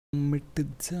Meet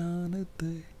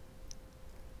जानते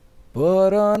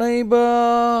पर नै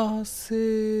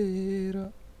बसेर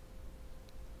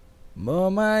म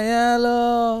माया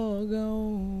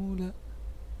लगाउला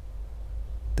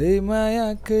त्यही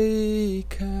मायाकै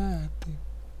खातिर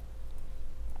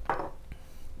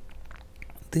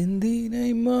तीन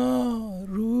दिनै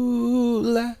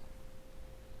मरुला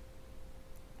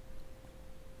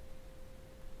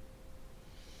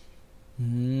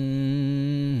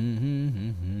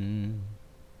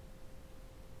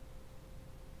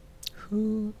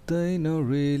हुँदैन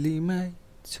रेलीमै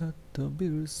छत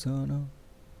बिर्सन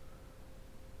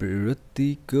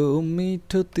प्रतिको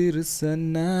मिठो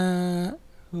तिर्सना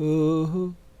हो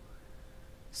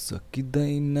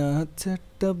सकिँदैन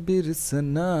चट्ट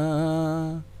बिर्सन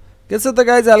के छ त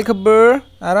गाइज हाल खबर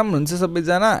आराम हुनुहुन्छ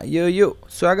सबैजना यो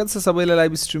स्वागत छ सबैलाई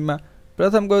लाइभ स्ट्रिममा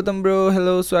प्रथम गौतम ब्रो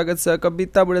हेलो स्वागत छ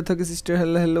कविता Budhathoki sister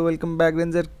hello hello welcome back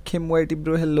ranger Khem वाइटी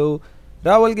bro hello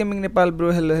Rawal gaming Nepal bro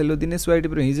hello hello Dinesh वाइटी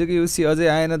ब्रो हिजोको युसी अझै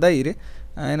आएन दाइ रे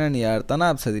आएन नि यार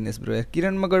तनाव छ दिनेश ब्रो यार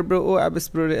किरण मगर ब्रो ओ आवेश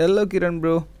ब्रो हेलो किरण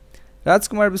ब्रो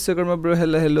राजकुमार Vishwakarma bro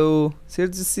hello hello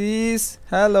सिर्जिसिस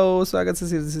hello स्वागत छ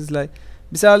सिर्जिसिसलाई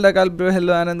विशाल ढकाल ब्रो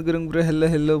हेलो आनन्द गुरुङ ब्रो हेलो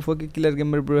हेलो फोकी किलर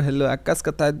गेमर ब्रो हेलो आकाश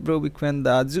कतायत ब्रो बिग फ्यान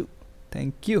दाजु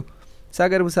thank you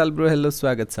Sagar Bhusal bro hello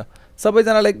स्वागत छ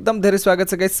सबैजनालाई एकदम धेरै स्वागत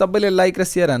छ गाइस सबैले लाइक र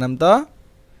सेयर हानम त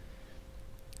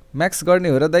म्याक्स गर्ने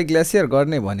हो र दाइ ग्लेसियर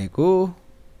गर्ने भनेको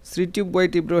श्रीट्युब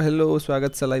वाइटी ब्रो हेलो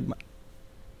स्वागत छ लाइभमा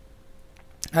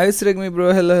Ayush Regmi bro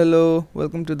hello hello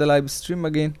welcome to the live stream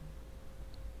again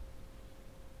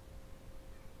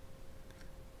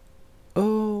ओ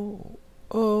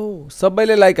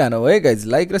सबैले लाइक हानौ है गाइज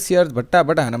लाइक र सेयर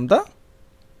भट्टाभट हानम त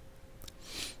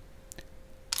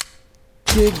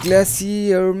के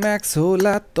ग्लेसियर म्याक्स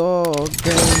होला त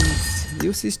गाइज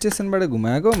युसी स्टेसनबाट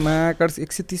घुमाएको महाकार्स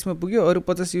 130 मा पुग्यो अरु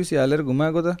 50 युसी हालेर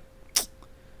घुमाएको त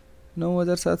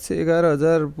 9700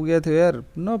 11000 पुगेको थियो यार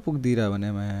नपुग्दिरा भने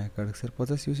महाकार्स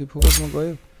 50 युसी फोकसमा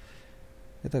गयो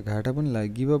यता घाटा पनि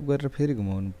लाग्यो गिभ अप गरेर फेरि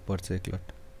घुमाउनु पर्छ एकलट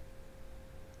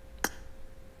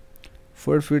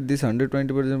forfeit this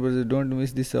 120% don't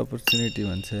miss this opportunity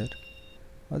भन्छ यार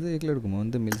अझै एकलट घुमाउनु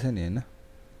त मिल्छ नि हैन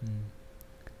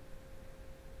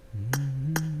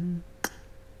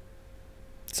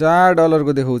 $4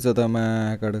 को देखाउँछ त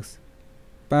महाकार्स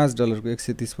 $5 को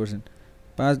 130%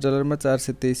 $5 मा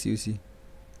 423 युसी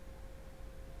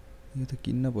यो त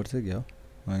किन्न पर्छ के हो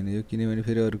हैन यो किने भने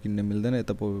फेरि अरु किन्न मिल्दैन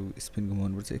यता स्पिन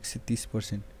घुमाउनु पर्छ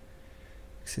 130%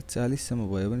 140 सम्म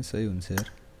भयो भने सही हुन्छ यार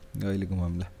अहिले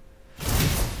घुमाउँला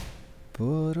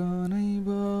पर नै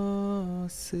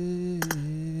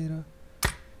बसेर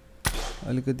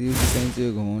अलिकति युसी चाहिन्छ यो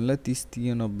घुमाउनलाई 30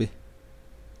 90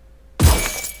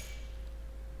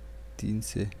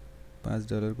 300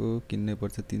 $5 को किन्नै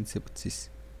पर्छ 325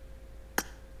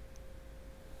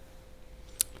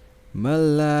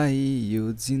 मलाई यो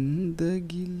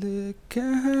जिन्दगीले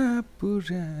कहाँ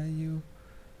पुर्यायो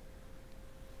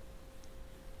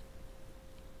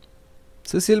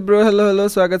सुशील ब्रो हेलो हेलो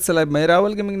स्वागत छ लाइभमा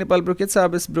रावल गेमिङ नेपाल ब्रो के छ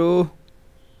आवेश ब्रो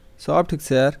सब ठीक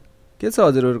छ यार के छ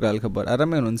हजुरहरुको हाल खबर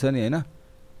आरामै हुनुहुन्छ नि हैन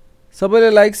सबैले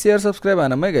लाइक शेयर सब्स्क्राइब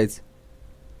हानम है गाइज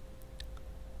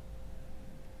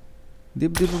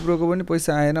दिप ब्रोको पनि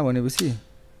पैसा आएन भनेपछि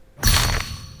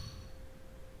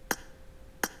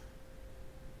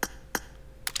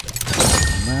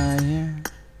माया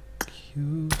क्यू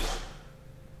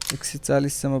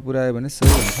 140 सम्म पुर्यायो भने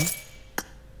सही हुन्छ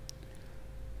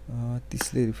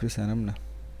 30 ले रिफ्रेश हानम न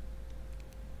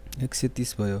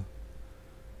 130 भयो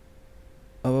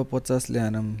अब 50 ले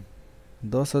हानम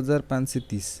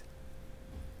 10530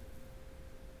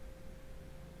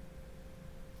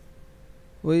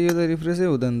 ओ यो त रिफ्रेशै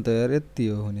हुँदैन त यार यति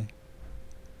हो हुने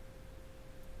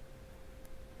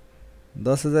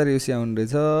 10000 युसी आउनु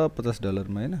रहेछ $50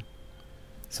 मा हैन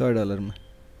 $100 मा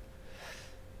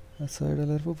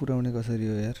 $100 पो पुराउने कसरी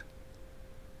हो यार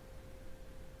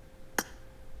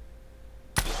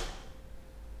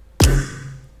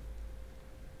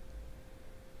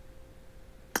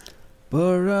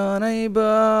परानै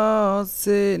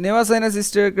बसे नेवा साइना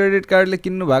सिस्टर क्रेडिट कार्डले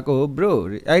किन्नु भएको हो bro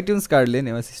iTunes कार्डले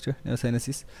Newa sister Newa Saina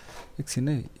cease एकछिन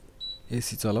है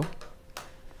एसी चलाऊ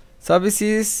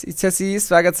सबिसिस इच्छासिस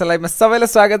स्वागत छ लाइभमा सबैलाई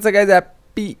स्वागत छ गाइज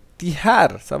ह्यापी तिहार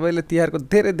सबैले तिहारको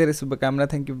धेरै धेरै शुभकामना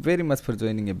thank you very much for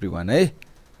joining everyone है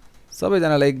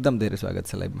सबैजनालाई एकदम धेरै स्वागत छ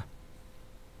लाइभमा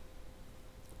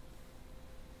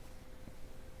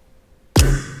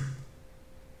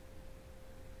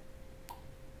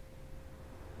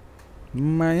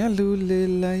मायालुले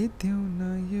लाइदेऊ न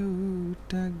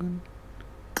एउटा गुण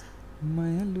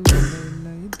मायालुले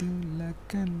लाइदेऊ ला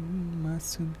कानमा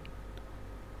सुन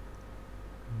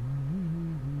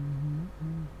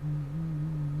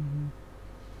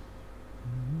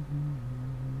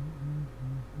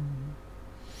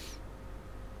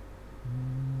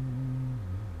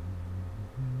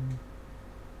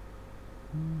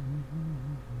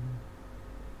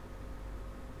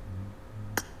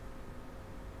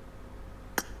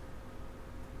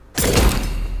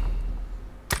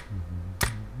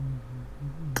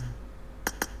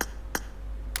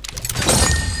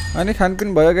अनि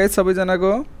खानपिन भयो गाइस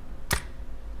सबैजनाको?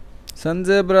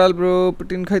 सञ्जय बराल ब्रो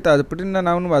पुटिन खै त आज पुटिन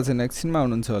नआउनु भएको छैन एकछिनमा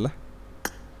आउनुहुन्छ होला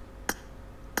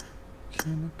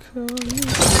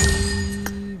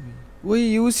ओइ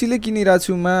युसीले किनिरहेको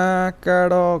छु मा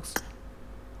काडक्स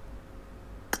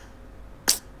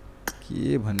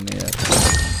के भन्ने यार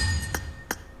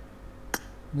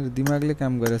मेरो दिमागले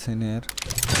काम गरेको छैन यार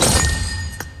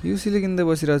युसीले किन्दै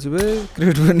बसिरहेको छु बे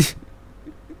क्रेट पनि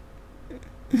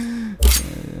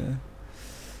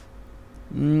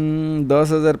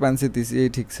 10,530 यही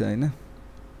ठिक छ हैन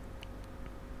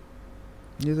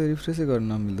यो त रिफ्रेशै गर्न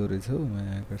नमिल्दो रहेछ हौ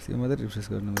माया कर्सी मात्रै रिफ्रेश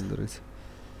गर्न मिल्दो रहेछ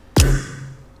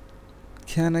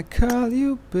Can I call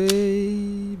you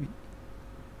baby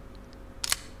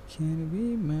Can you be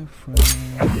my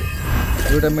friend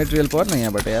एउटा मेटेरियल पर्न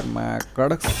यहाँबाट यार मा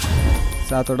कडक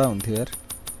 7 वटा हुन्थ्यो यार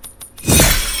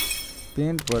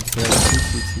पेन्ट पर्छ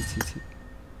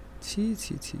छी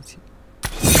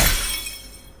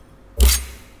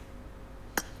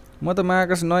म त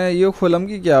मायाकर्स नयाँ यो खोलम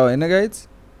कि क्या हो हैन गाइज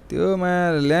त्यो माया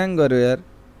ल्याङ गर्यो यार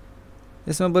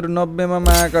यसमा बरु 90 मा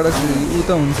मायाकर्स उ त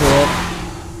हुन्छ यार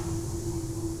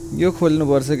यो खोल्नु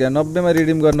पर्छ क्या 90 मा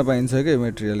रिडिम गर्न पाइन्छ के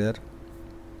मेटेरियल यार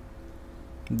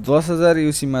 10,000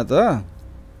 युसी मा त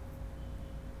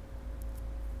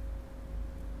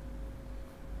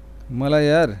मलाई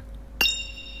यार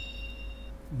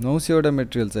 900 वटा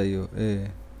मेटेरियल चाहियो ए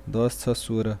 10 6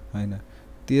 16 हैन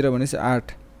 13 भनेपछि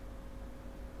 8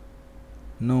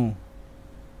 9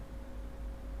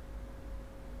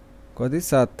 कति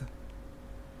 7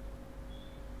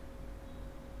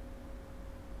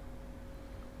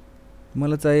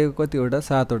 मलाई चाहिएको कति वटा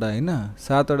 7 वटा हैन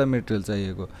 7 वटा मेटेरियल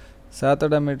चाहिएको 7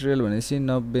 वटा मेटेरियल भनेपछि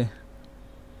 90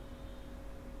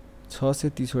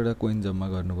 630 वटा कोइन जम्मा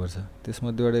गर्नुपर्छ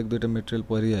त्यसमध्येबाट एक दुईटा मेटेरियल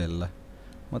परिहाल्ला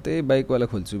म त्यही बाइक वाला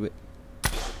खोल्छु बे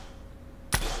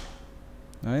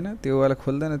हैन त्यो वाला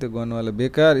खोल्दैन त्यो गन वाला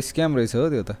बेकार स्क्याम रहेछ हो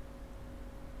त्यो त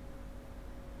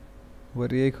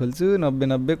बरु यही खोल्छु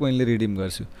 90 कोइनले रिडिम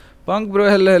गर्छु पंक bro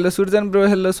hello hello सुर्जन bro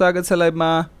hello स्वागत छ लाइभमा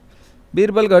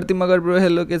बीरबल घरती मगर ब्रो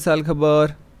हेलो के साल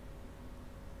खबर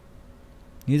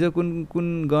हिजो कुन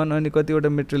गन अनि कतिवटा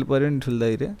मेटेरियल पर्यो नि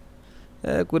ठुल्दै रे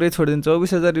ए कुरै छोडिदिनु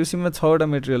 24,000 युसीमा 6 वटा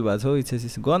मेटेरियल भएको छ हो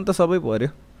इच्छा गन त सबै पर्यो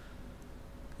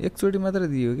एकचोटी मात्र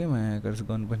दियो के माया गर्छ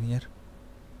गन पनि यार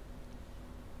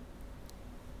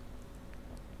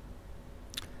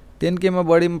 10k मा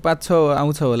बढीमा 5-6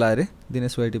 आउँछ होला अरे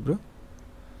दिनेश वाइटी ब्रो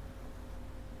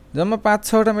जम्मा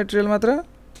 5-6 वटा मेटेरियल मात्र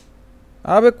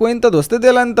अबे कोइन त धोस्दै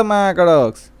देला नि त माया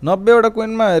कडक्स 90 वटा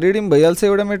कोइनमा रिडिम भइहाल्छ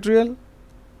एउटा मेटेरियल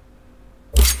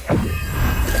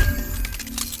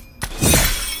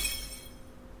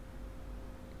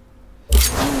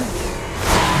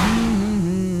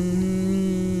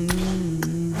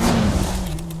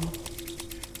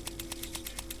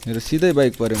मेरो सिधै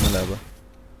बाइक पर्यो मलाई अब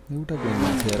एउटा कोइन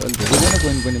मान्छ यार अलि धेरै न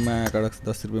कोइन पनि माया कडक्स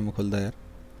 10 रुपैयाँ मा खोल्दा यार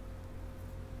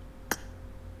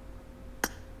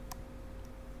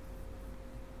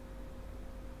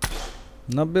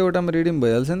नब्बे वटा मा रिडिम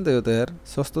भइहाल्छ नि त यो त यार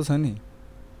सस्तो छ नि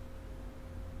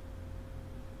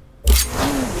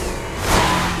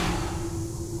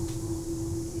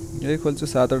यही खोल्छु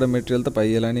 7 वटा मेटेरियल त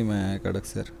पाइएला नि माया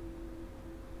कडक्स यार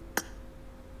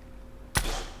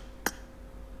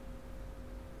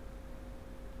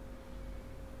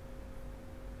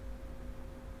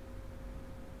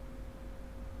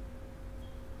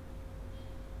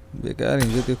बेकार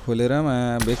हिजो त्यो खोलेर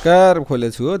बेकार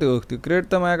खोलेछु हो त्यो क्रेट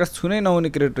त मायाका छुनै नहुने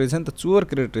क्रेट रहेछ नि त चोर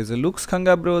क्रेट रहेछ लुक्स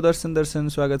खंगा ब्रो दर्शन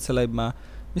स्वागत छ लाइभमा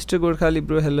mister Gorkhali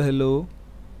bro hello hello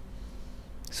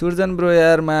सुर्जन bro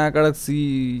यार मायाका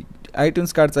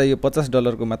आइट्युन्स कार्ड चाहियो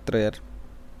 $50 को मात्र यार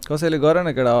कसैले गर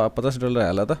न केडा $50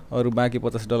 हाल त अरु बाँकी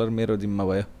 $50 मेरो जिम्मा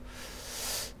भयो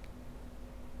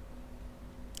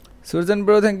सुर्जन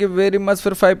bro thank you very much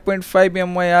for 5.5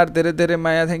 MYR धेरै धेरै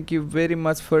माया thank you very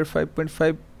much for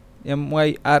 5.5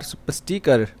 MYR super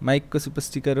sticker mic को सुपर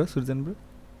स्टिकर हो सुर्जन ब्रो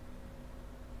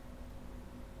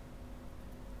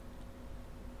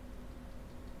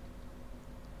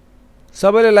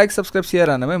सबैले लाइक सब्स्क्राइब शेयर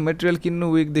हान्नुमा मटेरियल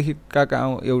किन्नु विक देखि काका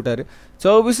आउ एउटा रे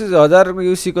 24,000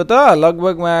 युसी को त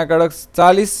लगभग माया कडक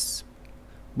 42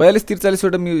 43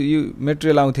 वटा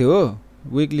मटेरियल आउँथ्यो हो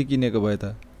विकली किनेको भए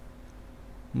त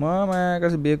म माया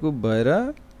कडक बेकुब भएर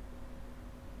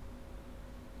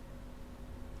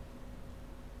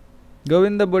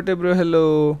गोविन्द बोटे ब्रो हेलो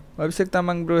अभिषेक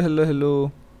तामाङ ब्रो हेलो हेलो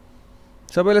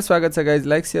सबैलाई स्वागत छ गाइज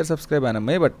लाइक शेयर सब्स्क्राइब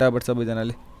हान्नुमा है भट्टाभट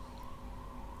सबैजनाले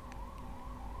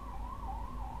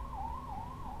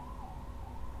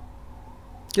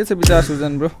के छ विचार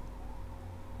सुर्जन ब्रो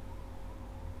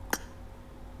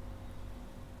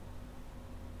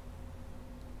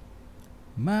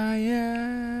माया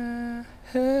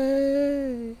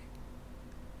Hey,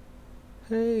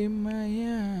 hey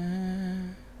Maya,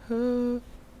 ho,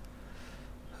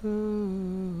 ho.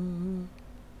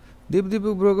 दिप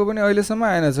ब्रोको पनि अहिलेसम्म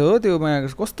आएन छ हो त्यो माया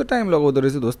कस्तो टाइम लगाउँदो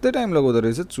रहेछ धोस्तै टाइम लगाउँदो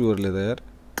रहेछ चुरले त यार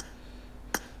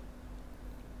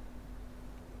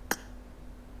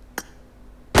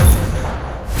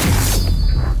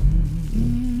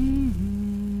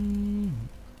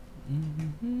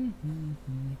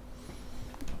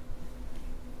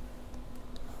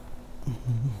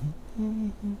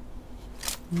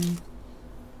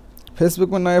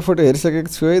फेसबुकमा नयाँ फोटो हेरिसकेको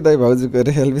छु है दाइ भाउजूको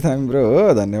अरे हेल्प थामी ब्रो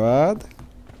हो धन्यवाद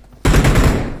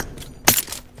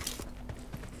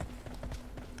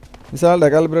विशाल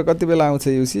ढकाल ब्रो कति बेला आउँछ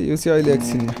युसी अहिले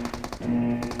एकछिनमा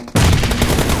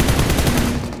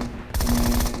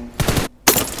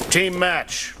Team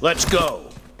match, let's go.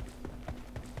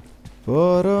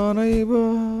 Poronai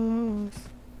boss.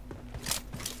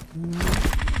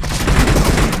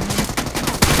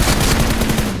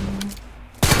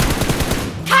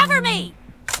 Cover me.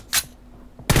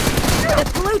 The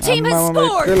blue team has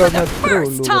scored for the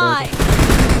first time.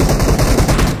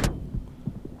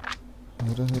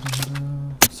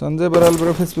 Sanjay Baral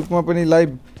bro फेसबुकमा पनि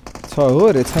लाइभ छ हो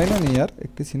रे छैन नि यार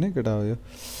एकैछिन है केटा हो यो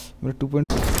मेरो 2.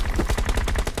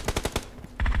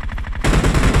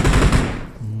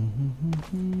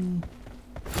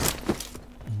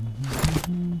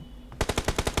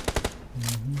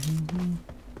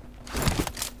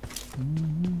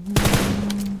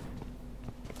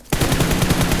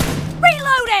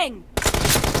 Reloading.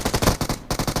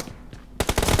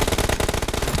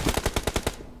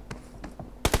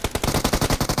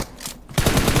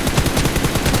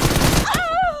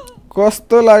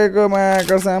 कस्तो लागेको माया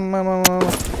कर्साममा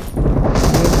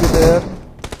यार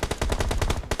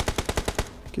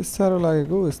के साह्रो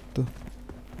लागेको यस्तो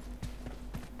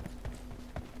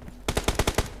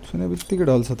सुने बित्तिकै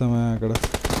ढल्छ त मायाबाट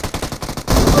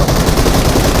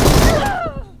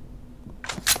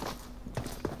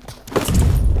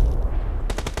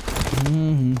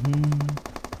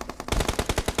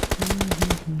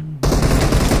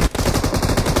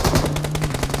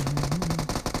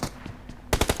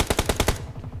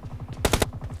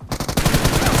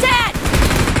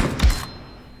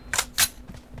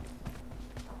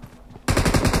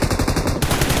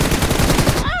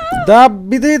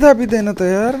दाबिँदै थापिँदैन त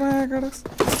यार मायाबाट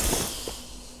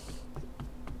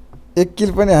एक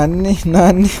किल पनि हान्ने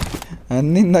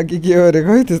हान्ने नकि के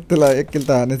गरेको है त्यस्तो लाग्यो एक किल त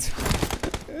हानेछु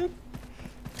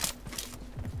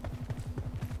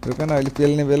रुक न अहिले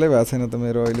पेल्ने बेलै भएको छैन त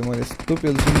मेरो अहिले म यस्तो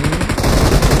पेल्छु नि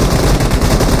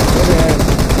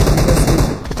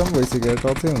खतम भइसक्यो यार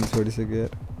टचै हुन छोडिसक्यो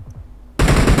यार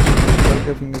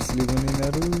हल्का फिङ्गर स्लिप हुने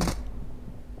यिनीहरू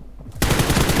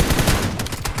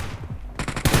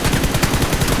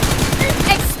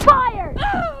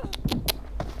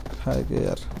खाएको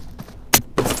यार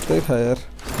त्यस्तै खायो यार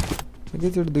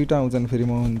एकैचोटि दुईटा आउँछन् फेरि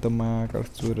म हुन त माका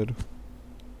चोरहरू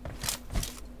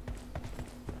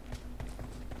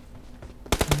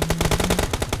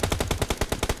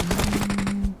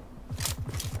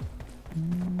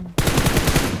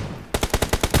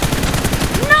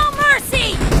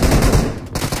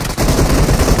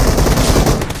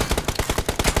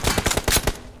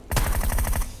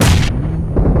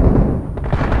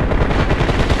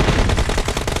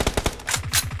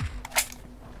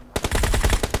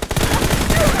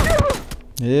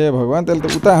ए भगवान त्यसले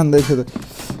त उता हान्दै थियो त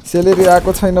सेलेरी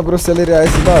आएको छैन ब्रो सेलेरी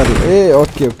आएछ ल अरे ए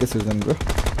ओके ओके सृजन bro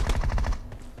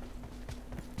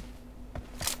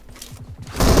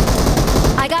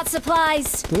I got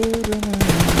supplies. The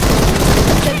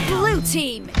blue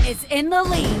team is in the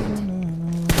lead.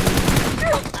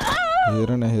 हेर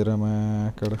न हेर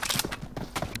माकड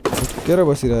झुक्केर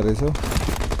बसिरहेको रहेछ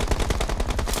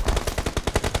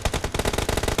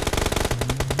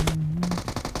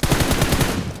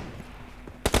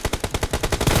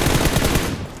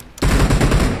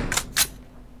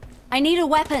I need a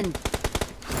weapon.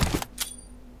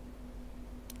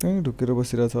 कहीँ ढुकेर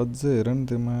बसिरहेछ अझै हेर नि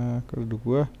त्यो माकड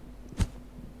ढुकुवा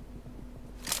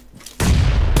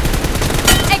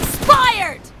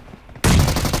Expired.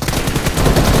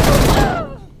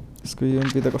 यसको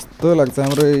एमपी त कस्तो लाग्छ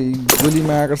हाम्रो गोली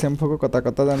माकड स्याम्फोको कता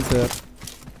कता जान्छ यार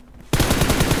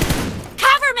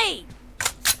Cover me.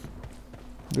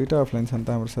 दुईटा अफलाइन छन् त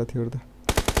हाम्रो साथीहरु त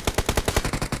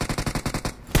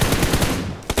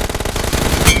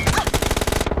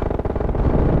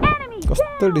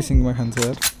कस्तो डिसिङमा खान्छ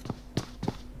यार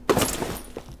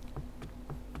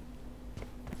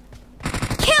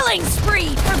Killing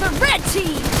spree for the red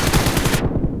team.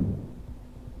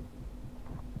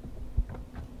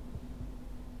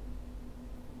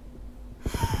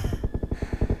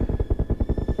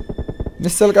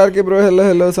 Nishchal Karke bro hello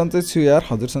hello सन्चै छु यार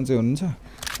हजुर सन्चै हुनुहुन्छ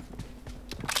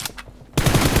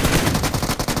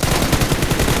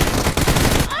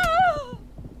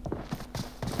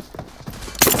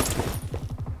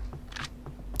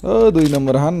ओ 2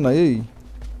 नम्बर हान न है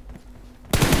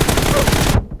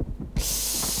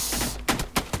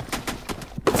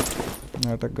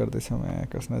नाटक गर्दैछ म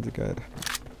आकाश नजिक आएर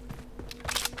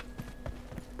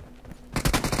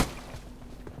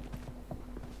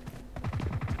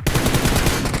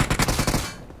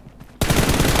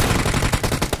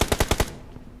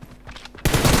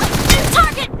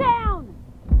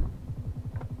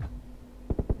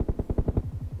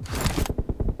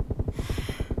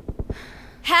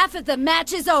Half of the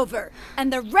match is over,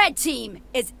 and the red team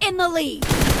is in the lead.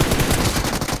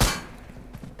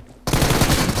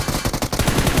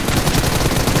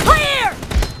 Clear!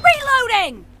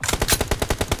 Reloading!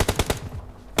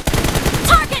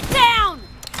 Target down!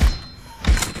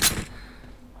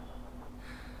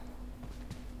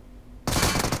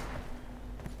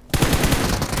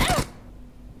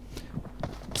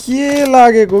 के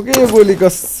लागेको के गोली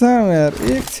कसम यार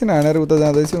एकछिन हानेर उता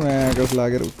जाँदैछु म आकाश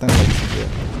लागेर उता लाग्छ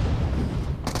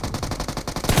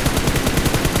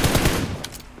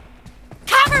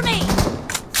Cover me!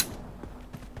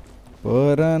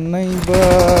 पर नै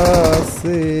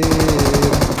बसेर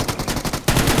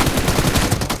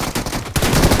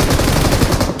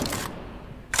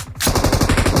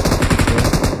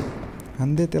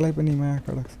हान्दै त्यसलाई पनि माया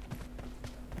कडक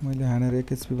मैले हानेर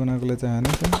 1 HP बनाएकोले चाहिँ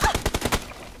हानेछ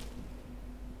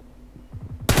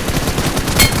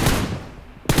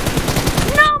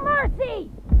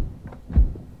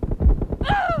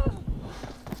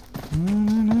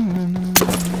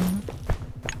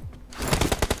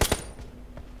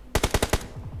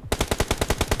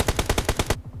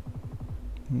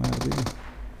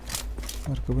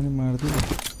अर्को पनि मार्दियो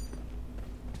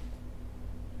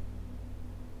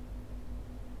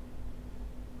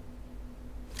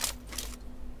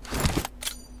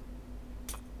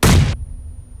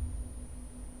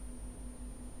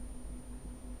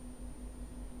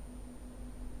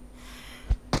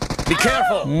Be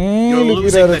careful. You're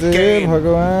losing the game. The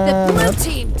blue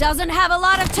team doesn't have a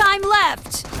lot of time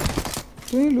left.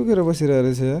 के लुकेर बसिरहेको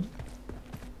रहेछ यार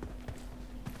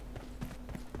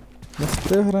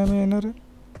यस्तै हरामी हैन रे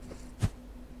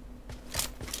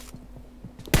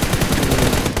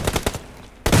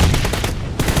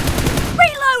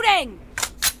Reloading.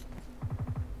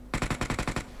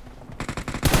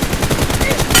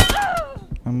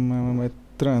 अम्मा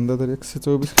यत्र हान्दा त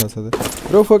 124 खाछ त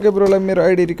ब्रो फोके ब्रोलाई मेरो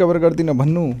आईडी रिकभर गर्दिन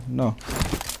भन्नु न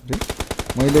रे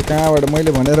मैले कहाँबाट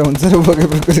मैले भनेर हुन्छ र फोके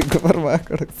ब्रोको रिकभर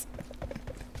भएको छ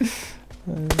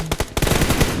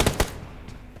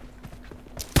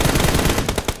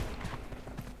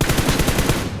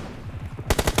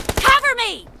Cover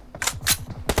me.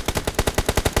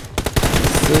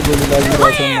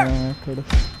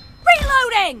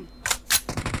 Reloading.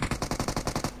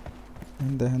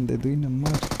 हन्दै 2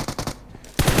 number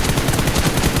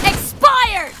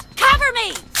Expired. Cover me.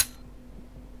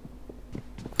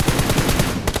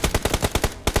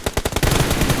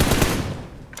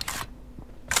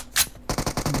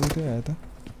 दुईटै आयो त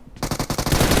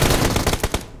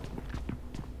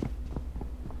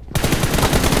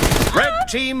Red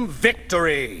team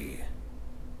victory.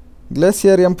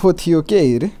 Glacier M4 थियो के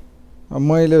रे अब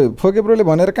मैले फोके ब्रोले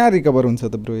भनेर कहाँ रिकभर हुन्छ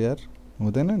त ब्रो यार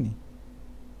हुँदैन नि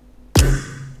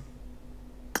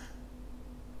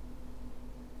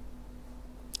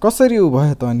कसरी उ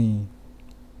भयो त अनि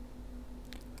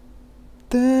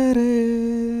तेरे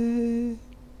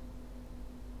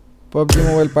PUBG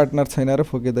मोबाइल पार्टनर छैन र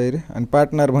फोके दाइ रे अनि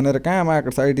पार्टनर भनेर कहाँ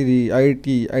माकडक्स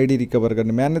आईडी रिकभर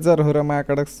गर्ने म्यानेजर हो र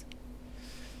माकडक्स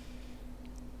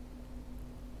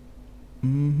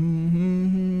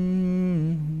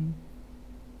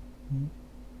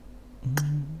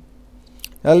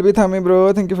LB Thami bro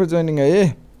thank you for joining है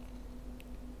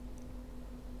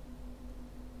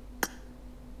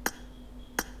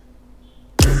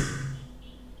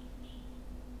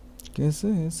कैसे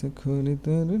ऐसे खोली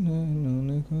तेरे नैनों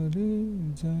ने खोली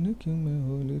जाने क्यों मैं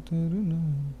होली तेरे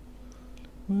नाम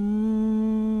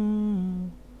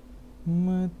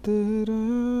मैं तेरा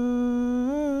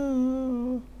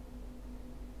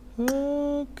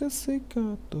किसी का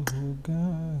तो होगा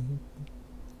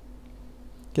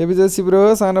के विजयसी ब्रो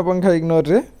सानो पंखा इग्नोर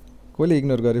रे कोले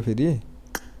इग्नोर गरे फेरि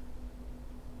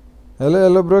हेलो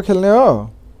हेलो ब्रो खेल्ने हो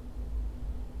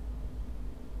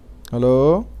हेलो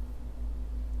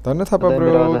धन्य थापा ब्रो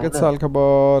के छ हाल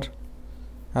खबर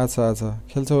अच्छा अच्छा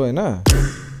खेल्छौ हैन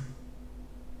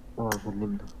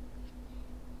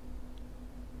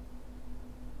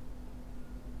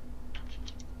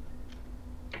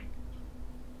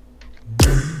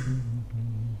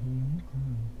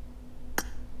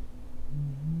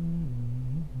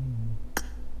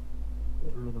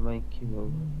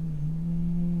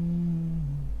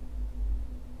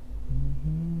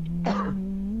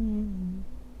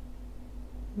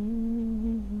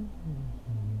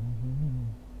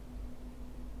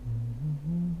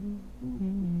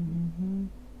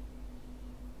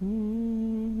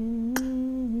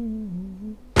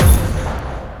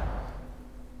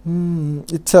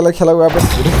इच्छालाई खेला वापस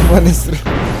मनिस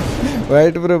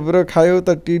व्हाइट ब्रो खायो त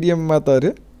टिडिएम मा त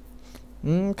अरे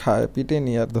खायो पिटे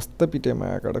नि यार जस्तो पिटे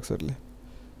माया कडक सरले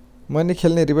मनी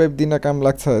खेल्ने रिभाइभ दिन काम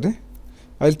लाग्छ अरे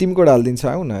अहिले टिम कोड हाल्दिन्छ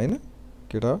आउ न हैन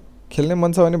केटा खेल्ने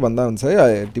मन छ भने भन्दा हुन्छ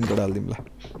है टिम कोड हाल्दिमला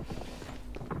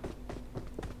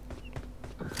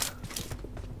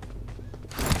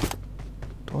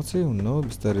टचै हुन्न हो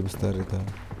बिस्तारै बिस्तारै त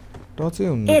टचै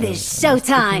हुन्न It is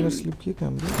showtime. स्लिप के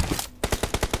काम रे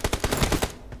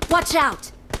Watch out.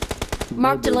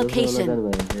 Mark the location.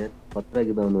 पत्रा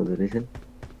के दाउनु हुँदै रहेछ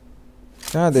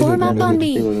कहाँ Form up on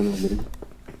देख्यो me.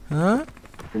 हाँ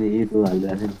अनि यो तो हाल्दै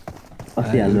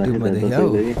अस्ति हाल्नु युट्युबमा देख्यौ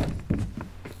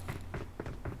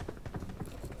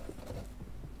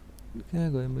कहाँ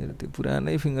गयो मेरो त्यो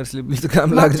पुरानै फिङ्गर स्लिपले त काम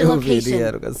लाग्छ फेरि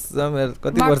यार कसम यार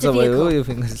कति वर्ष भयो हो यो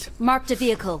finger sleep Marked a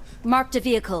vehicle. Marked a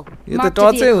vehicle. यो त Marked a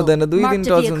टचै vehicle. हुँदैन 2 दिन Marked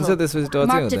a टच vehicle. हुन्छ त्यसपछि टचै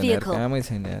Marked a हुँदैन यार vehicle. कामै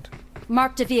छैन यार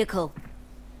Marked a vehicle.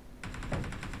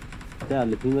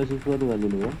 त्यहाँले finger suit गर्नु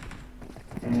भन्दिनु हो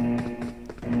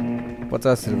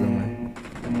 50 रुपैयाँमा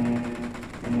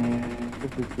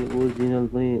त्यो ओरिजिनल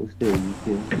पनि उस्तै हो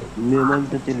त्यो मेरो मन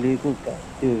त त्यो लिएको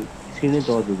त्यो स्क्रिनै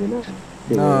टच हुँदैन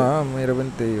मेरो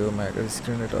पनि त्यही हो माइक्रो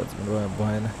स्क्रिन टच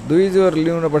भएन 2 जोर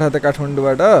ल्याउन पठाएको थिएँ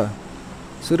काठमाडौँबाट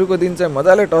सुरुको दिन चाहिँ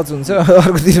मजाले टच हुन्छ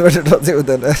अर्को दिनबाट टचै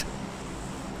हुँदैन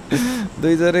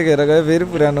 2 जोरै घेर गयो फेरि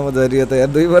पुरानोमा झरियो त यार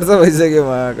 2 वर्ष भइसक्यो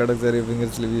मा कडक झरियो फिङ्गर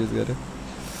स्लिप युज गरे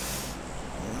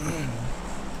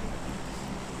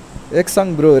एक सङ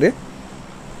ब्रो रे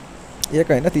एक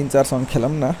हैन 3-4 सङ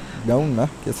खेलौँ न गाउँ न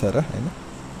के छ र हैन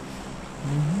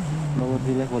नम्बर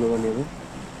 3 लाई फलो गर्ने हो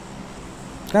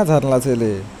कहाँ झर्ला छ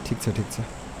यसले ठिक छ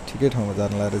ठिकै ठाउँमा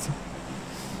झर्ला रहेछ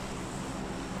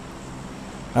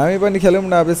हामी पनि खेलौँ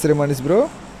न अब यसरी मनिस ब्रो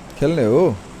खेल्ने हो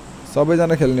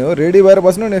सबैजना खेल्ने हो रेडी भएर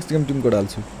बस्नु नेक्स्ट गेम टिम कोड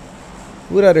हाल्छु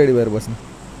पुरा रेडी भएर बस्नु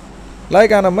लाइक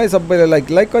आनम है सबैले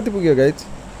लाइक कति पुग्यो गाइज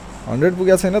 100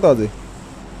 पुगेको छैन त अझै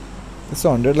यसो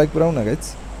 100 लाइक पुराउन गाइज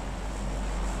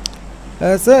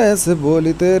ऐसे ऐसे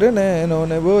बोली तेरे नैनों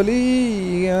ने बोली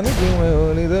यानी क्यों मैं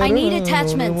बोली I need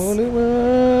attachments.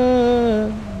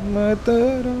 मैं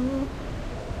तेरा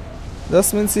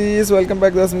जस्मिन सीज वेलकम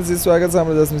बैक जस्मिन सीज स्वागत छ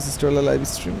हाम्रो जस्मिन सिस्टरलाई लाइभ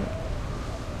स्ट्रीम में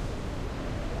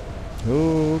हो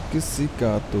किसी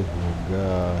का तो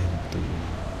होगा ही तू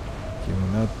क्यों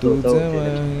ना तुझे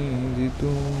मैं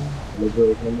जीतूं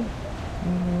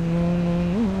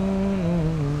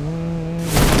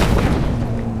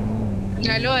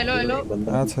हेलो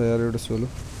अच्छा यार एउटा सोलो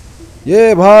ये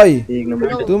भाई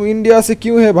तुम इंडिया से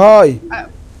क्यों है भाई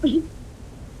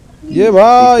ये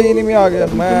भाई इनिमी आ गया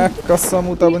मैं कसम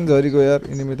उता पनि झरीको यार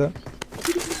इनिमी त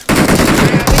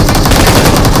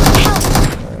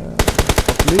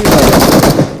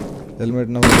हेलमेट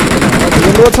नम्बर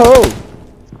लो छ हो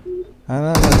हैन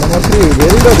number 3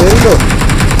 very low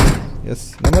yes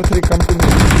number 3 come to me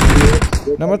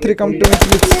number 3 come to me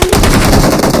please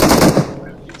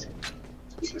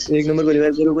एक नंबर को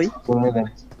रिवाइव करो कोई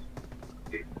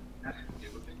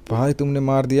भाई तुमने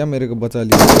मार दिया मेरे को बचा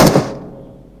लिया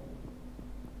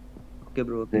okay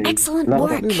bro Excellent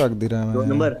work. Log they रहा है दो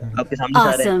नंबर आपके सामने आ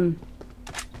रहे हैं Awesome.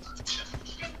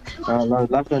 हां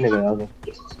लास्ट करने गया आगे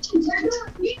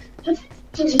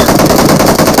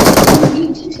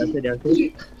ध्यान से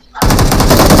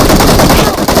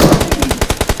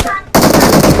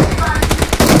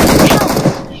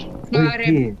अरे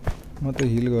म त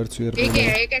हिल गर्छु यार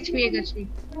एक एचपी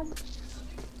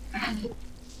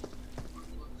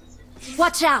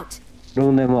Watch out.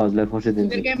 रोने में हजुरलाई फर्स्ट दिन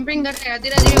फिर कैंपिंग करते आधी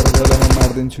म मार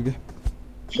दिन्छु के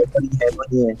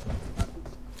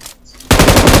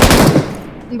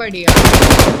बढ़िया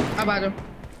अब आ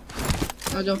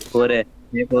जाओ हो रहे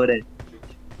एक हो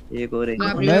रहे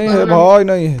नहीं है भाई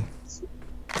नहीं है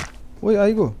ओए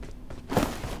आई गो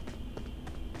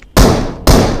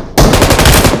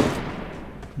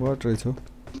बहुत रहेछ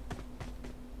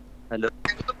हेलो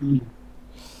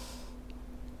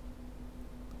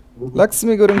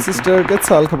लक्ष्मी गुरुङ सिस्टर के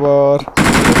छ हाल खबर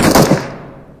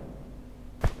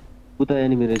उता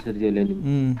एनिमी रहेछ रियल एनिमी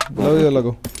ल यो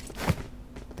लगाऊ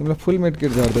तिमीलाई फुल मेड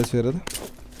किट झार्दै छु हेर त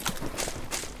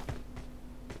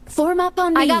Form up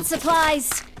on me. I got supplies.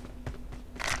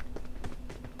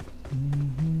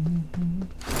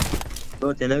 तो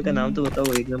चैनल का नाम तो बताओ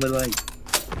एक नंबर भाई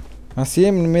हाँ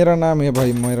सेम मेरा नाम है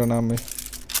भाई मेरा नाम है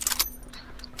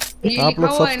आप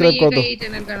लोग सब्सक्राइब कर दो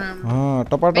हाँ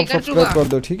टपाटप सब्सक्राइब कर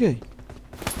दो ठीक है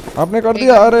आपने कर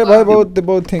दिया अरे भाई बहुत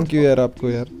बहुत थैंक यू यार आपको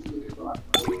यार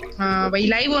हाँ भाई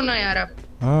लाइव होना यार आप।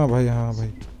 हाँ भाई हाँ भाई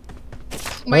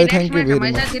भाई थैंक यू वेरी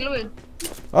मच। खेलोगे?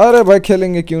 अरे भाई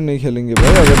खेलेंगे क्यों नहीं खेलेंगे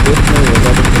भाई, अगर बेस्ट नहीं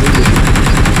होगा तो खेलेंगे।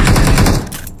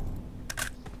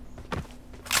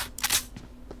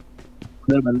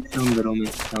 उधर बंदे हैं उन घरों में,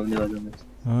 सामने वालों में।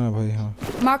 हाँ भाई हाँ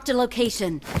Marked a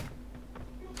location.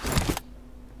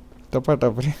 टपा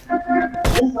टप रे।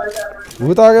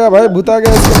 भूत आ गया भाई, भूत आ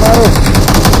गया, इसको मारो,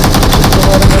 इसको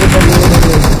मारो, मेरे पास वो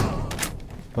नहीं है।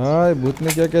 भाई भूत ने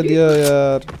क्या क्या दिया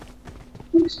यार,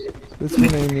 कुछ भी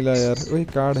नहीं मिला यार। वही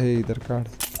कार्ड है इधर, कार्ड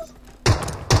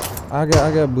आ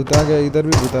गया भूत आ गया, इधर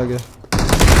भी भूत आ गया।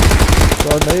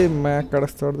 चढ़ नहीं, मैं कड़क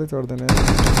चढ़ देने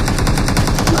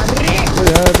तो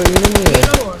यार, तो ये नहीं है।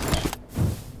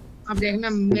 अब देखना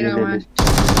मेरा वहाँ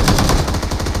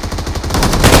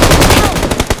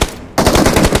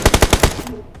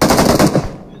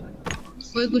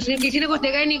कोई कुछ नहीं, किसी ने कुछ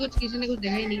देखा ही नहीं, किसी ने कुछ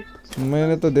देखा ही नहीं।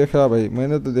 मैंने तो देखा भाई,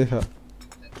 मैंने तो देखा।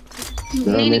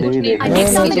 नहीं कुछ नहीं,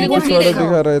 नहीं कुछ थोड़ा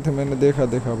दिखा रहे थे, मैंने देखा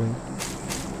भाई।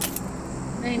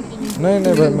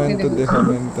 नहीं भाई मैंने तो देखा,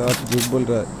 मैंने तो, आप झूठ बोल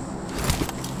रहा है।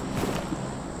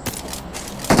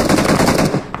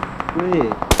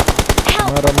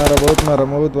 मारा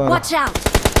बहुत मारा। Watch out.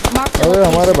 Marked a अबे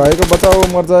हमारे location. भाई को बचाओ, वो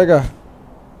मर जाएगा।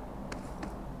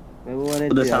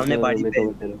 उधर सामने party pay.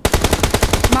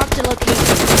 Marked a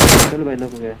location. चल भाई,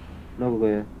 नॉक हो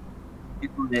गया।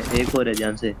 एक और है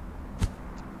ध्यान से।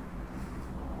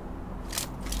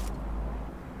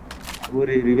 वो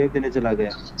रिवाइव देने चला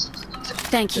गया।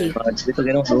 Thank you. ये तो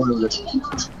कह रहा हूँ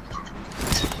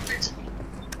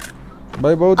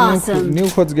भाई बहुत Awesome. न्यू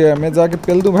खोज गया, मैं जाके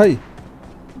पेल दूं भाई।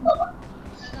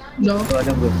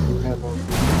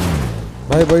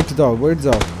 भाई बैठ जाओ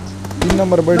 3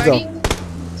 नंबर बैठ जाओ,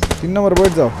 3 नंबर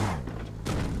बैठ जाओ।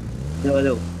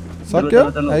 सब क्या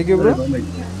है कि ब्रो?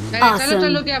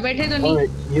 चलो क्या बैठे तो नहीं?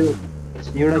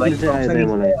 एउटा किल चाहिँ आयो त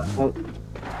मलाई।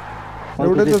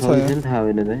 एउटै त छ यहाँ। थाहा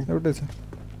भएन त। एउटै छ।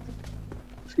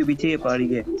 उसके पीछे ये पहाड़ी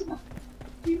है।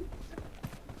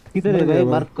 किधर है भाई?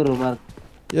 मार्क करो, मार्क।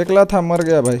 एकला था, मर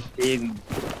गया भाई। एक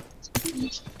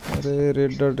अरे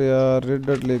रेड डॉट यार, रेड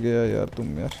डॉट ले गया यार तुम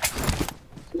यार,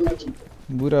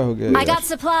 बुरा हो गया I यार। got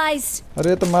supplies.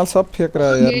 अरे तो माल सब फेंक रहा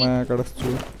है यार, मैं कड़क चू।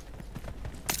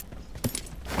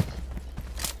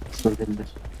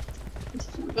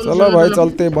 चलो भाई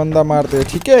चलते, बंदा मारते,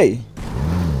 ठीक है।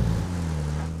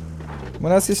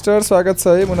 मुना सिस्टर स्वागत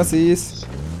है मुनासिस।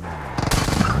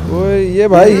 ओए ये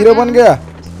भाई हीरो बन गया,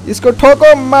 इसको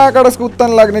ठोको माँ कड़स को उत्तन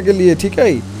लगने के लिए, ठीक है।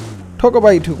 ठोको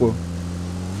भाई, ठोको।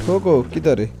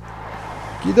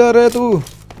 किधर है तू?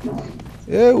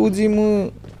 ए उजी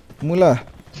मुला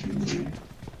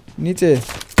नीचे।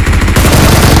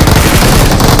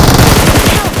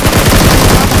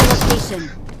 Location.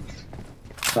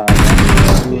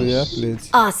 Zoya please.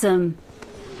 Awesome.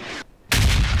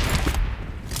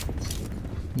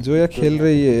 Zoya खेल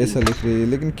रही है ऐसा लिख रही है,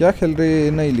 लेकिन क्या खेल रही है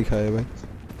ये नहीं लिखा है भाई।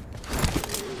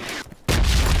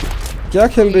 क्या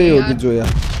खेल रही होगी जोया?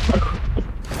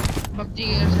 PUBG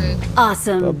गेम शायद।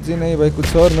 Awesome. पबजी नहीं भाई,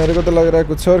 कुछ और, मेरे को तो लग रहा है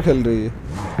कुछ और खेल रही है।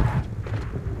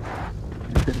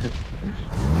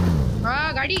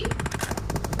 हाँ गाड़ी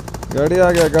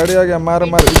आ गया, मार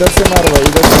इधर से मार भाई,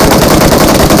 इधर से।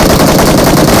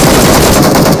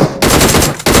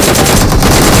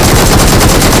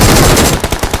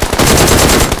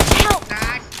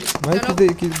 भाई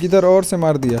किधर और से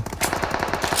मार दिया।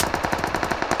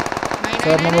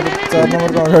 4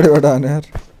 नंबर को अगाडि बढाने यार।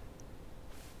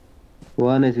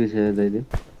 वान एचपी छ दाइले।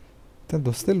 त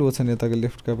दोस्तै लो छ नेताको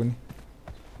लेफ्ट का पनि।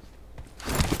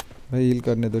 भाई हील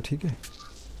करने दो, ठीक है,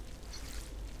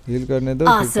 हील करने दो,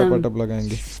 फिर टप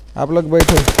लगाएंगे। आप लोग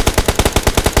बैठो,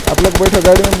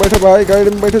 गाड़ी में बैठो भाई, गाड़ी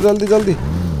में बैठो,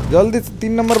 जल्दी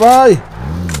 3 नंबर भाई।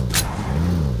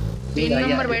 3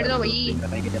 नंबर बैठ जाओ भाई।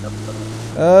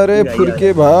 अरे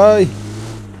फुरके भाई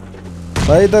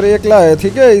इधर एकला है,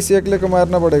 ठीक है, इस एकले को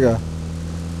मारना पड़ेगा।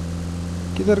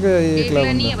 किधर गया ये एकला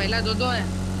नहीं है बंदा? भाई, 2 है।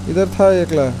 इधर था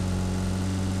एकला,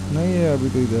 नहीं है अभी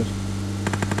तो इधर।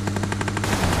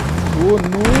 ओ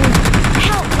नो,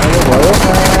 अरे भाई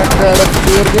मैं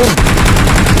क्लियर गेम।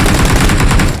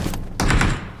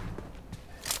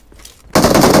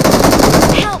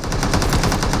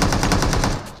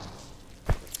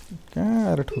 कहाँ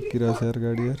यार ठोकी रहा है यार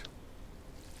गाड़ी यार।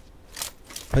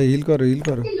 भाई हील करो।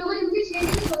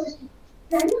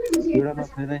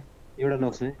 एउटा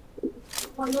नक्स है।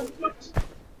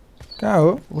 कहाँ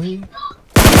हो? वही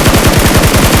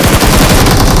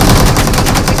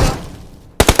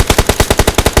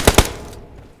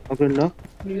ओपन नो।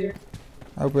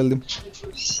 अब पहले दिन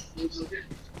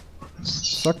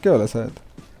सक्के होला शायद,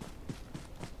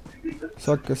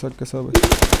 सक्के सब है।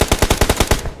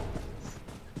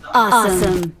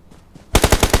 Awesome.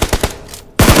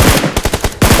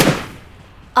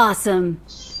 Awesome.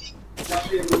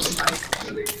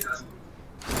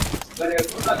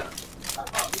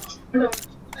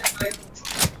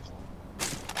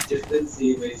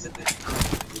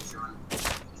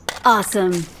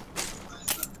 Awesome.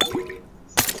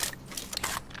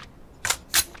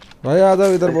 भाई आ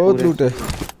जाओ इधर बहुत लूट है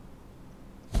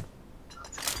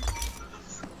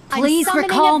Please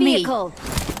recall me.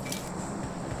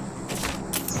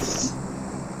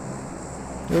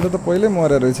 एउटा त पहिले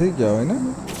मरेर रहेछ है क्या होइन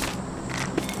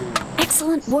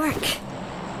Excellent work.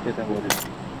 त्यता गरे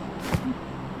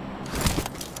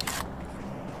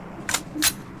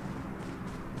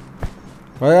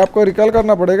भाई आपको रिकॉल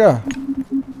करना पड़ेगा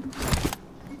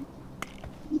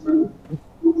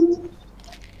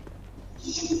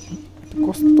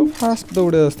कस्तो फास्ट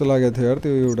दौडे जस्तो लागेको थियो यार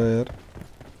त्यो एउटा यार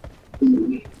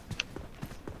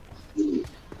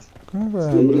कहाँ गयो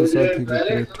हाम्रो साथीको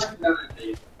क्रेट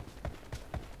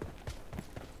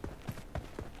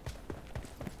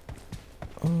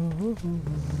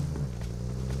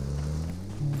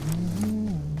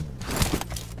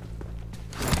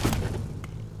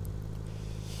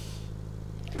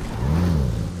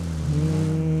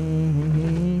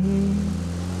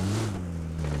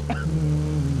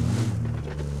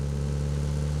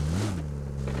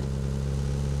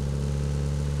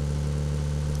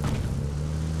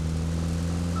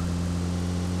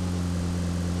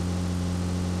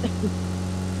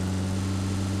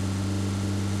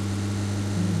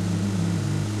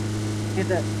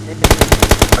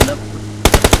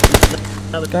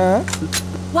कहाँ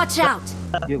Watch out.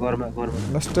 यो घरमा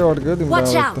लास्टै अड्क्यो तिम्रो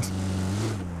Watch आवाज out. त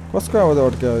कसको आवाज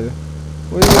अड्क्यो यो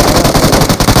ओइ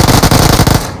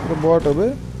यो बट हो बे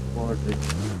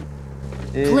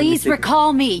Please recall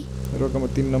me. रोक म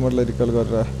 3 नम्बरलाई रिकल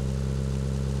गरेर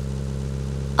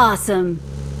Awesome.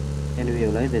 एनिमी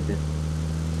होला है त्यति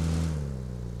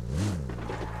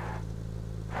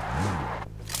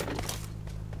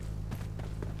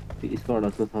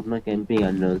स्क्वाडको थपमा क्याम्पिङ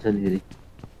हान्नु हुन्छ नि फेरि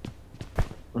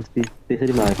अस्ति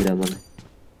त्यसरी मारेर मलाई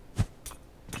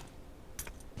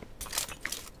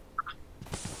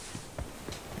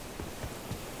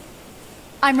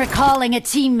I'm recalling a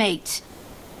teammate.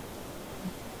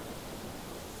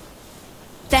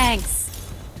 Thanks.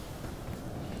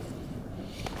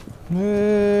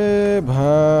 ए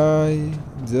भाई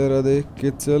जरा देख के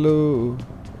चलो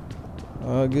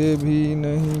आगे भी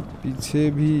नहीं पीछे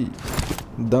भी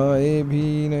दाएं भी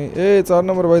नहीं ए 4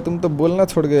 नंबर भाई तुम तो बोलना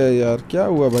छोड़ गया यार क्या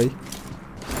हुआ भाई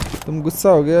तुम गुस्सा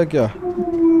हो गया क्या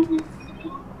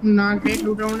ना क्रेट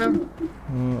लूट रहा हूं ना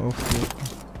ओके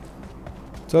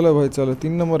चलो भाई चलो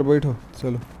 3 नंबर बैठो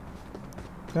चलो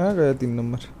कहाँ गया 3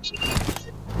 number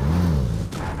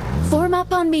Form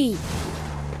up on me.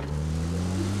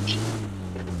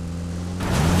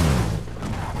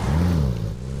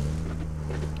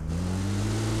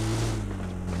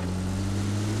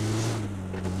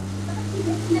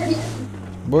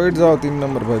 बैठ जाओ 3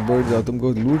 नंबर भाई बैठ जाओ तुमको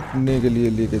लूटने के लिए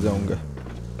लेके जाऊंगा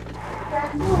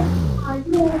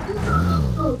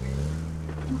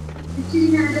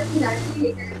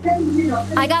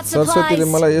I got सरस्वतीले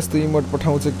supplies. मलाई यस्तो इमोट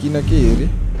पठाउँछ किन के हेरी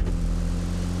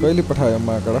कहिले पठायो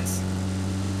माकडा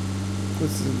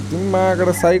तिमी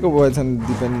माकडा साइको भएछन्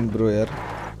दिपेन ब्रो यार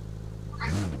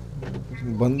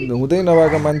हुँदै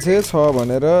नभएको मान्छे छ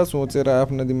भनेर सोचेर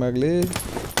आफ्नो दिमागले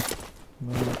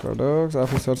माकडा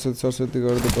आफै सरस्वती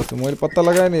गर्दै बस्छु मैले पत्ता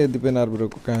लगाएँ नि दिपेन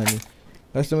ब्रोको कहानी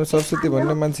लास्टमा सरस्वती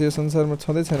भन्ने मान्छे यो संसारमा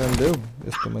छँदै छैनन् रे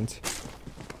यस्तो मान्छे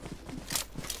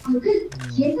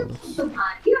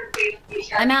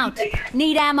I'm out.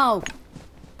 Need ammo.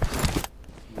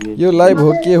 यो लाइभ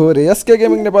हो के हो रे SK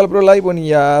gaming Nepal pro live हो नि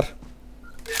यार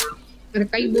अरे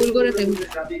कई बोल को रहे थे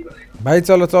भाई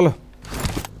चलो चलो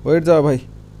बैठ जाओ भाई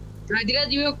राजिला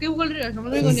जी वो क्यों बोल रहे हो समझ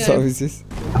में नहीं आ रहा सर्विसेस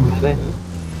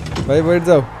भाई बैठ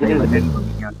जाओ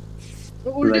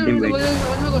वो उल्टे उल्टे बोल रहे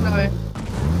समझ में कौन आ रहा है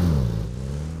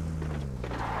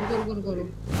करो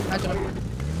आ चलो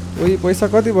ओइ पैसा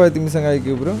कति भयो तिमीसँग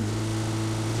आइक्यो ब्रो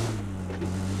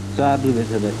 4 रुपैयाँ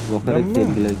छ भाइ भर्खरै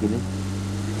टेबल किने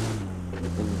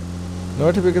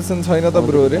नोटिफिकेसन छैन त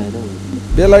ब्रो रे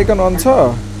बेल आइकन अन छ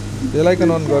बेल आइकन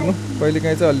अन गर्नु कहिले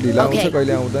काहीँ चाहिँ अलि ढिला आउँछ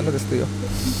कहिले आउँदैन त्यस्तै हो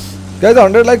गाइज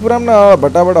 100 लाइक पुराम न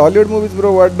भट्टाबाट Hollywood movies bro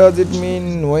what does it mean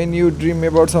when you dream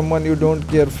about someone you don't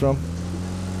care from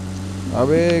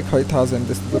अबे खै थाहा छैन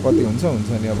त्यस्तो त कति हुन्छ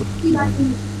नि अब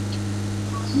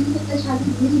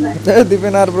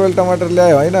दिपेन आर ब्रोले टमाटर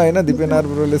ल्यायो हैन दिपेन आर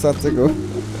ब्रोले साँच्चैको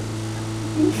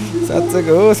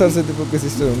हो सरस्वती पुगको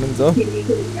सिस्टर हुनुहुन्छ हो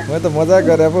म त मजाक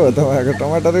गरे पो हो त उहाँको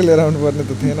टमाटरै लिएर आउनु पर्ने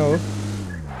त थिएन हो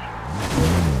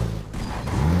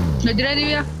नजरा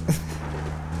दिव्या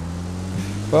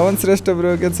पवन श्रेष्ठ ब्रो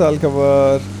के छ हाल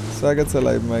खबर स्वागत छ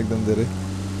लाइभमा एकदम धेरै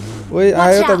ओइ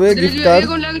आयो त बे गिफ्ट कार्ड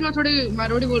कौन लगे मैं थोड़ी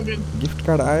मारवाड़ी बोल रही हूं गिफ्ट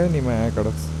कार्ड आयो नि माया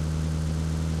कडक्स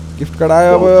गिफ्ट कार्ड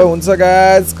आयो अब हुन्छ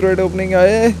गाइस क्रेट ओपनिङ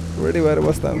है रेडी भएर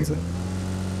बस्दा हुन्छ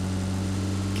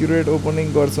क्रेट ओपनिङ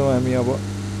गर्छौं हामी अब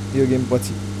यो गेम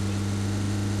पछि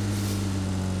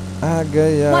आ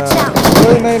गया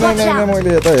ओइ नै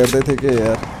मैले यता हेर्दै थिए के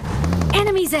यार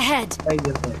Enemies ahead.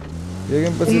 यो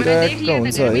गेम पछि ट्याक्क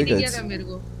हुन्छ है गाइस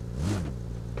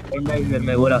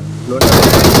मैं बोला लोड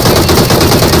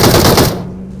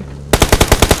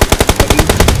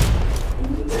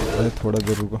थोड़ा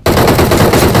देर रुको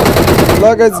ल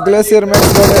गाइस ग्लेसियर मैक्स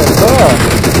गरे त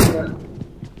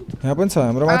यहाँ पनि छ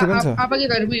हाम्रो माथि पनि छ पापा के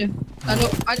घर में है हेलो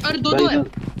अरे दो है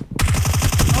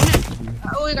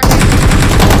ओए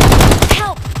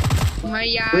मैं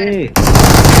यार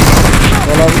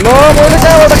ल मैले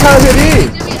कहाँबाट खाए फेरि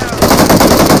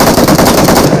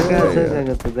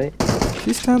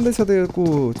किस ठान्दै छ त्यो को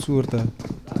चोर त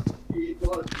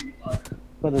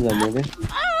कता जाने बे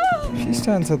किस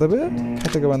ठान्छ त बे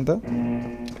खातेको भन्छ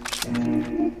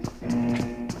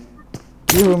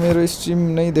के हो मेरो स्ट्रिम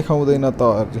नै देखाउँदैन त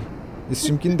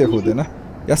स्ट्रिम किन देखाउँदैन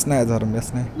यास्ना झरम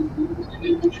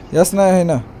यास्ना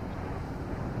हैन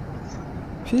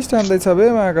फिस ठान्दैछ बे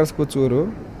महाकाशको चोर हो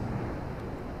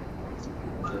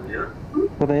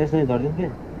कता यसै झर्दिन के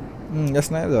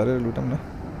यास्ना झरेर लुटम न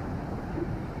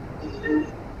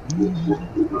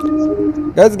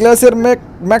गाइस ग्लेसियर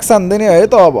मैक्स हान्दैन है त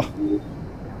अब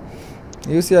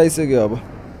युसी आइसक्यो अब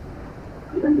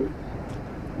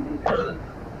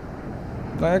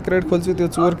नयाँ क्रेट खोल्छु त्यो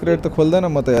चोर क्रेट त खोल्दैन म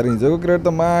त यार हिजोको क्रेट त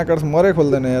महाकाश मरै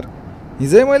खोल्दैन यार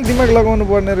हिजै मैले दिमाग लगाउनु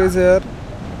पर्ने रहेछ यार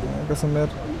कसम यार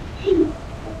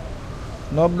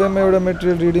 90 मा एउटा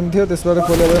मेटेरियल रिडिम थियो त्यसबाट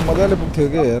खोले भए मजाले पुग्थ्यो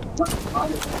के यार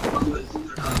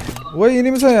ओइ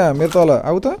इनिमी छ यहाँ मेरो तल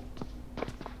आउ त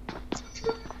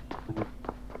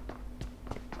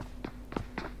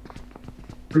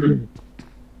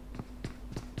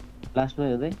लास्ट में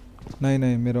है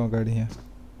नहीं मेरो अगाडि यहाँ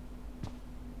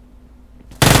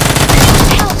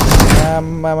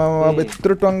अब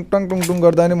यत्रो टङ टङ टुङ टुङ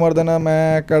गर्दा नि मर्दैन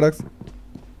म्या काडक्स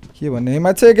के भन्ने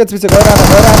माछे एकैछ पछि गइरान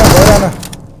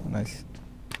नाइस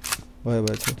भयो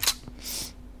छ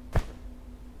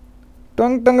टङ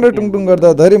टङ र टुङ टुङ गर्दा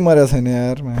धरि मर्या छैन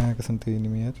यार म्या कसम थियो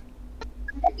इनिमी यार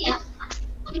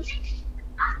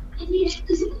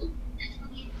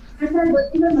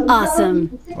Awesome.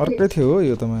 अर्कै थियो हो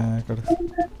यो त म्या काडक्स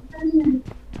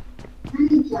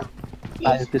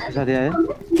आयो त्यसको साथी आयो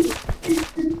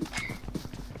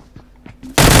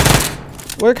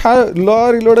ओए खायो ल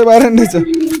रिलोडै बारे नि छ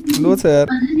लो छ यार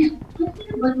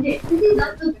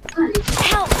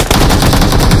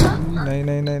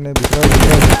नहीं भित्र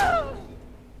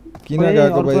किन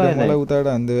गएको बाहिर मलाई उताबाट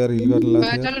हान्दै यार हिल गर्न लाग्यो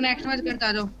चलो नेक्स्ट मैच करता आ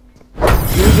जाओ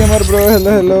यू गेमर ब्रो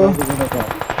हेलो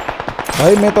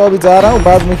भाई मैं तो अभी जा रहा हूँ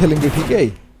बाद में खेलेंगे ठीक है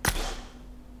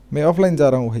मैं ऑफलाइन जा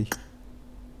रहा हूँ भाई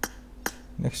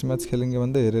नेक्स्ट मैच खेलेंगे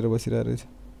भन्दै हेरेर बसिरहेको रहेछ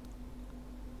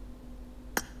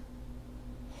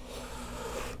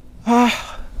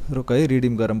रुक है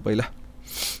रिडिम गरम पहिला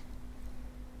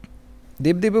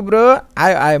दिपदिपु ब्रो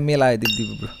आयो मेल आयो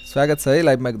दिपदिपु ब्रो स्वागत छ है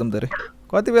लाइभमा एकदम धेरै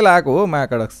कति बेला आएको हो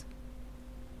महाकडक्स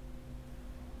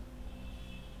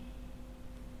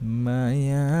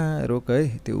माया रोक है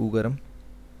त्यो उ गरम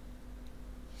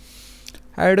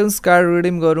आइडन्स कार्ड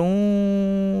रिडिम गरौँ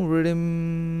रिडिम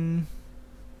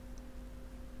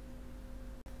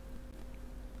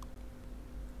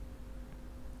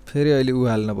फेरि अहिले उ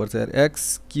हाल्न पर्छ यार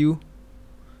XQ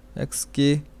XK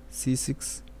C6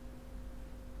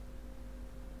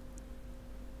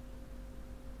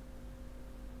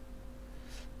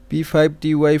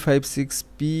 P5TY56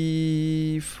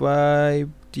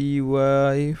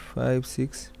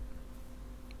 P5TY56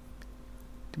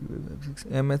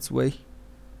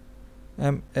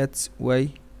 MHY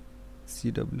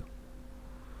CW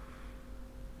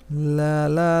ला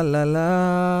ला ला ला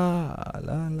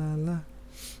ला ला ला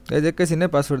गाइस एकैछिन नै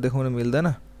पासवर्ड देखाउन मिल्दैन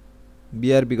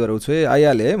बीआरबी गराउँछु है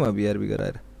आइहाले है म बीआरबी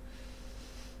गराएर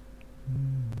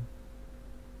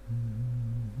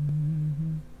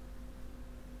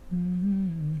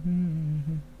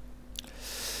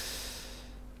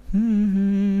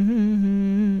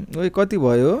ओइ कति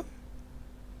भयो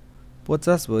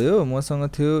 50 भयो मसँग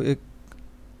थियो एक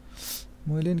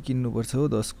मैले नि किन्नु पर्छ हो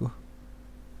 10 को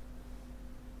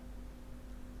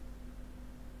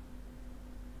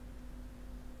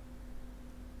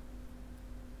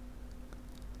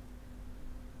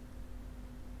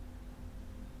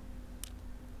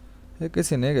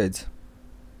एकैछिन है गाइज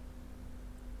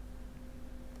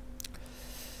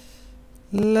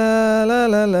ला ला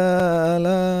ला ला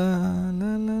ला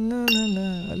ला ला ला ला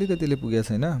अलिकतिले पुगेको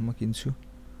छैन म किन्छु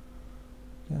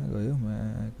कहाँ गयो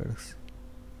म्याकडस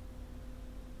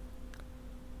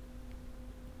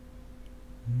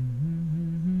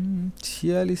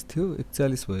 46 थियो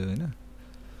 41 भयो हैन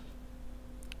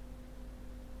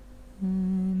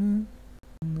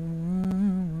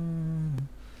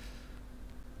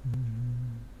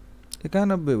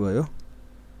 91 भयो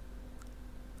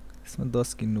यसमा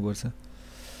 10 किन्नु पर्छ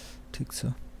ठीक छ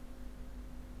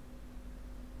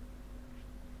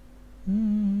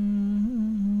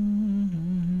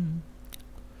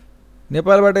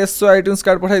नेपालबाट यसो आइट्युन्स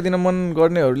कार्ड पठाइदिन मन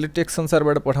गर्नेहरूले टेक्स्ट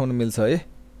संसारबाट पठाउन मिल्छ है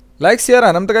लाइक शेयर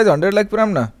हानम त गाइज 100 लाइक पुराम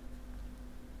न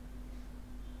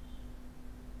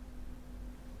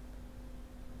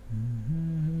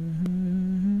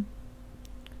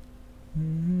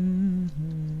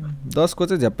दस को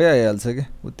चाहिँ झ्याप्पै आइहाल्छ के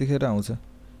उतिखेर आउँछ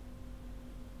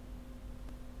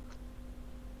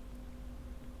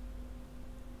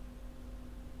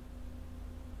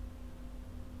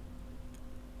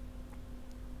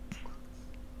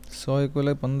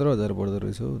सयकोलाई 15,000 पर्दो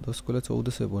रहेछ हो 10 कोलाई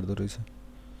 1400 पर्दो रहेछ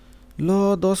ल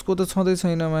 10 को त छँदै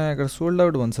छैन माया सोल्ड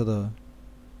आउट भन्छ त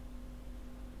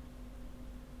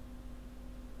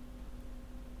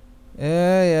ए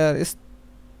यार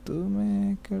यस्तो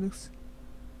म्याकडस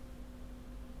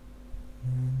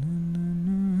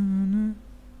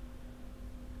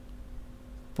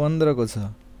 15 को छ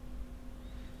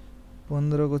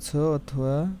 15 को छ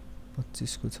अथवा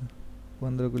 25 को छ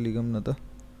 15 को लिगम न त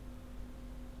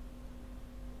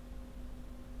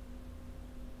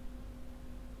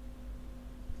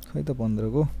खै त 15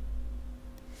 को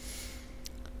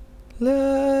ला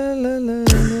ला ला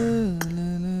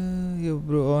ला यो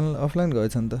ब्रो अफलाइन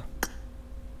गएछ नि त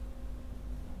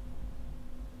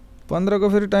 15 को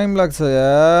फेरि टाइम लाग्छ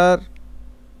यार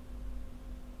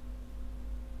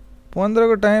 15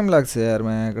 को टाइम लाग्छ यार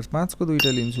माया 5 को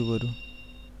दुईटा लिन्छु बरु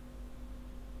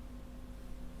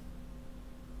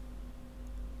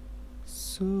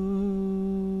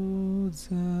सोजा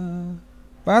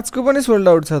 5 को पनि सोल्ड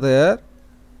आउट छ त यार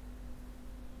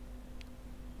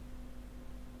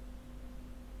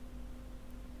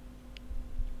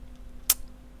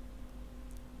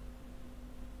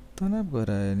तनाव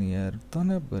गरायो नि यार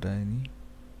तनाव गरायो नि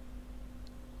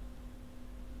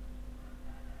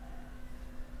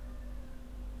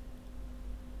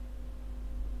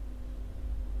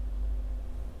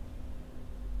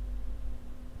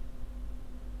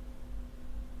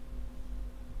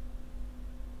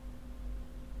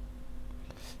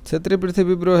क्षेत्री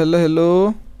पृथ्वी ब्रो हेलो हेलो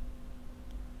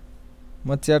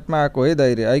म च्याटमा आएको है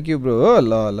दाइरे आइक्यू ब्रो हो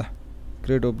ल ल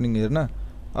ग्रेट ओपनिङ हेर्न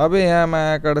अब यहाँ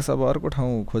माया कार्ड सब अर्को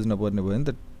ठाउँ खोज्न पर्ने भयो नि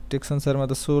त टेक संसारमा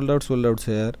त सोल्ड आउट छ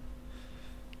यार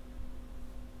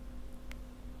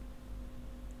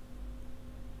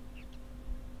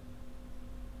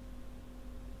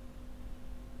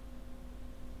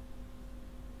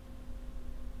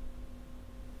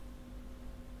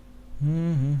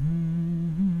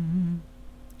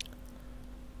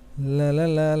ला ला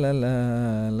ला ला ला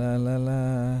ला ला ला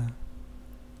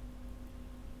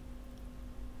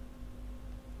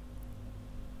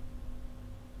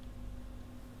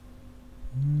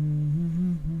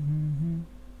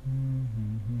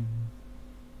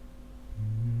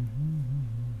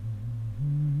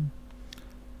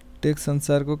टेक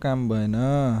संसारको काम भएन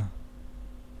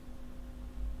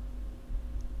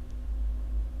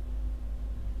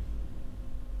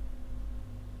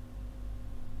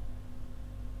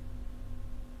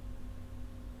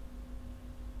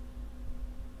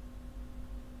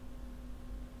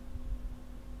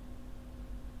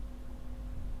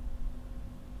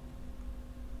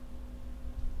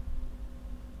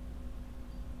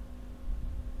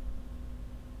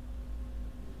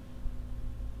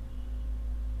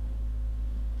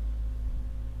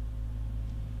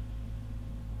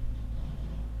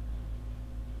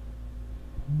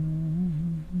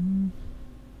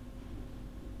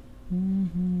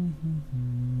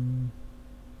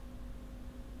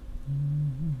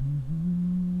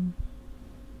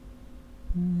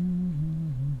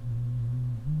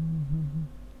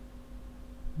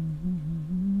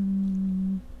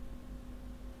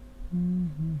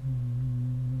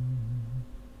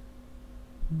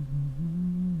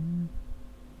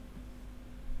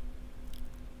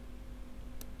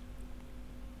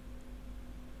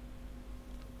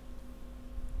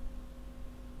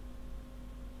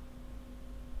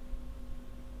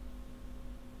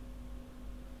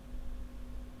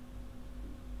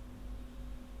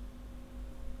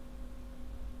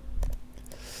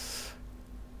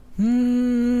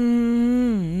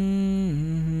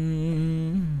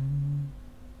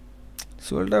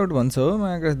सोल्ड आउट भन्छ हो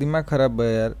मायाका दिमाग खराब भयो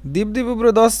यार दिप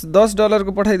ब्रो 10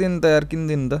 डलरको पठाइदिनु त यार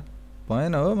किन्दिनु त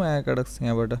भएन हो मायाका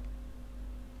यहाँबाट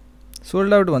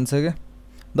सोल्ड आउट भन्छ क्या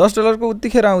 10 डलरको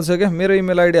उत्तिखेर आउँछ क्या मेरो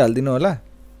इमेल आइडी हालिदिनु होला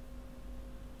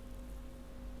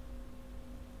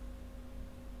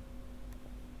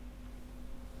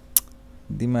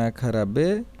दिमाग खराब बे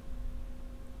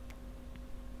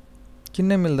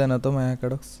किन्नै मिल्दैन त मायाका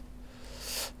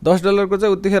 10 डलरको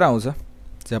चाहिँ उत्तिखेर आउँछ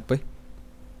झ्याप्पै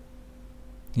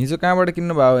हिजो कहाँबाट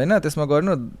किन्नु भयो हैन त्यसमा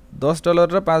गर्नु 10 डलर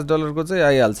र 5 डलरको चाहिँ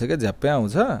आइहाल्छ के झ्याप्पै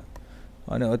आउँछ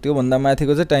अनि त्यो भन्दा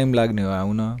माथिको चाहिँ टाइम लाग्ने हो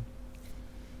आउन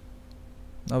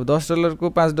अब 10 डलरको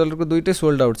 5 डलरको दुईटै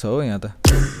सोल्ड आउट छ हो यहाँ त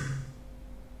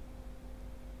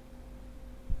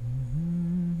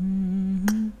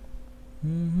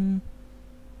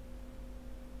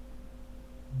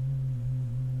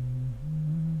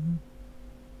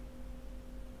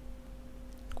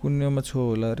कुन्यमा छो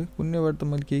होला रे कुन्यबाट त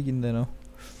मैले केही किन्दैन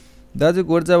दाजु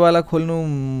गोर्जावाला खोल्नु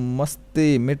मस्तै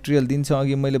मेटेरियल दिन्छ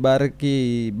अघि मैले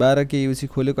 12 के युसी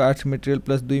खोलेको 8 मेटेरियल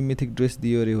प्लस 2 मिथिक ड्रेस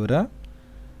दियो रे हो र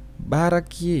 12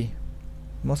 के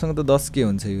मसँग त 10 के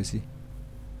हुन्छ युसी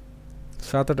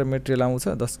 7 वटा मेटेरियल आउँछ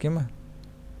 10 के मा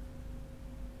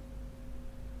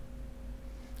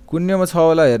कुन्यमा छ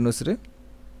होला हेर्नुस् रे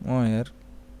यार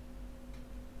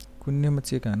कुन्यमा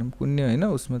चेक हानौं कुन्य हैन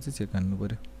उसमा चाहिँ चेक हान्नु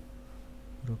पर्यो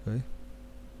रुक है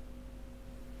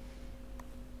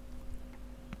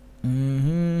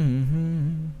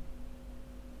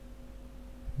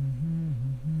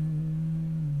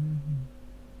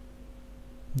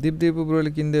दिप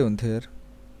ब्रोले किन्दै हुन्थ्यो यार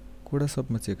कोडा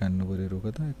सबमा चेक हान्नु पर्यो रुक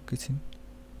त एकैछिन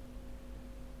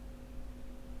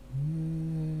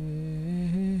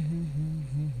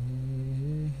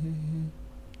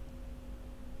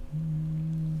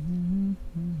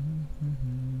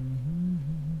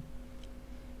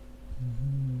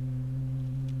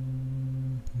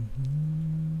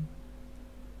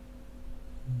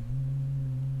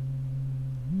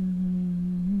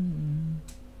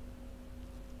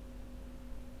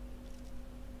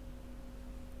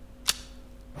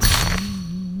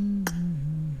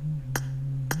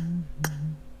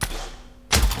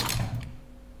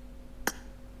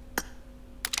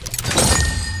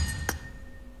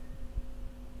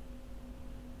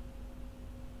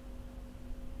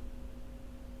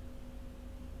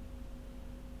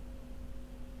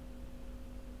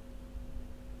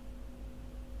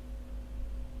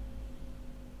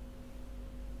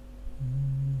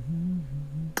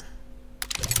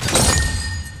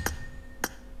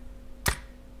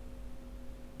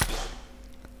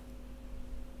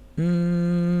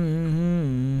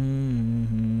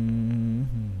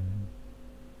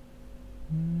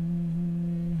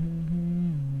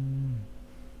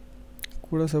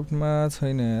कुडा सफ्टमा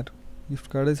छैन यार गिफ्ट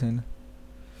कार्डै छैन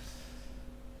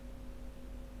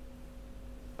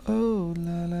ओ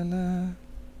ला ला ला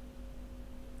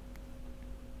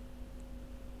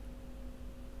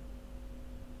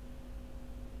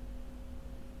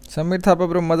समीर थापा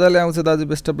ब्रो मजाले आउँछ दाजु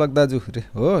बेस्ट अफ लक दाजु रे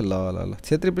हो ल ल ल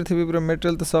क्षेत्री पृथ्वी ब्रो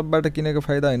मेटेरियल त सबबाट किनेको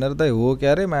फाइदा हैन र दाइ हो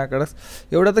क्या रे माकडस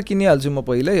एउटा त किनिहाल्छु म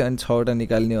पहिल्यै अनि 6 वटा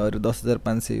निकाल्ने अरु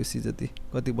 10500 युसी जति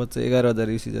कति बच्च 11000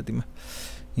 युसी जतिमा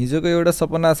हिजोको एउटा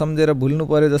सपना सम्झेर भुल्नु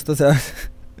पर्यो जस्तो छ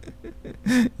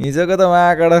हिजोको त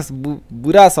माकडस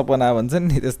बुरा सपना भन्छन्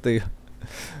नि त्यस्तै हो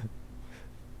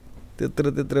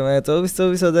त्यत्रो मा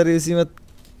 24000 युसीमा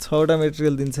 6 वटा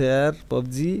मेटेरियल दिन्छ यार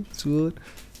पबजी चोर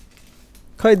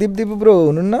खै दिप ब्रो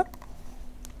हुनुहुन्न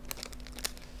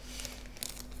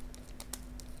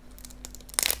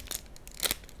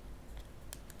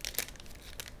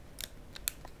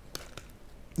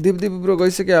दिप ब्रो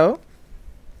गइसक्यो हो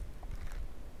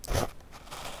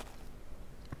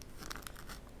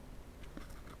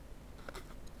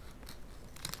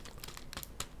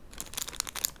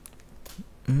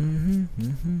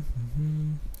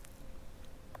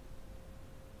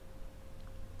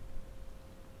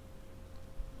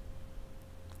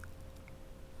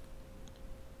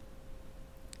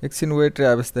एकछिन वेट रे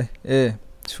आबस्ते ए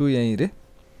छु यही रे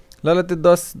ल त्यो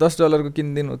 10 डलरको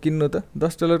किन्नु त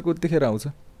 10 डलरको उत्तिखेर आउँछ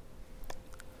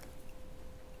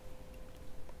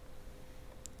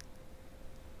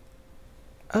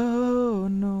oh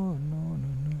no no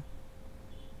no no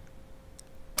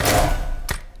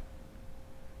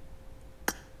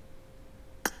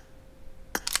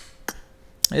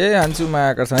ए हान्छु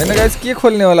मायाका छ हैन गाइस के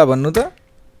खोल्ने होला भन्नु त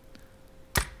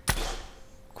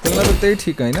खोल्न त त्यही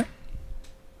ठीक हैन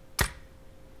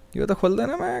यो त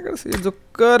खोल्दैन मायाका यो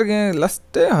जोकर गे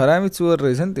लास्टै हरामी चोर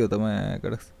रहेछ नि त्यो त मायाका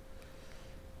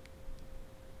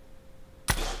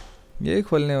यही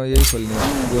खोल्ने हो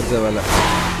गोर्जा वाला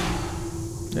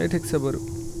यही ठीक छ बरु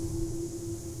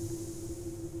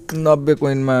 90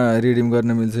 कोइनमा रिडिम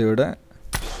गर्न मिल्छ एउटा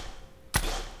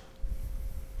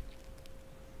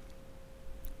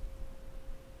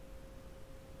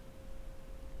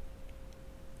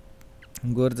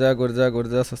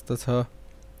गोर्जा सस्तो छ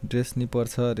ड्रेस नि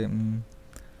पर्छ अरे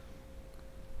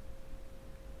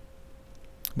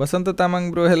बसन्त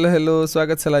तामाङ ब्रो हेलो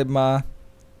स्वागत छ लाइभमा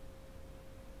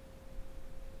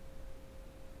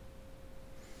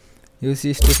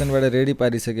यूसी स्टेशनबाट रेडी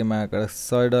पारिसके महाकाल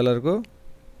 $100 को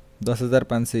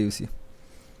 10,500 यूसी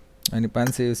अनि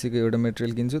 500 यूसी को एउटा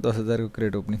मेटेरियल किन्छु 10,000 को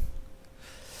क्रेट ओपनिङ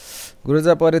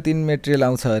गोर्जा परे 3 मेटेरियल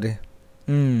आउँछ अरे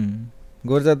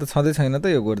गोर्जा त छँदै छैन त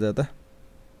यो गोर्जा त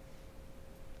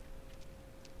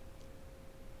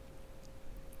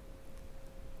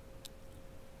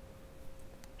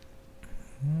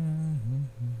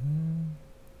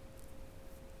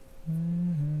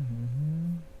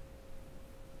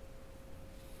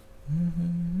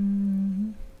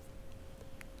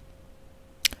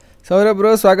सौरभ ब्रो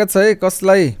स्वागत छ है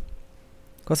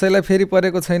कसैलाई फेरि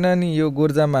परेको छैन नि यो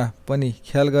गोर्जामा पनि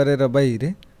ख्याल गरेर बाइ रे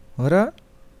हो र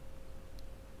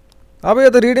अब यो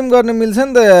त रिडिम गर्न मिल्छ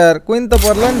नि त यार कोइन त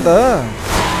पर्ला नि त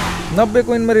 90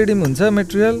 कोइनमा रिडिम हुन्छ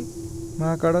मेटेरियल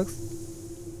महाकडक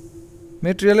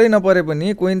मेटेरियलै नपरे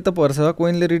पनि कोइन त पर्छ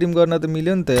कोइनले रिडिम गर्न त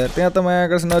मिल्यो नि त यार त्यहाँ त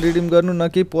महाकडक न रिडिम गर्नु न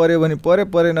केही पर्यो भने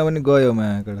परेन भने गयो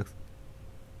महाकडक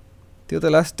त्यो त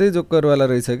लास्टै जोकर वाला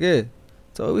रहेछ के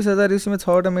 24,000 यूसी में 6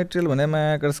 वटा मेटेरियल भने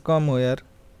महाकडक कम हो यार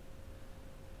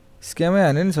स्क्यामै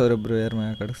हान्यो नि सौरभ ब्रो यार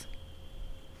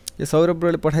महाकडक यो सौरभ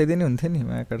ब्रोले पठाइदिने हुन्थ्यो नि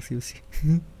महाकडक यूसी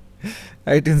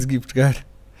आइटेम्स गिफ्ट कार्ड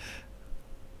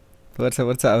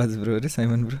पर्छ आवाज ब्रो रे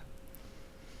साइमन ब्रो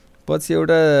पछि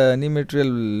एउटा नि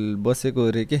मेटेरियल बसेको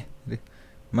रे के रे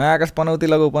महाकाश पनौती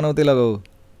लगाऊ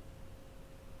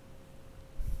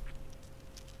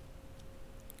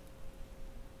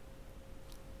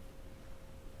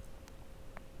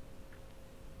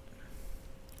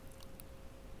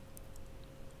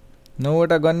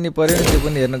नौवटा गन नि पर्यो नि त्यो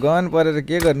पनि हेर्नु गन परेर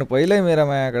के गर्नु पहिल्यै मेरा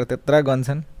महाकाश त्यत्रा गन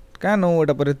छन् कहाँ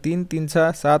 9वटा पर्यो 3 3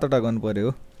 6 7वटा गन पर्यो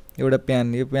हो एउटा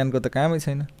प्यान यो प्यानको त कामै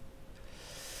छैन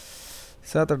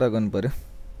 7वटा गन पर्यो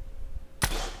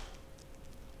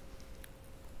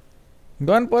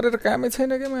गन परेर कामै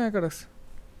छैन के महाकाश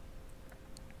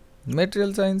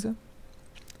मेटेरियल चाहिन्छ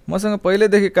मसँग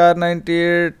पहिल्यैदेखि कार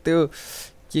 98 त्यो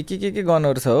के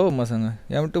गनहरु छ हो मसँग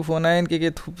M249 के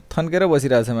थन्केर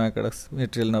बसिरहेछ महाकाश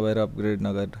मेटेरियल नभएर अपग्रेड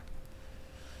नगरेर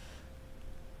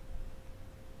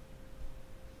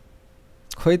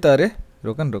खोइ त अरे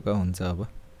रोका हुन्छ अब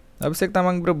अभिषेक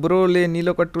तामाङ ब्रोले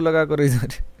निलो कट्टु लगाएको रहेछ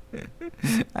अरे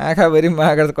आँखाभरि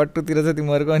महाकाश कट्टुतिर छ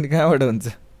तिमीहरुको अनि कहाँबाट हुन्छ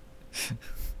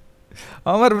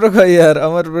अमर ब्रो खै यार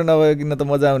अमर ब्रो नभयो किन त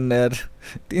मजा आउन्न यार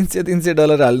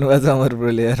 $300 हाल्नु भएको छ अमर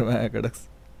ब्रोले यार महाकाश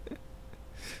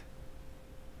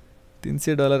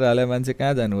 $300 हाले मान्छे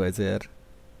कहाँ जानु भएछ यार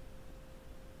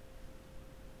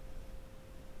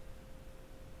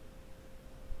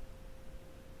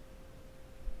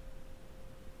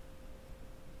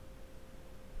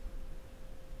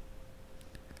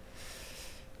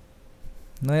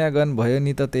नयाँ गन भयो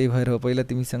नि त त्यही भएर हो पहिला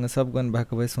तिमीसँग सब गन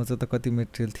भएको भए सोच त कति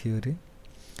मेटेरियल थियो रे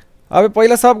अब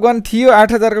पहिला सब गन थियो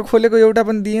 8,000 को खोलेको एउटा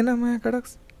पनि दिएन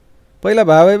महाकाश पहिला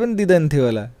भावे पनि दिदैन थियो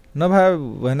होला नभए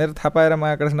भनेर थाहा पाएर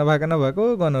महाकाश नभएको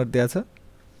गनहरु त्यहाँ छ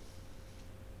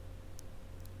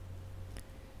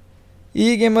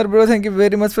ई gamer bro thank you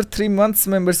very much for 3 months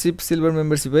membership silver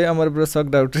membership है अमर ब्रो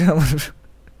सक्ड आउट रे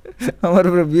अमर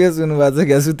ब्रो बिएस हुनु भएको छ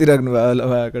क्या सुतिराख्नु भयो होला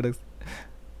महाकाश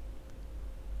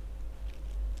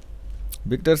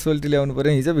भिक्टर सोल्टी ल्याउनु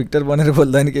पर्यो हिजो भिक्टर बनेर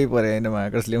बोल्दा नि केही परे हैन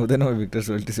महाकाश ल्याउँदैन म भिक्टर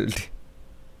सोल्टी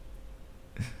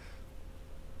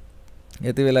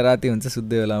यति बेला राति हुन्छ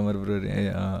सुत्दै होला अमर ब्रो रे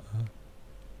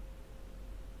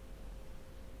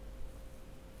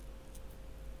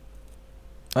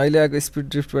अहिले आएको स्पिड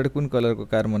ड्रिफ्टबाट कुन कलरको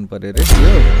कार मन पर्यो रे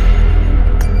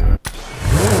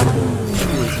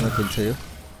यसमा खोल्छ यो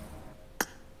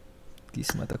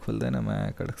किसमा त खोल्दैन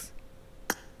महाकाश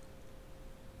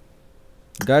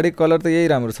गाडी कलर त यही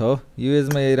राम्रो छ हो यूएस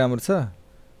मा यही राम्रो छ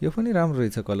यो पनि राम्रो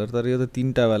रहेछ कलर तर यो त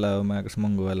 3टा वाला हो महाकाश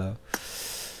महँगो वाला हो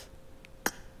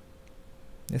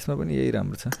यसमा पनि यही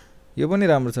राम्रो छ यो पनि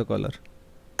राम्रो छ कलर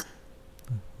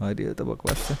हरियो त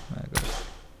बकवास छ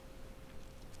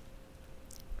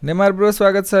नेमार ब्रो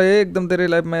स्वागत छ एकदम तेरै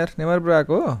लाइभमा यार नेमार ब्रो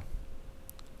आको हो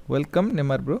वेलकम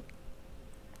नेमार ब्रो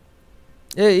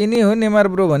ए यिनी हो नेमार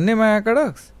ब्रो भन्ने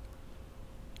महाकाश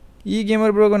ई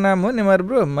गेमर ब्रो को नाम हो नेमार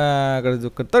ब्रो महाकाश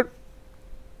जोकर त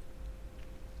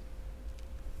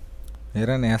हेर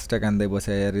न ह्याशट्याग हान्दै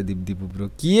बस्या यार दिपदिपु ब्रो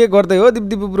के गर्दै हो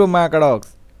दिपदिपु ब्रो महाकाश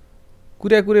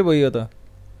कुरे भयो त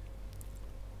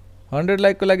 100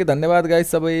 लाइक को लागि धन्यवाद गाइस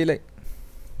सबैलाई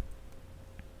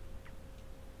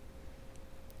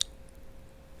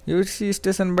युसी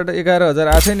स्टेसनबाट 11,000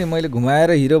 आथ्यो नि मैले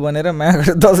घुमाएर हिरो बनेर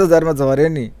मागेर 10,000 मा झर्यो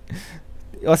नि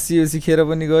 80 युसी खेर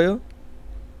पनि गयो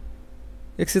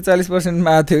 140%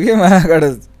 मा आथ्यो के मागेर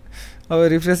अब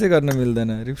रिफ्रेशै गर्न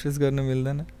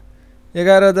मिल्दैन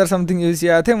 11,000 समथिङ युसी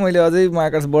आथ्यो मैले अझै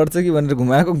मार्कस बढ्छ कि भनेर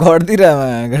घुमाएको घट्दिरा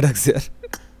मागेडक्स यार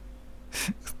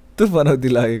त्यो बनाउदी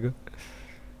लागेको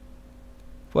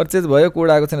पर्चेज भयो कोड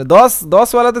आएको छैन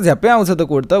 10 वाला त झ्याप्पै आउँछ त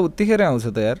कोड त उत्तिखेर आउँछ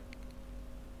त यार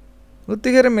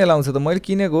उत्तिखेर मेल आउँछ त मैले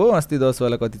किनेको हो अस्ति 10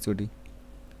 वाला कति चोटी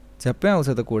झ्याप्पै आउँछ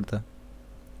त कोड त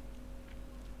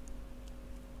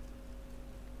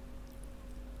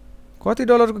कति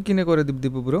डलरको किनेको रे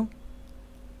दिपदिपु ब्रो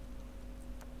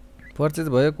पर्चेज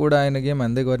भयो कोड आएन गेम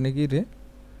हान्दै गर्ने कि रे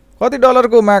कति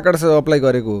डलरको मार्कस अप्लाई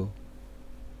गरेको हो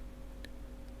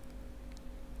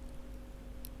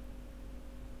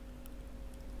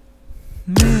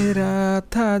मेरा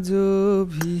था जो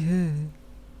भी है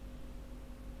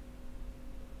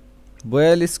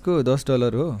 42 को 10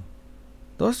 डलर हो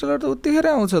 10 डलर त उत्तिखेर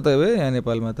आउँछ त बे यहाँ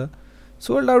नेपालमा त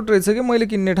सोल्ड आउट रहेछ कि मैले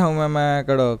किन्ने ठाउँमा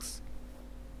माकडक्स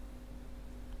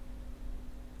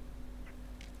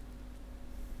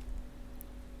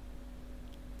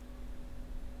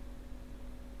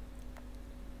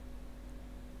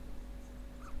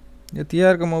यो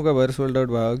तिहारको मौका भएर सोल्ड आउट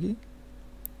भयो कि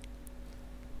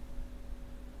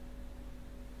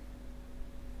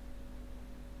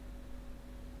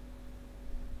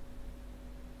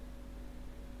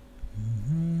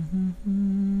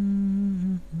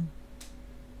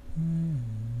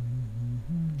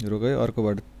रोकै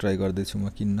अर्कोबाट ट्राई गर्दैछु म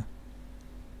किन्न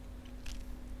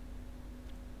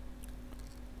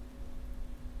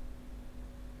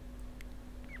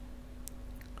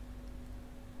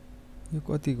यो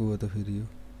कतिको हो त फेरि यो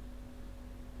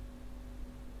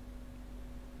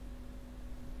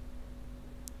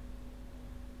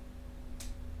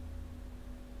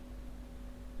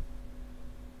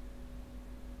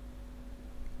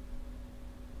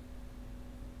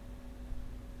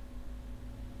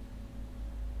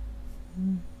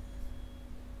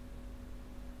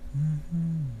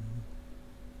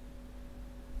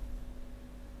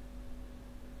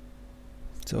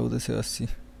चौध सय 80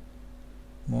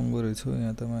 महँगो रहेछ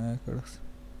यहाँ त माया कडक्स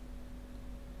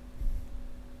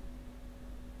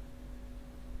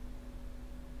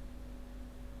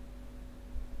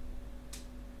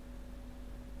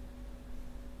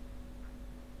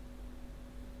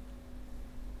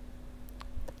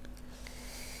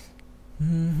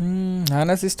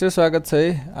हाना सिस्टर स्वागत छ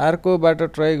है अर्कोबाट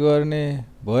ट्राई गर्ने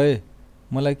भए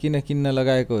मलाई किन्न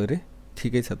लगाएको हो रे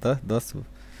ठिकै छ त 10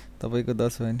 तपाईको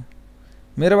 10 होइन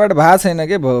मेरोबाट भा छैन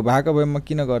के भएको भए म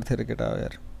किन गर्थे रे केटा हो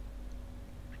यार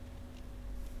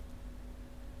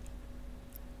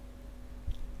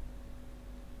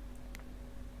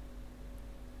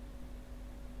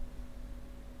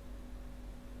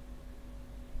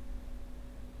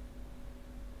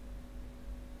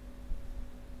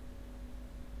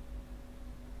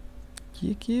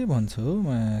के भन्छ हो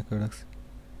माया कडक्स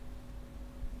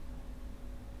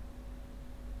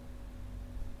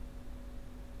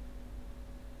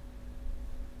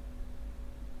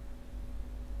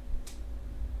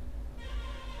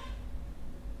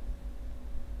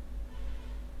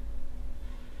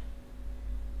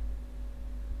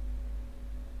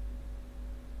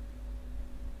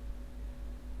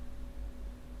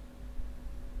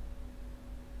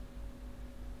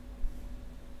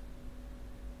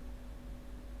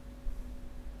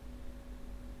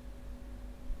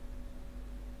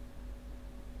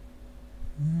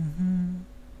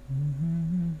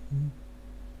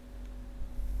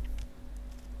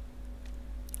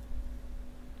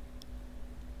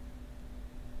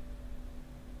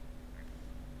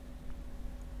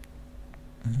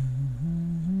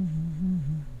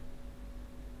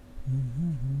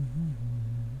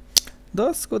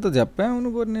दसको त झ्याप्पै आउनु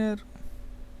पर्ने यार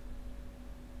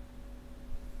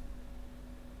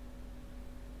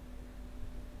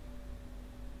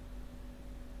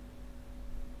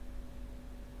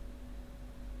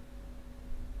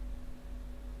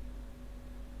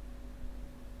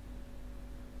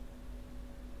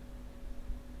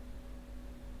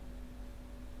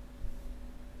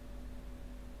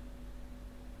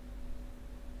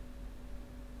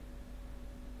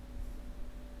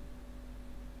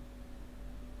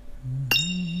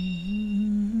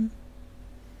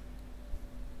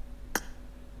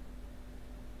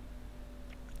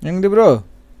ब्रो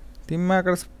तिमीमा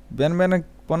बिहान बिहान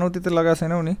पनौती त लगाएको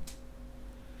छैनौ नि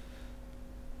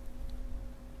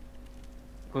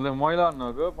कुनै मैला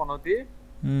नगयो पनौती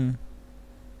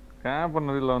कहाँ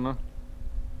पनौती लाउनु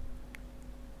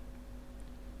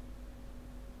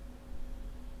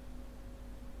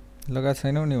लगा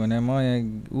छैनौ नि भने म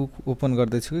यहाँ ओपन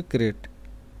गर्दै छु कि क्रेट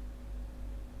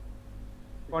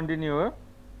कन्टिन्यू हो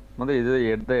म त हिजो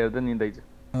हेर्दा निदैछ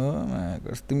हो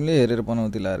मायाकर्स तिमीले हेरेर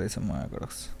बनाउँदिला रहेछ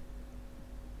मायाकर्स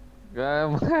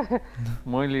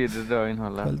मैले हेरेर होइन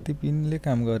होला गल्ती पिनले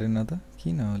काम गरेन त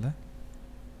किन होला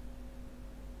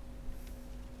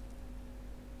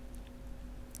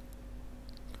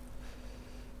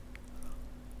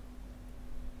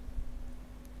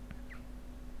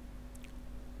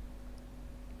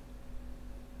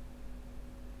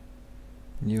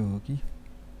यो हो कि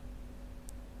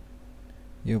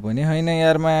यो पनि होइन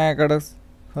यार मायाकर्स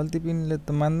गल्ती पिनले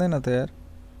त मान्दैन त यार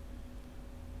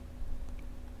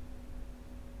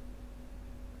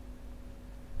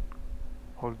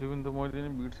फल्टी पनि त मैले नि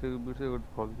बिर्सेको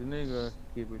फल्टी नै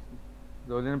के पछि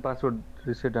जहिले नि पासवर्ड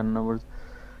रिसेट हान्न पर्छ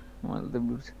मैले त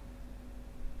बिर्से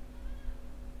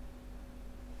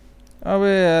अब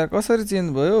यार कसरी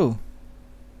चेन्ज भयो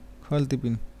खल्ती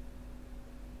पिन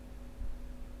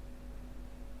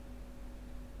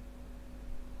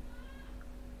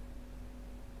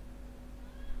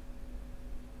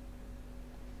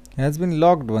has been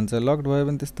locked भन्छ लक्ड भयो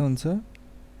भने त्यस्तो हुन्छ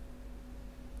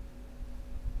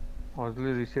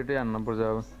हजुरले रिसेटै हान्न पर्छ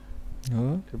अब हो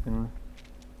त्यो पिनमा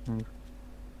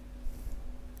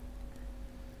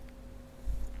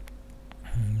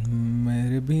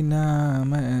मेरे बिना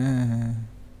मैं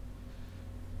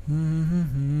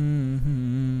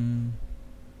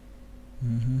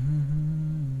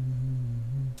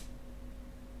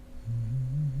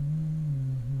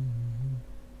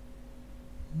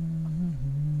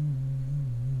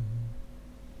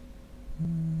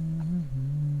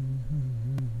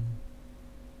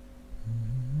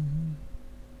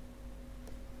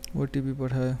ओटीपी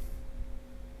पठायो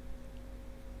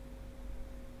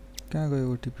कहाँ गयो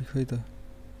ओटीपी खै त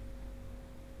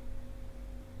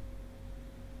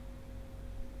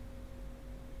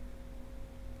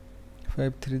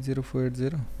फाइभ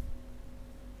 30480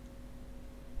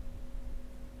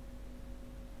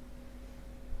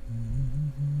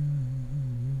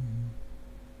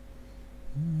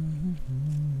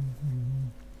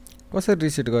 कसरी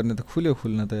रिसेट गर्ने त खुल्यो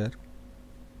खुल्न त यार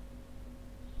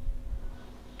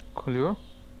खुल्यो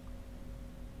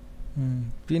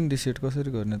पिन रिसेट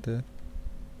कसरी गर्ने त यार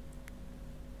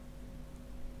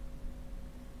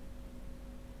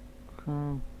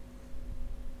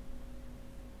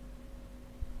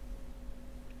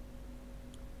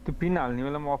त्यो पिन हाल्ने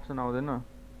बेलामा अप्सन आउँदैन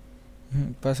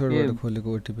पासवर्डबाट खोलेको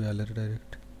ओटीपी हालेर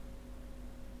डाइरेक्ट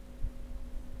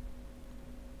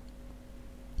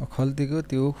खल्तीको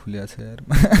त्यो खुल्या छ यार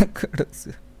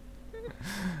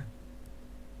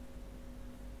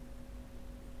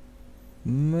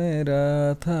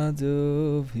मेरा था जो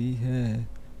भी है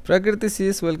प्रकृति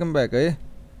सीएस वेलकम बैक है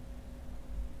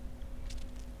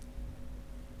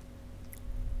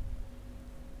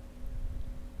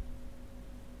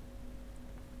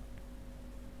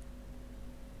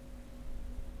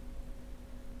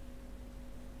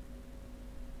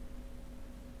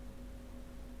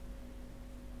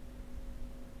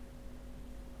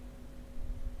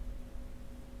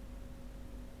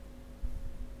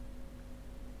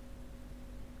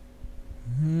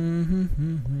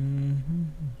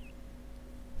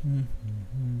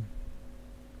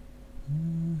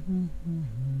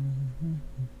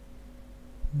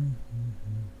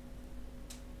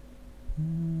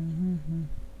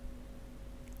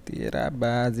तेरा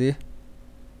बाजे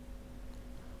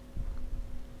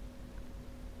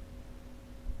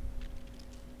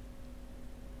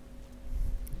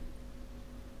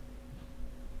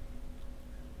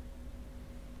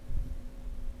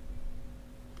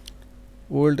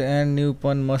old and new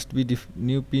pin must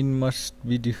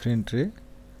be different रे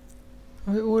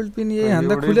अबे ओल्ड पिन यही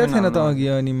हान्दा खुल्या थिएन त अघि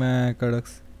अनि मा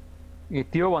कडक्स ए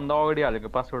त्यो भन्दा अगाडि हालेको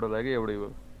पासवर्ड होला के एउटै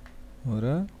भयो हो र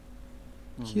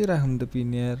के राखौँ त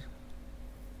पिन यार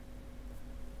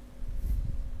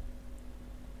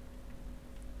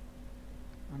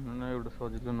न एउटा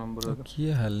सजिलो नम्बर हो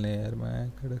के हाल्ने यार मा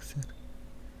कडक्स यार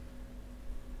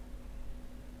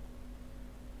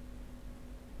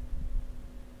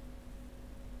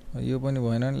यो पनि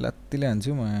भएन नि लात्तिले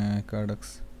हान्छु म कडक्स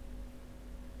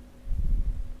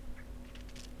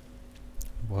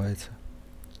भएछ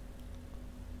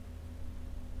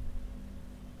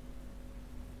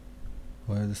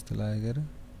भयो जस्तो लाग्यो र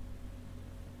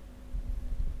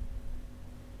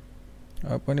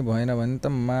अब पनि भएन भने त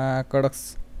मा कडक्स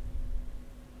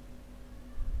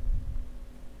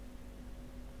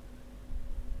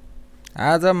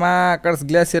आज मा कडक्स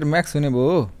ग्लेसियर म्याक्स हुने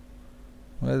भयो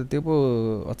मलाई त त्यो पो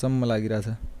अचम्म लागिरहेछ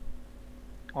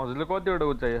हजुरले कतिवटा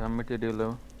चाहियो मेटेरियल हो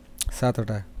 7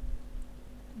 वटा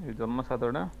यो जम्मा 7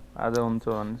 वटा आज हुन्छ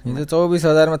भन्ने हिजो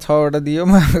 24,000 मा 6 वटा दियो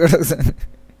मागडक छ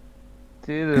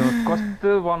कस्तो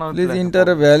बनाउँछ please enter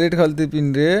valid Khalti pin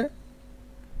रे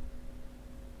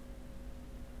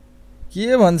के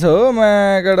भन्छ हो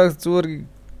मागडक चोर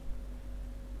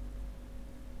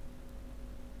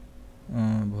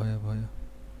भयो भयो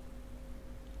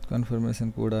कन्फर्मेसन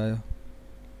कोड आयो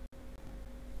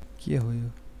के हो यो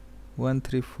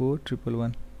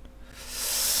 134111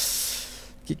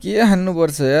 के हान्नु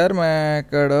पर्छ यार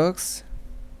माकडक्स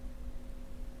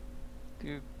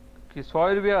त्यो के 100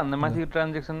 रुपैयाँ भन्दा माथि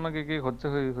ट्रान्ज्याक्सनमा के खोज्छ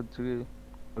कि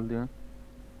खोल्दिन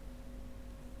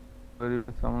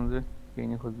सामान चाहिँ केही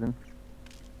नै खोज्दैन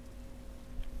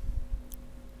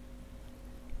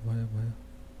भयो भयो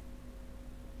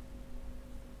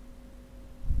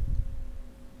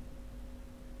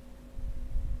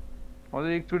अझ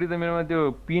एकचोटि त मेरोमा त्यो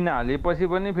पिन हालेपछि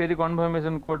पनि फेरि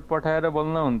कन्फर्मेसन कोड पठाएर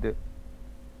बोल्न हुन्थ्यो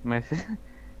मेसेज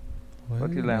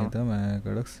कति लामो त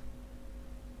माकडक्स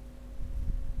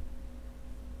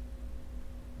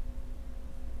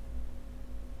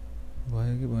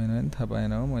भयो कि भएन नि थाहा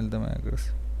पाएन हो मैले त माकडक्स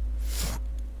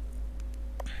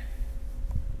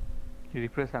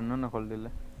रिफ्रेस हान्नु न खोल्दिला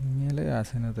मेलै आएको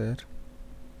छैन त यार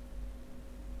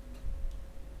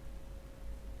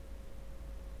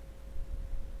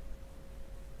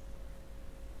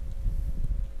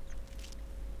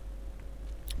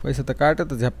पैसा त काट्यो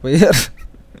त झ्याप्पै यार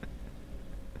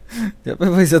झ्याप्पै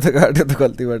पैसा त काट्यो त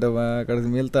गल्तीबाट माकडक्स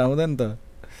मेल त आउँदैन त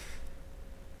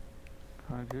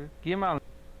केमा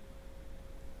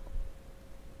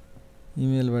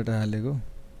इमेलबाट हालेको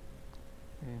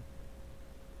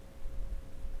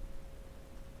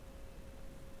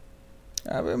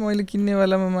अब मैले किन्ने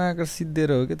बेलामा माकर सिद्धेर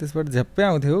हो कि त्यसबाट झ्याप्पै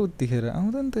आउँथ्यो हो उतिखेर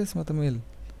आउँदैन त यसमा त मेल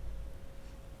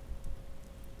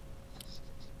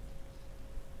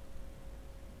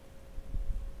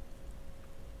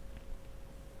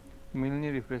मिल्ने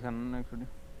रिफ्रेस हान्नु न एकचोटि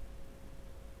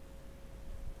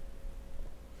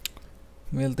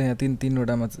मेल त यहाँ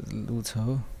तीनवटामा उ छ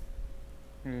हो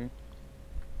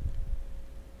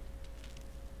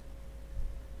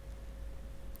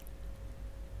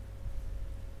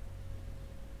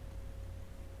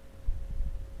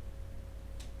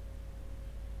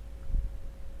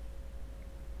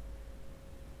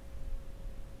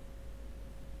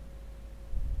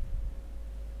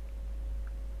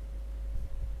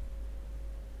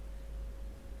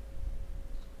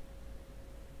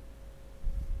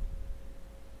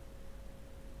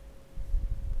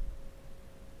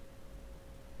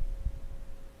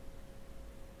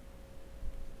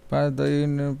The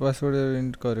password is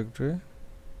incorrect.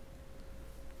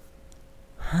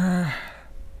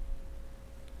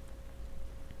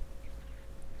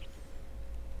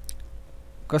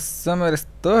 कसम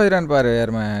यस्तो हैरान पार्यो यार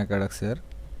माकडक्स यार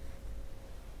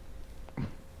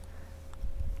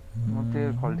म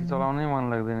त्यो खल्ती चलाउनै मन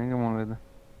लाग्दैन के मलाई त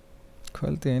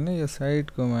खल्ती हैन यो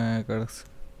साइटको माकडक्स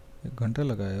 1 घण्टा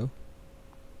लगायो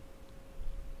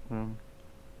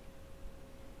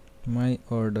माई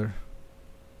अर्डर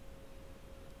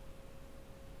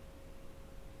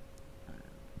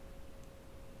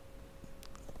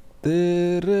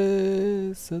तेरे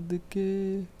सदके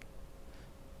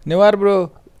नेवार ब्रो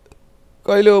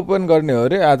कहिले ओपन गर्ने हो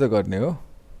रे आज गर्ने हो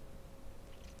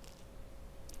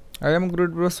आई एम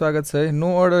ग्रुड ब्रो स्वागत छ है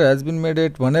no order has been made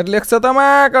it भनेर लेख्छ त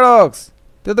माकडक्स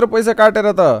त्यत्रो पैसा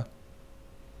काटेर त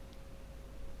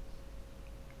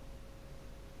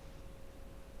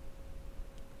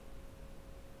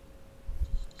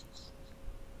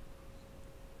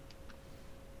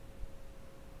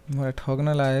मलाई ठग्न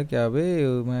लाग्यो क्या बे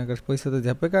यो माकडक्स पैसा त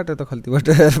झ्याप्पै काट्यो त खल्तीबाट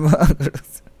यार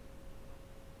माकडक्स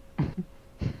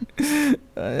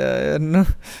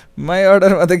माई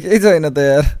अर्डरमा त केही छैन त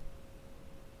यार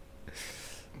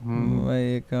my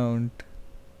account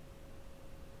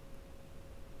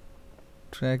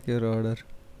track your order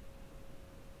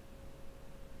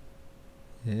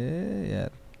ए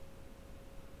यार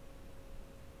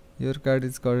your card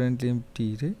is currently empty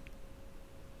रे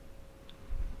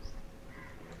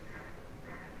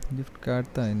गिफ्ट कार्ड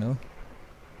त हैन हो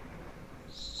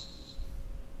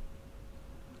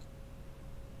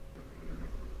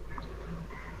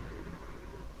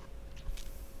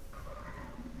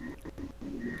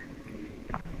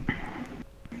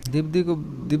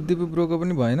दिपदीपी ब्रोको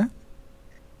पनि भएन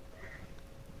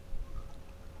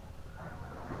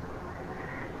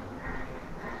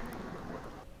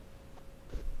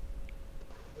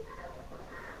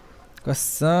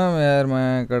कसम यार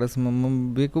माकडक्स म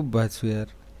बेकुब भएको छु यार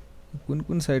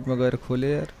कुन साइटमा गएर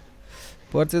खोले यार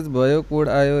पर्चेज भयो कोड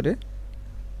आयो रे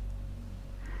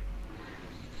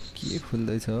के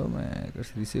खुल्दैछ हो माकडक्स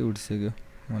रिसै उठिसक्यो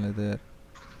मलाई त यार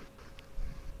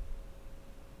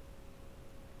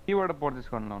केबाट पर्चेस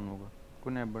गर्न लाउनु भयो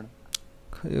कुन एपबाट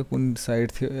खै यो कुन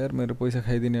साइट थियो यार मेरो पैसा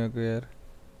खाइदिने हो यार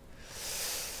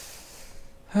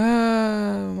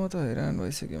म त हैरान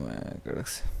भइसक्यो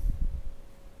कडक्स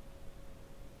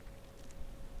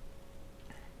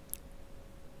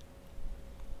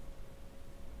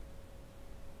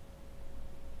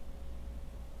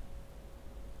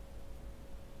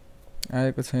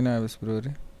आएको छैन आवेश ब्रो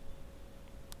रे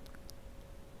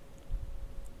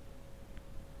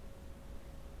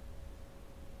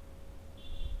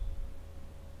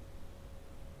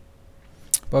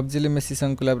PUBG ले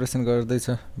मेसीसँग कोलाबोरेसन गर्दैछ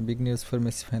big news for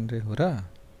Messi fan रे हो र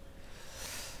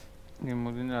नि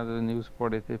म दिन आज न्यूज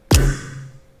पढे थिए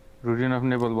रुटिन अफ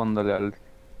नेपाल बन्दले हाल्थे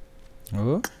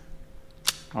हो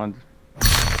हजुर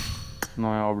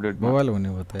नयाँ अपडेट मोबाइल हुने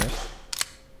भयो त यार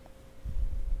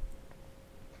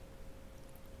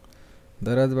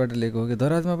दराजबाट लिएको हो कि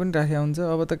दराजमा पनि राखे हुन्छ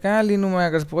अब त कहाँ लिनु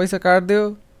मागेको पैसा काट्दियो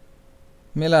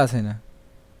मेला छैन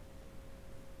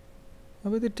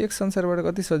अब त्यो टेक्स संसारबाट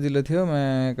कति सजिलो थियो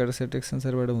मायाबाट से टेक्स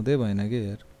संसारबाट हुँदै भएन के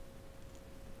यार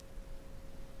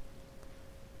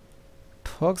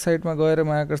ठग साइटमा गएर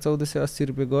मायाबाट 1480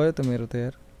 रुपैयाँ गयो त मेरो त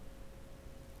यार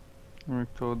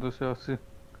 1480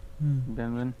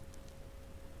 बिहान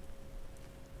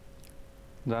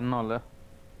जान्न होला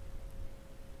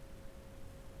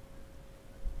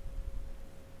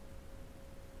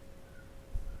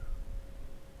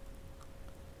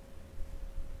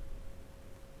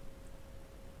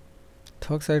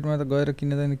ठग साइटमा त गएर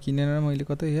किनेन मैले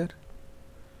कतै यार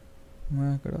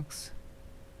माकडक्स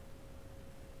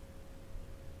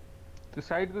त्यो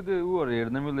साइटको त्यो उहरु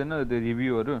हेर्न मिल्दैन त्यो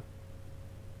रिभ्यूहरु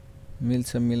मिल्छ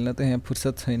मिल्न त यहाँ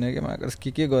फुर्सद छैन के माकडक्स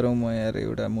के गरौँ म यार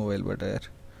एउटा मोबाइलबाट यार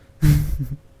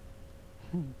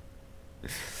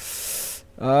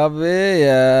अबे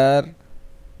यार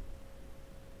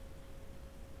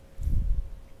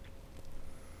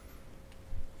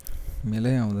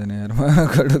मेलै आउँदैन यार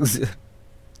माकडक्स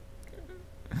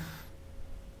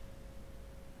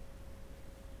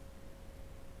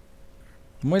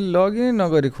मैले लगइन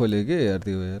नगरी खोले के यार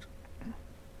त्यो यार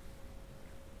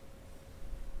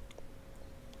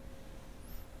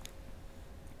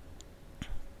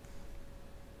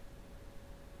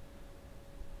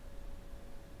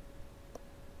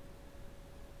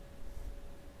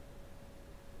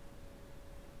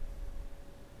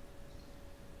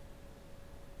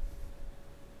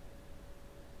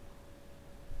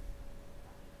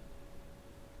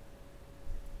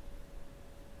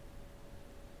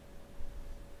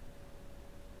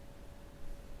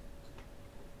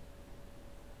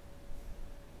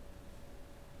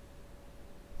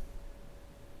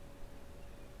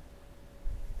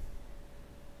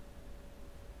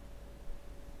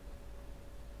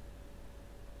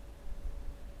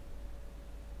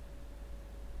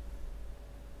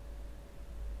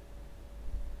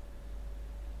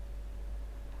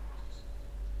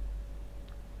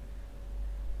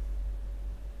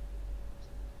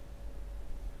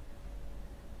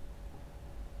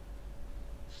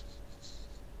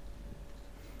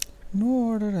no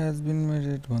order has been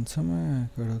made भन्छ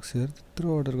कडक्स यार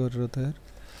त्यत्रो अर्डर गरेर त यार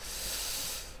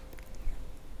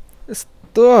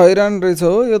यस्तो हैरान रहेछ हो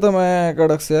यो त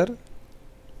कडक्स यार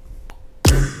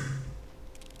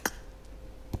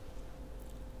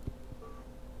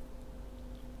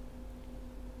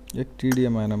एक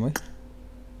टिडिएम आएन है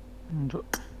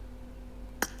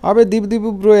अबे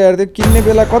दिपु ब्रो यार त्यो किन्ने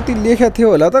बेला कति लेख्या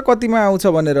थियो होला त कतिमा आउँछ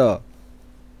भनेर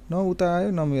न उता आयो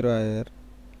न मेरो आयो यार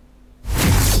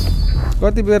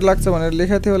कति बेर लाग्छ भनेर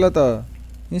लेखा थियो होला त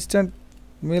इन्स्ट्यान्ट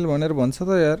मेल भनेर भन्छ त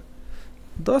यार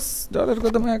 $10 को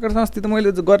त मायाकर अस्ति त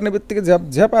मैले गर्ने बित्तिकै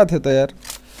झ्याप आथ्यो त यार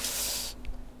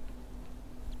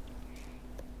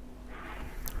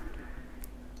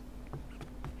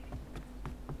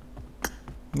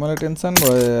मलाई टेन्सन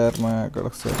भयो यार मायाकर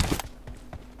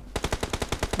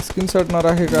स्क्रिनशट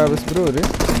नराखेको आवेश ब्रो रे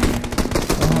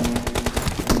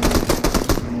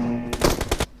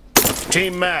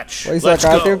Team match. पैसा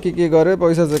काट्यो के गर्यो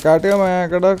पैसा चाहिँ काट्यो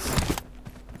मायाकडक्स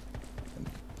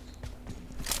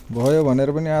भयो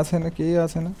भनेर पनि आ छैन केही आ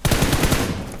छैन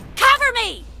Cover me.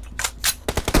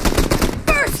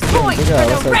 First point for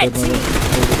the red team.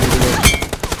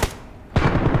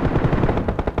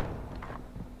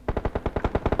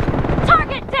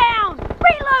 Target down.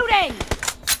 Reloading.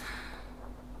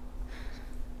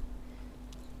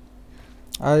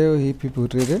 आयो हिपी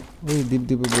फुटे रे ओइ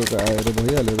दिपु ब्रोको आएर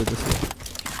भइहाल्यो रे त्यसो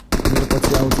मेरो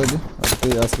पछि आउँछ नि अब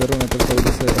त्यही आश गरौँ न त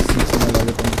 1480 सम्म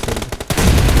लाग्यो पनि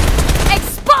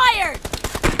Expired.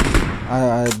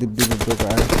 आयो दिपु ब्रोको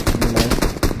आयो मेला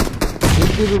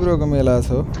दिपु ब्रोको मेला छ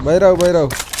बाहिर आऊ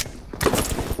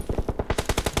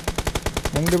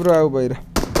एन्डी ब्रो आऊ बाहिर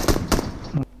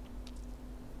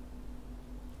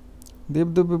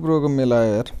देवदुपी प्रो को मेला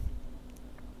है यार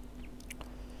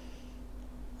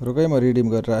रुकै म रिडीम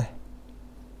गरेर आए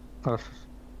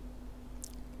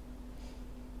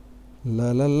ला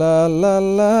ला ला ला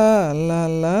ला ला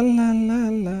ला ला ला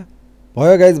ला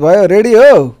भयो गाइज भयो रेडी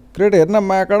हो क्रेट हेर्न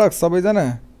माकडक सबैजना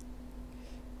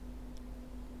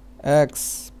x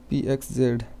PXZ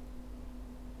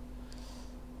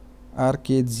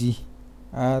RKG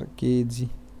RKG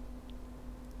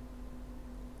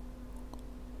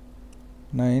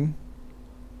 9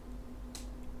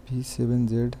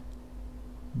 B7Z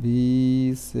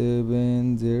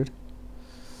B7Z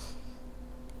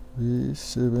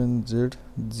B7Z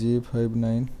J59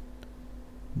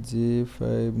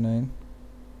 J59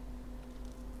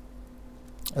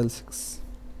 L6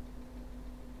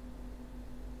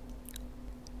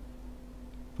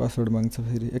 password माग्छ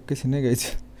फेरि एकैछिनै गएछ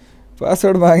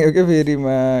पासवर्ड माग्यो के फेरि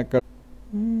मा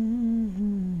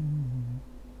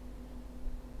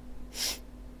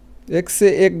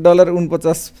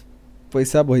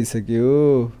 $101.49 भइसक्यो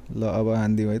ल अब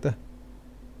हान्दिउँ है त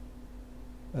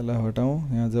ल हटाउँ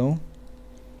यहाँ जाउँ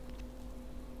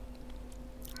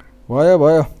भयो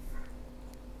भयो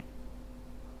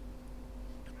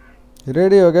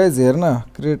रेडी हो गाइज हेर्न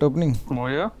क्रिएट ओपनिङ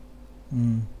भयो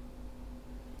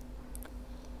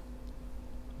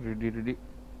रेडी रेडी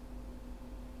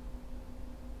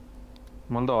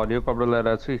मैले त हरियो कपडा लगाएर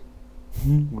आएको छु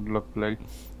गुड लकको लागि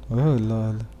हो ल ल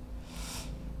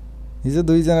हिजो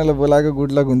दुईजनालाई बोलाएको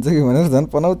गुड लक हुन्छ कि भनेर झन्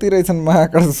पनौती रहेछन्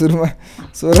महाकाल सुरुमा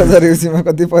 16,000 युसीमा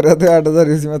कति पर्यो थियो 8,000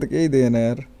 युसीमा त केही दिएन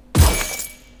यार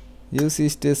युसी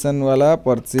स्टेसनवाला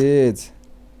purchase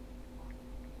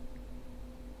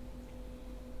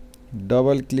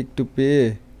double click to pay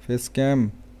face क्याम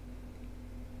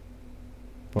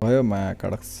भयो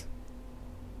महाकाडक्स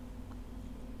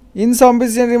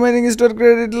इनसफिसिएन्ट रिमेनिङ स्टोर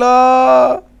क्रेडिट ल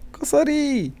कसरी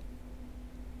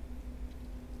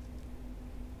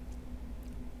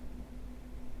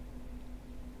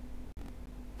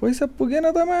पैसा पुगेन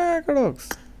त महाकाडक्स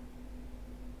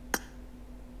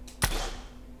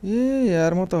ए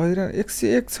यार म त हैरान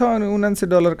 101 छ अनि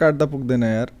 $79 काट्दा पुग्दैन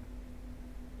यार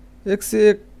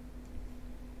 101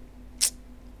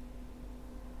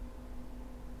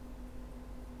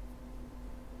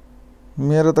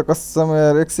 मेरो त कसम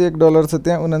यार $101 छ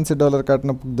त्यहाँ $79 काट्न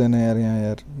पुग्दैन यार यहाँ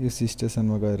यार यो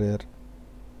स्टेसनमा गएर यार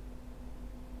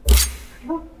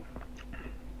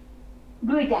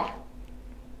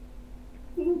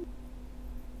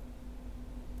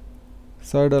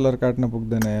 $100 काट्न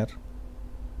पुग्दैन यार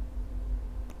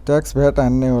ट्याक्स भ्याट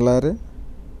हान्ने होला रे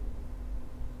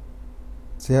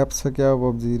झ्याप छ क्या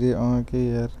पब्जी रे के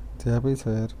यार झ्यापै छ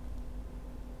यार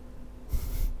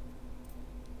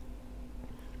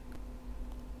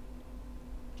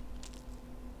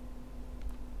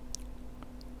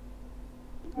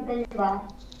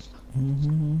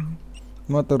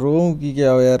म त रोऊ कि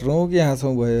क्या हो यार रोऊ कि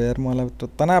हाँसौँ भयो यार मलाई त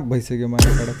तनाव भइसक्यो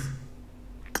महाकाडक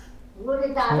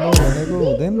भनेको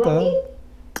हुँदैन त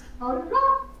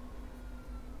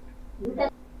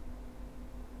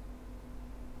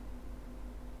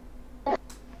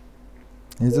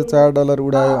हिजो $4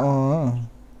 उडायो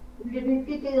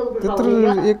त्यत्रो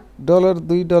 $1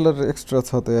 $2 एक्स्ट्रा छ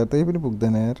त यार त्यही पनि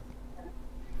पुग्दैन यार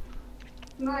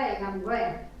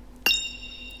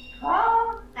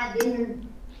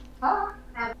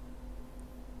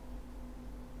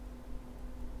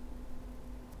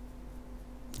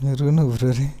रुनु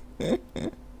पर्यो रे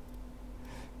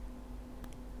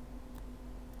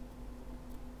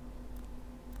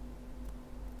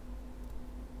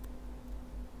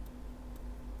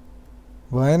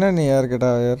भएन नि यार केटा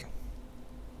यार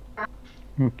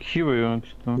के भयो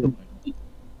त्यस्तो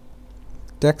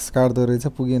ट्याक्स काट्दो रहेछ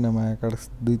पुगेन महाकाड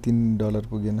 $2-3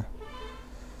 पुगेन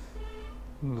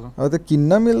अब त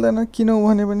किन्न मिल्दैन किनौ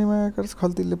भने पनि महाकाड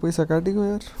खल्तीले पैसा काटेको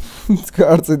यार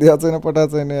कार्ड चाहिँ दिएको छैन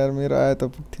पठाएको छैन यार मेरो आए त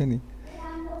पुग्थ्यो नि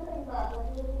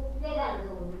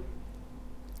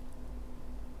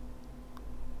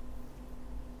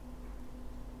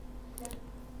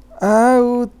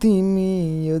आऊ तिमी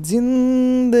यो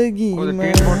जिन्दगीमा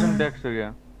 10% ट्याक्स हो क्या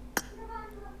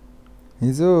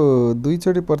हिजो 2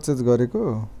 चोटि पर्चेज गरेको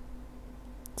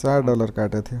 $4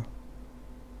 काटेको थियो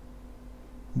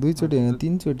 2 चोटि हैन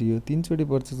 3 चोटि हो 3 चोटि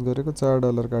पर्चेज गरेको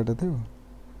 $4 काटेको थियो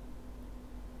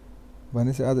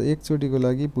भनेपछि आज एक चोटिको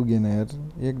लागि पुगेन यार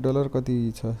 $1 कति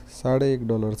छ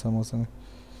 $1.5 छ मसँग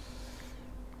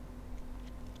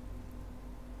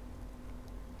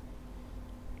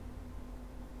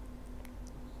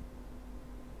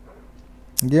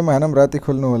गेम हानम राति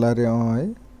खोल्नु होला रे है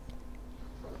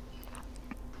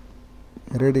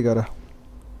रेडी गर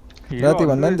राति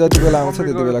भन्दा नि जति बेला आउँछ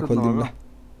त्यति बेला खोल्दिउँला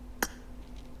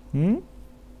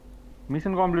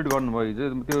मिसन कम्प्लिट गर्नुभयो हिजो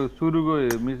त्यो सुरुको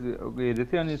हेरेको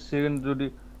थिएँ अनि सेकेन्डचोटि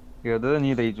हेर्दा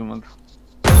नि रहेछु म त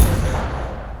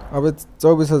अब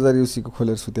 24,000 युसीको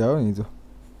खोलेर सुत्या हो हिजो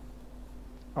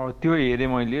अब त्यो हेरेँ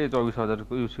मैले 24,000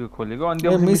 को युसीको खोलेको अनि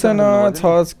ए मिसन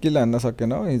 6 किल हान्न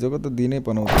सकेन हो हिजोको त दिनै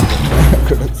पनाउँछ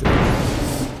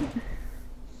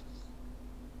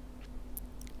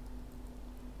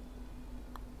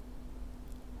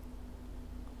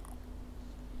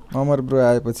अमर ब्रो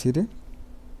आएपछि रे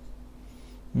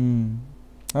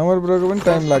अमर ब्रोको पनि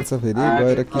टाइम लाग्छ फेरि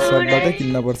गएर कि सबबाटै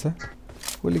किन्न पर्छ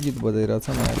कसले गीत बजाइरहेछ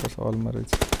मलाई त हलमा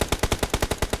रहेछ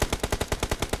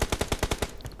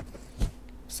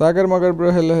सागर मगर ब्रो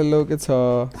हेलो हेलो के छ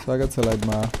स्वागत छ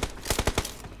लाइभमा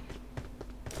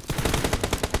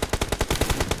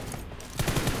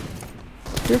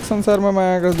टेक संसारमा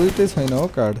मायाको दुईटै छैन हो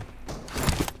कार्ड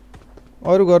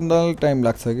अरु गर्नलाई टाइम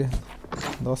लाग्छ के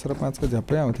 10 र 5 को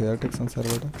झ्यापै आउँथ्यो यार टेक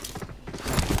संसारबाट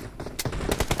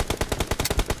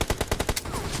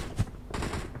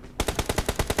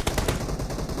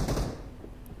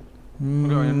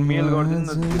मेल गर्दिन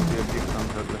न टेक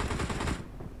संसारले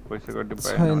पैसा कति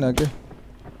पाएन छैन के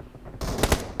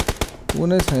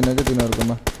कुनै छैन के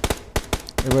तिनीहरुकोमा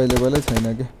अवेलेबलै छैन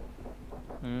के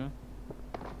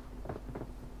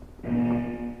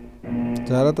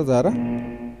जारा त जारा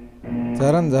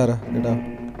जारा न जारा केटा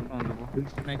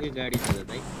के गाडी छ त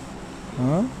भाइ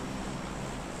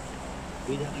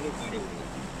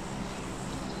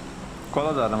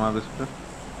कता जारामा बेस्ट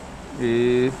ए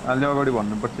अलि अगाडि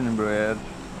भन्नुपर्छ नि ब्रो यार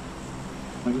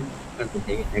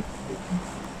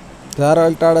जारा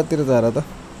अलि टाढातिर जारा त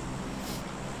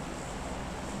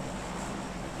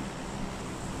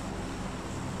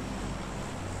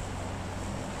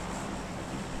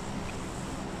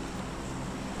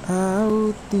आऊ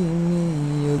तिमी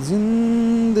यो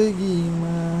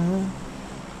जिन्दगीमा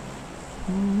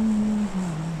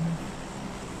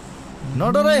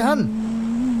नडराई हन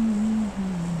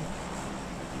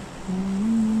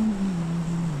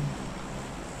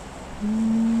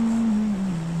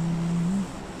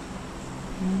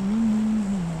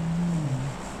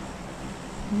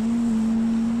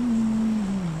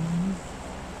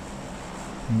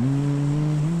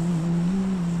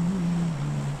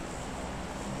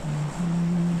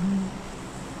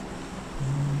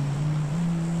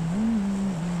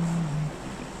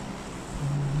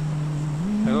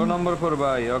नंबर 4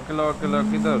 भाई अकेला अकेला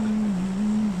किधर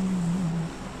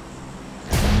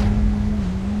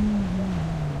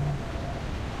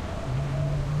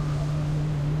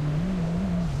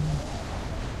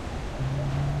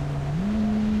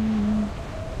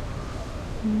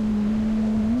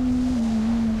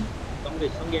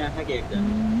सँगै आँखा के एकदम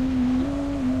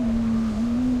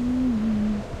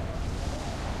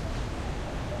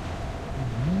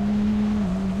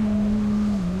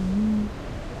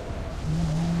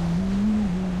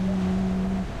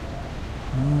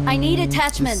I need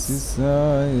attachments.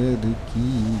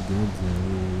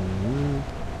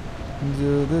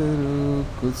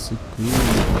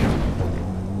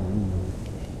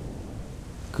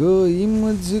 कोई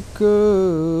मुझको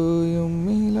यूं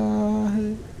मिला है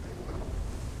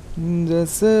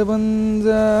जैसे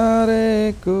बंजारे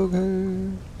को घर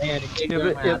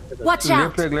Watch out.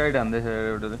 लेफ्ट ग्लाइड हान्दै छ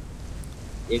एउटा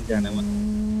एक जना मात्र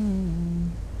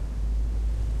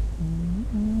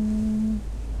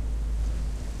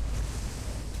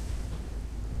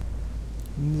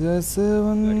जैसे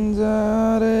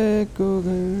बंजारे को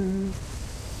घर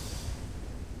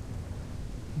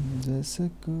जैसे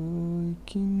कोई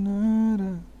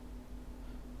किनारा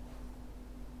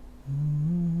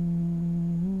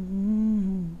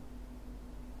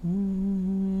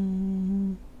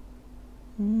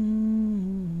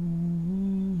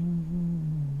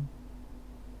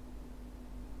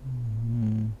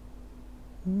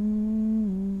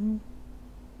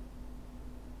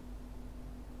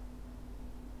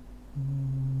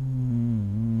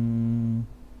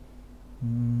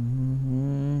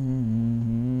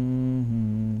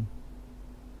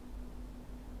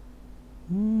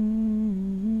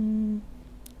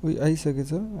उही आइसकेछ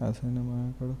छैन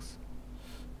महाकडक्स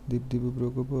दीप दीप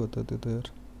ब्रोको पो हो त त्यो त यार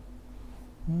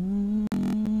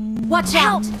Watch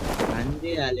out.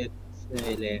 हान्दै हाल्यो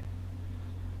यसले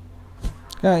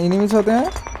कहाँ इनिमी छ त्यहाँ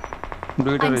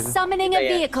दुईटा I'm रहेछ summoning a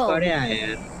vehicle. कडे आयो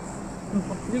यार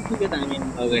कसले पुग्यो त हामी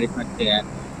अगाडि सक्थ्यो यार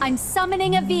I'm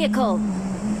summoning a vehicle.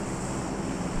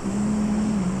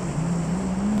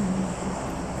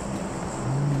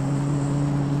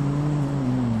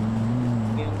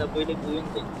 त पहिले पुग्यो नि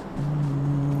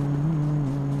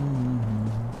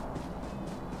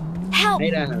Help.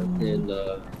 आइराख ल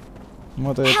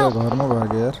म त यता घरमा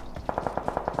भागे यार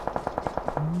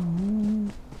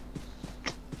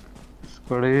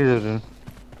पढै जरो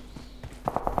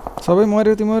सबै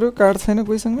मर्यो तिम्रो कार्ड छैन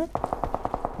कोहीसँग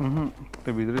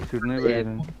त्यो भित्र छिर्नै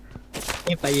पाइदैन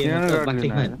ए पाइएन त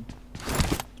बाटैमा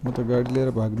म त गाडी लिएर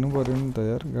भाग्नु पर्यो नि त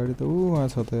यार गाडी त उहाँ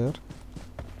छ त यार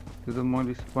त्यो त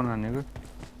मैले स्पन हानेको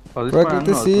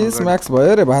प्रकृति सिस म्याक्स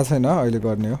भयो रे भएको छैन अहिले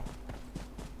गर्ने हो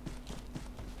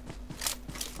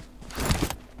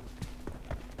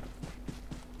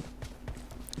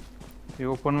यो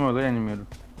ओपनमा होला नि मेरो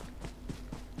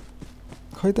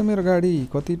खै त मेरो गाडी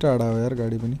कति टाढा हो यार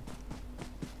गाडी पनि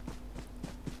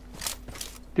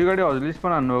त्यो गाडी हजुरले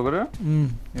स्पन हान्नु भएको र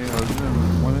ए हजुर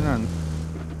मैले नै हान्नु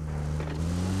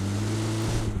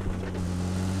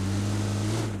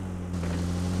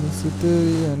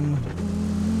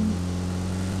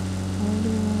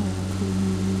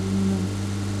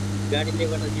गाडीले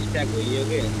गर्दा डिस्ट्र्याक्ट भइयो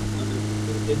के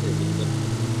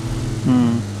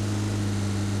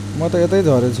म त यतै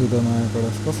झरेछु त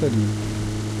मायाबाट कसरी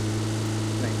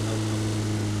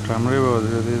राम्रै भयो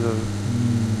हजुर यतै झरे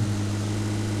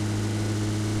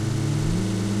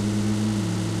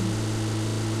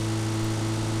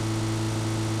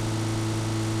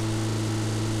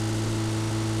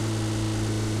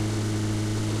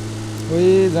ओइ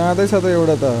जाँदैछ त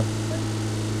एउटा त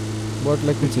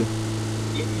बटलाई कुच्यो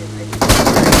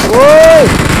ओइ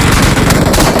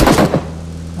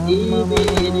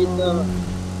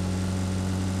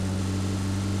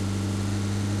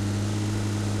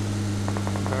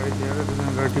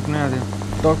गाडी टिप्नै आयो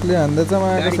टकले हान्दैछ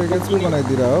मायाको सेकेन्ड को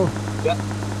बनाइदिएर हो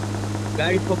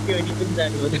गाडी ठोक्यो अनि पनि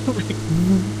जानु हो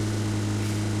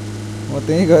म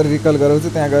त्यही गएर रिकल गराउँछु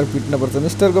त्यहाँ गएर पिट्न पर्छ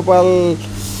मिस्टर गोपाल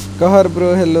कहर ब्रो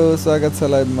हेलो स्वागत छ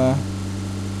लाइभमा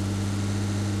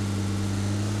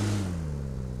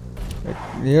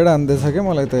हेड हान्दैछ के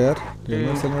मलाई त यार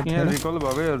रिकल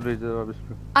भएकै रहेछ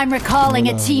obviously I'm recalling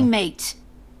a teammate.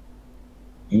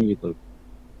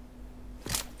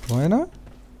 भएन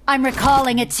I'm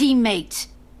recalling a teammate.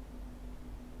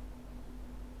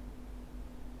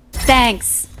 Thanks.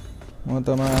 म त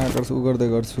मायाको उ गर्दै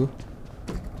गर्छु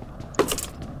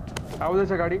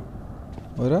आउँदैछ गाडी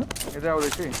हो र यतै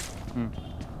आउँदैछ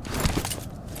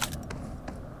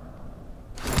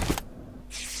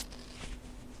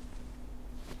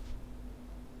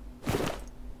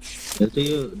त्यो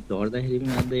यो झर्दाखेरि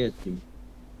पनि आउँदै आयो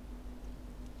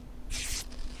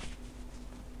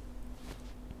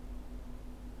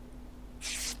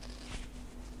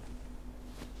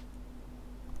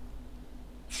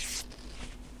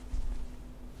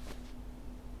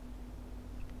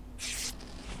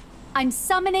I'm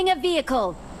summoning a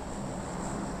vehicle.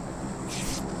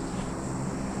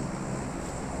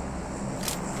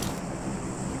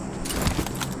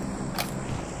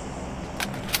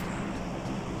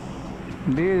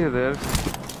 there.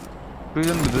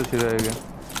 Prison भित्र छिरायो क्या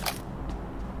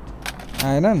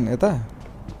आएनन् यता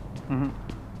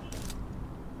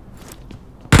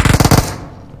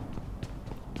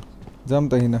जाम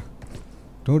त हिँड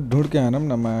ढुँड ढुँड के हानौँ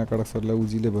न माया कडक सरलाई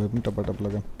उजिले भए पनि टपाटप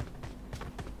लगाऊँ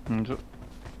हुन्छ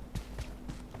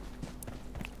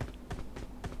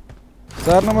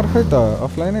 4 नम्बर खै त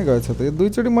अफलाइनै गएछ त यो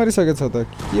दुईचोटी मरिसकेछ त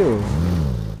के हो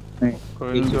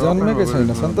जन्मेकै छैन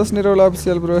सन्तोष निरौला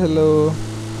अफिसियल ब्रो हेलो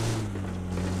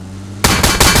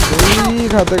ओइ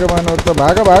खातेको मानव त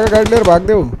भागा भागा गाडी लिएर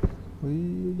भाग्देऊ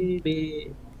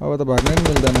अब त भाग्नै नि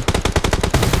मिल्दैन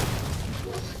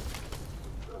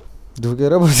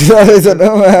ढुकेर बसिरहेको रहेछ न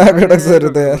मायाकडक सर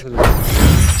त यार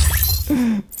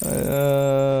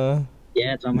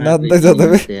नाच्दैछ त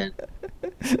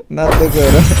नाच्दैछ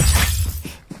र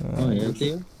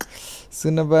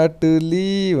सुन बाटुली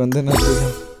भन्दै नाच्दैछ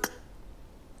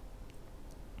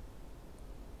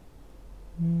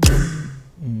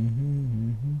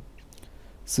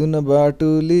सुन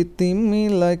बाटुली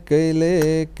तिमीलाई कहिले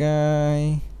काई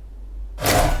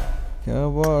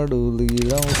बाडुली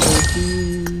आउँछ कि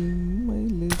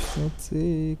मैले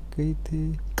सोचेकै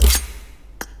थिएँ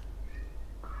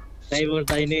ड्राइभर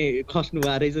चाहिने खस्नु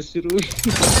भए रहेछ सुरु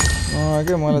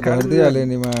के मलाई झर्दिहाल्यो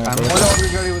नि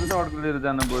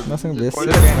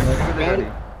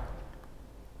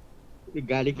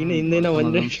गाडी किन हिँड्दैन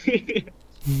भनेर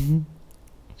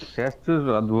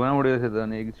धुवा उडेको थियो त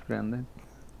अनि एक स्प्रे हान्दै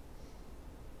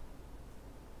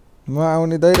म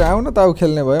आउने दाइरा आउन त आऊ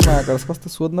खेल्ने भयो महाकाश कस्तो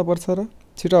सोध्न पर्छ र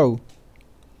छिटो आऊ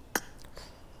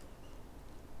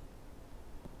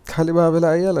खाली बाबेला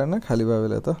आइहाल हैन खाली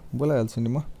बाबेला त बोलाइहाल्छु नि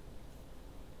म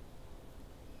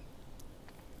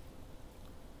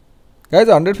गाइज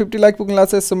 150 लाइक पुग्नला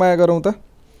छ यसो माया गरौँ त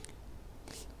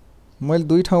मैले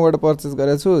दुई ठाउँबाट पर्चेस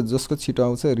गरेको छु जसको छिटो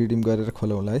आउँछ रिडिम गरेर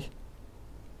खोलौँला है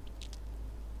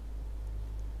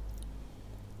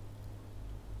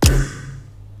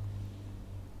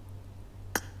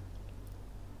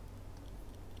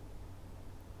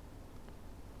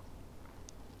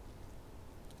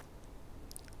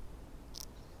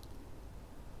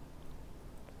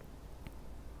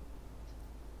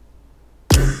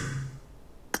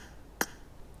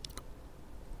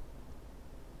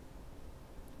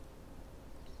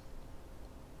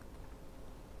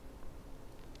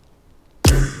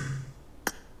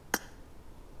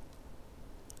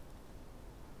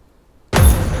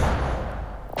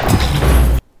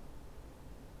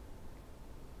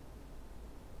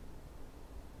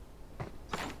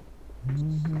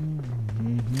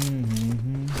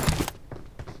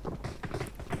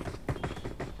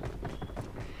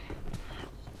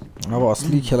अब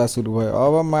असली खेला सुरु भयो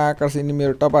अब महाकाश यिनी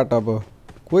मेरो टपाटप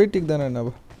कोही टिक्दैन अब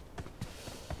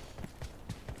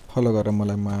फलो गरेर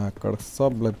मलाई महाकाश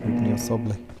सबलाई पुग्ने हो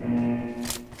सबलाई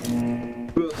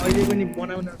अहिले पनि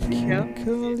बनाउन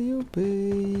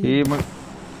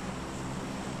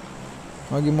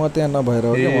अघि म त्यहाँ नभएर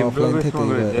हो कि म अफलाइन थिएँ त्यही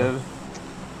भएर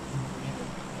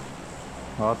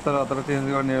हतार चेन्ज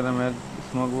गर्ने एउटा म्याच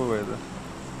स्मोक पो भयो त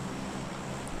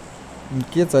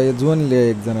के चाहियो जोन ल्यायो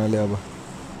एकजनाले अब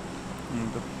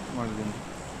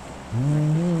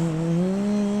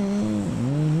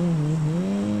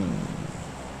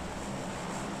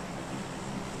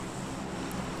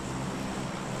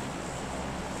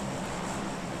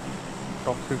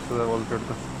टप 6 हो वल्टेड त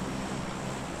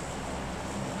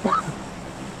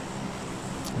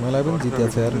मलाई पनि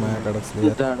जितेछ यार महाकाडक्सले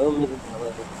यार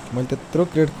मैले त्यत्रो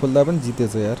क्रेट खोल्दा पनि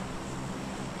जितेछ यार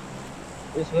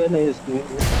यसो हैन यसको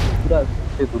पुरा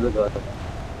ठुलो छ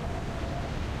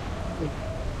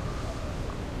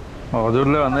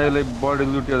हजुरले भन्दा यसले बडी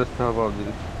लुट्यो जस्तो अब हजुर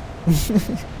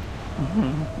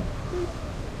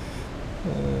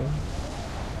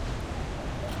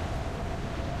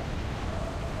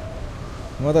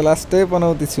म त लास्टै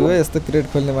पनाउती छु है यस्तो क्रेट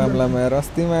खोल्ने मामलामा यार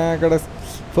अस्ति महाकाडक्स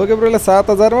फोकेब्रोले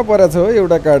 7000 मा परेछ हो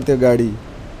एउटा कार्ड त्यो गाडी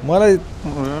मलाई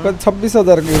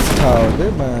 26000 को थाहा हो के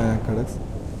महाकाडक्स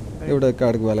एउटा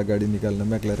कार्डको वाला गाडी निकाल्न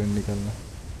मैक्लारेन निकाल्न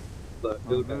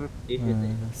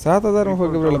 7000 मा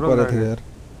फोकेब्रोले परेछ थियो यार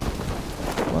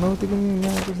पनाउती पनि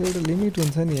यहाँको एउटा लिमिट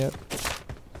हुन्छ नि यार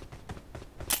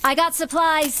I got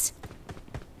supplies.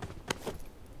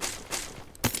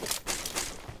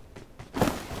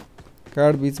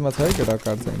 कार्ड बीचमा छ है केटा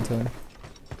कार्ड चाहिन्छ भने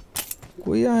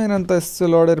कोही आएन नि त यसो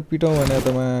लडेर पिटौँ भने त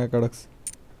महाकाडक्स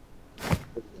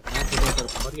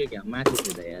फर्के क्या माथि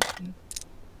थियो त यार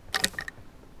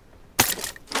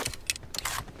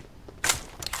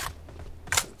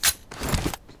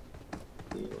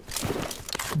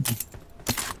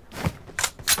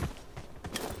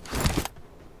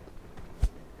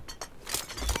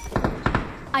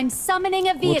I'm summoning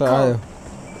a वो त vehicle. आयो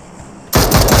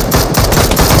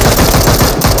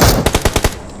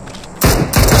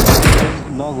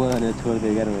नगयो भने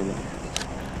छोड्दै यार मैले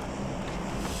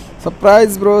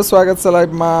सरप्राइज ब्रो स्वागत छ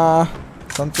लाइभमा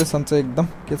सन्चै सन्चै एकदम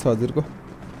के छ हजुरको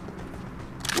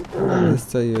यस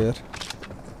चाहियो यार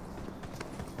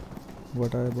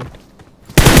बट आयो बट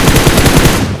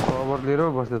कभर लिएर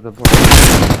बस्दै त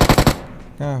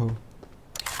कहाँ हो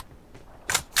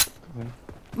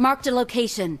Marked a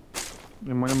location.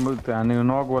 मैले हानेको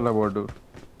नक वाला बटु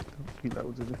के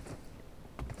लाग्छ त्यो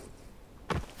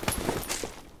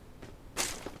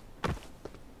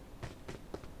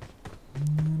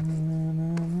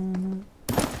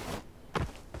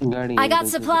गाडी I got तिहार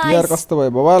supplies. कस्तो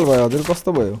भयो बवाल भयो हजुर कस्तो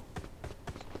भयो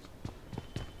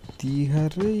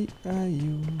तिहारै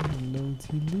आयो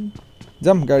लौझिली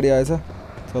जम गाडी आएछ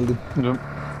चल्दिउँ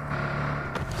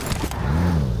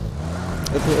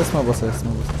यसमा बस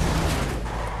यसमा बस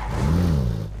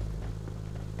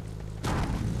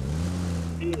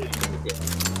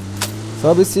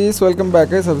सबिसिस वेलकम ब्याक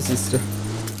है सबिसिस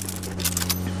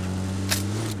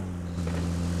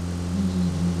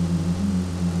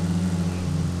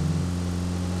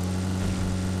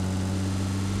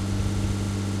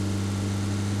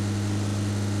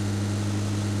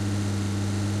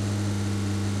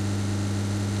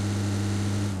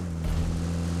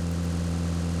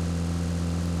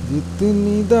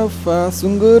जितनी दफा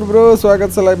सुँगुर ब्रो स्वागत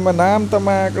छ लाइभमा नाम त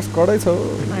महाकाश कडै छ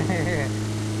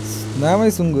नामै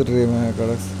सुँगुर रे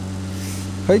महाकाश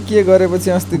खै के गरेपछि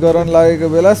अस्ति गरन लागेको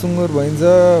बेला सुँगुर भइन्छ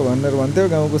भनेर भन्थ्यो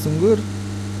गाउँको सुँगुर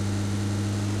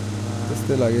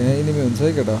त्यस्तै लाग्यो यहाँ इनिमी हुन्छ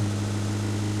है केटा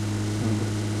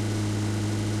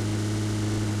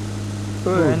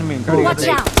Watch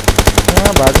out.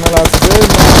 यहाँ भाग्न लाग्छ Their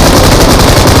vehicle is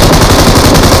smoking.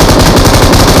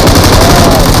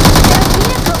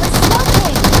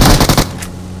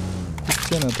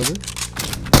 छैन तपाईँ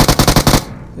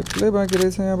एक्लै बाँकी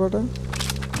रहेछ यहाँबाट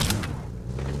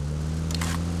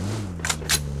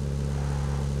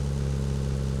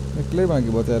एक्लै बाँकी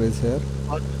बचा रहेछ यार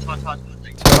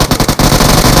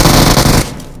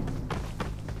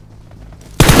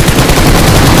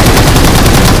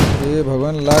ए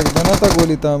भगवान लाग्दैन त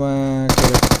गोली त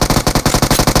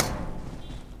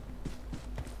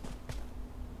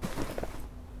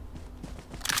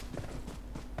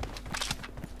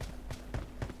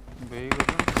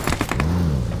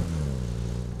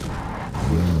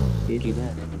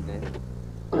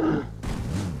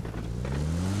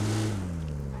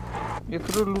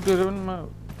यत्रो लुटेर पनि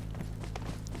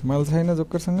माल छैन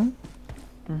जोक्करसँग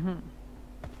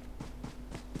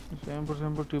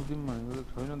स्याम्पल टिप्दिउँ भनेको त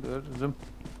छैन त यार जाउँ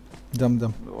जम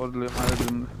जम अरूले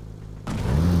मारिदिनु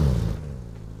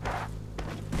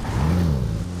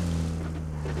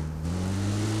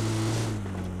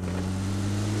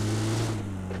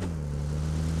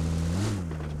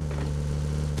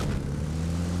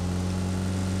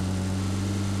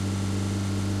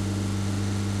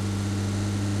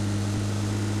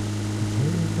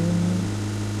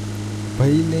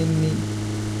भैले नि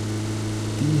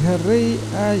तिहारै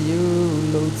आयो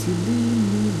लौचिली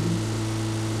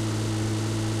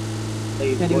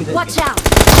Watch out!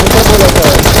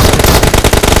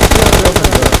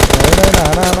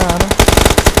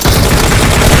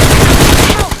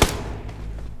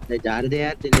 झार दे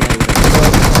यार तेले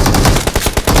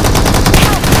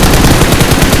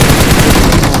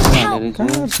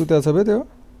कहाँ सुत्या छ बे त्यो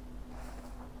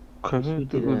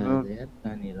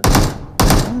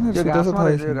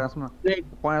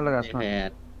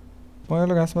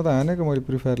पहेँलो घाँसमा त हानेको मैले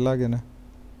प्रिफायर लागेन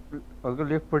हल्का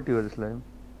लेफ्टपट्टि हो जस्तो लाग्यो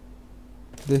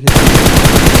देखेँ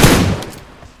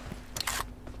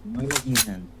मैले किन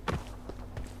खान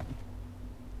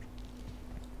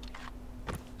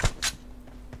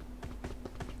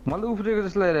मलाई उफ्रेको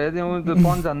जस्तो लागिरहेको थियो त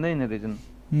पन जान्दैन रहेछन्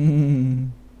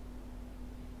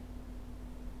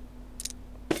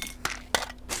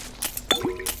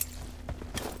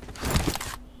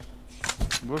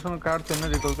ब्रोसँग कार्ड छैन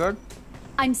रिकल card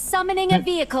I'm summoning a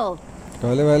vehicle.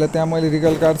 ढले भाइलाई त्यहाँ मैले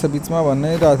रिकल कार्ड छ बिचमा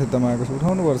भन्नै रहेको थिएँ त मार्कस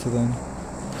उठाउनु पर्छ त अनि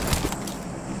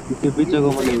त्यो बिचको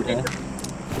मैले उठाए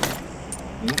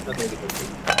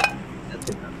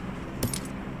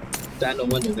चालो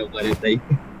मन हुन पर्यो दाइ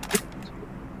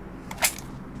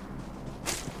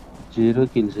 0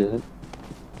 किल छ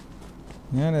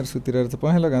यहाँनिर सुतिरहेको छ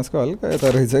पहेँलो घाँसको हल्का यता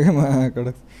रहेछ क्या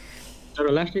महाकडक तर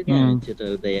लास्टै त्यहाँ हुन्छ त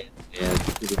दाइ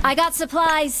I got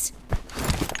supplies.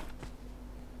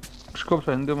 स्कोप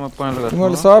छैन त्यो म पहेँलो गर्छु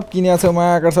तिमीहरूले सब किन्या छौ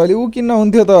महाकाड छ अहिले ऊ किन्न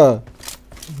हुन्थ्यो त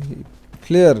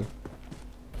फ्लेयर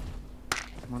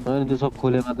अनि त्यो सब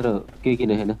खोले मात्र के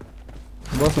किने हैन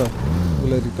बस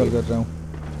उसलाई रिकल गरेर आउँ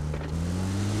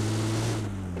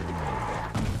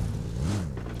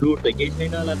लुट त केही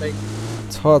छैन होला दाइ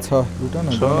छ लुट न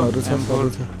गनहरू छ सबै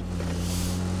छ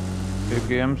एक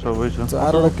गेम सबै छ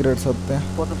 4वटा क्रेट छ त्यहाँ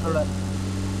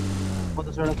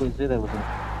 50 पैसा दिएको छ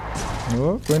हो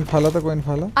कोइन फाला त कोइन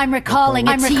फाला I'm recalling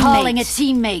a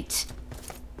teammate.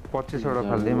 25 वटा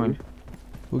फाल्दै मैले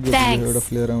पुग्यो एउटा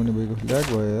फ्लेयर आउने भएको ल्याग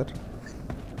भयो यार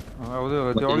आउँदै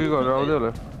होला त्यो अघि गएर आउँदै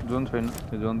होला जोन छैन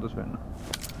त्यो जोन त छैन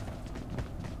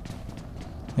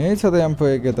यही छ त एम्पो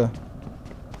एक त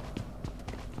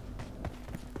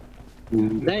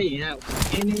दाइ यहाँ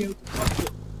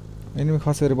एनिमी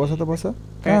खसेर बस त बस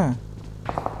कहाँ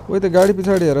ओइ त गाडी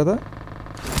पछाडि हेर त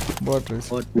बट रहेछ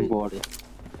बढ्यो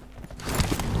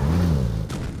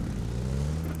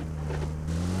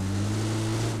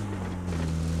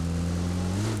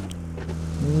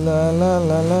ला ला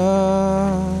ला ला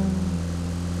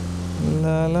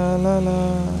ला ला ला ला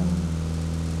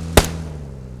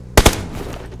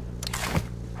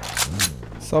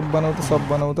सब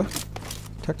बनाऊ त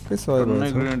ठ्याक्कै सय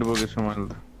भयो ग्रेनेड बोकेछु मैले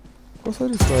त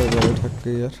कसरी सय भयो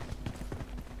ठ्याक्कै यार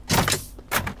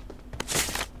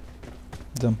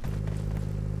जम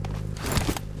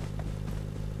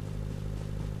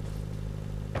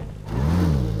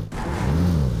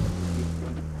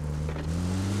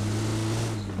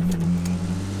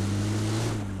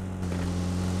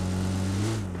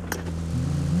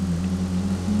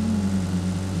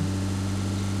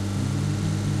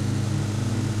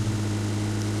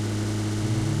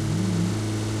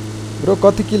ब्रो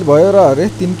कति किल भयो र अरे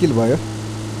 3 किल भयो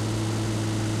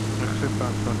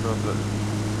 105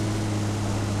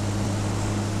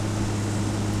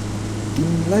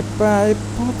 तिमीलाई पाए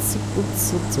पछि पुग्छ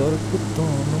चर्को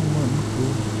तन मनको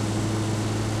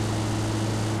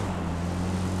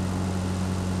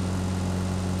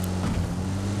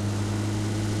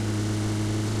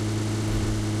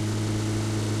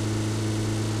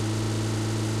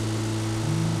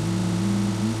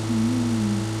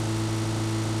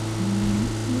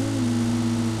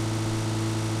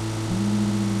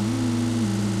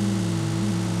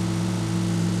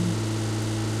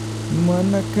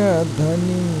मनका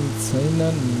धनी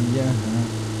छैनन् यहाँ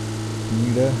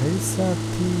हिँड है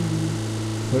साथी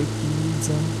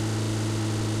फर्किजा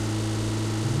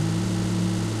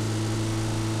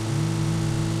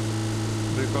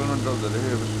रिकलमा ड्रप झाले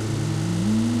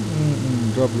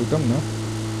ड्रप लुटम न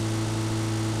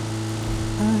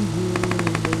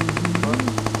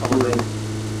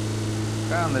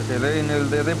कहाँ हान्दैछ यसले यिनीहरूले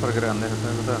त यतै फर्केर हान्दैछ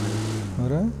कता हान्दैछ हो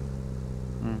र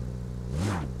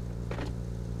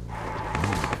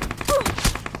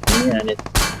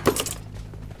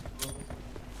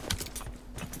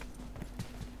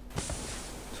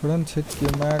छोडन छेक्के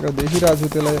माको देखिरहेको छु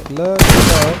त्यसलाई ल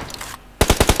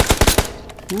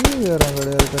यार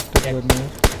अगाडि यार कट्ट गर्ने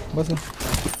बस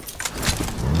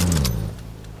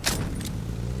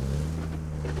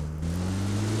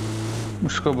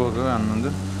उसको बोको हान्नुहुन्छ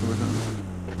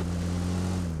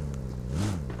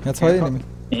यहाँ छ नि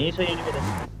यही छ एनिमी त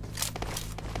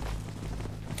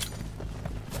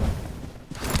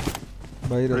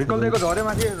बाहिर रिकल दिएको झर्यो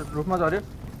माथि रुफमा झर्यो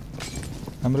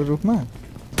हाम्रो रुफमा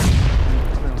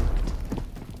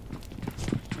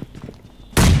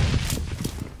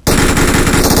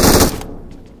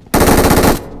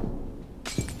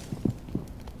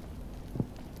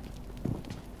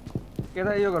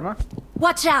केटा यो घरमा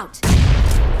Watch out!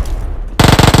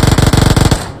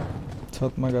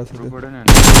 छतमा गएको छ त्यो रुफबाट नि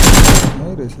नै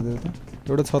रहेछ त्यो त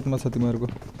एउटा छतमा छ तिमीहरूको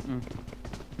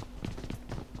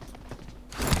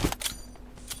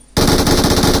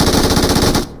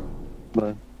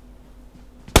भयो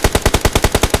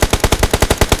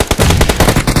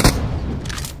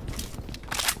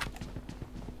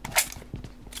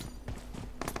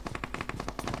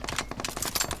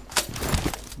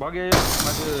बग्यो यो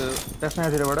माथि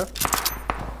त्यसमाथिबाट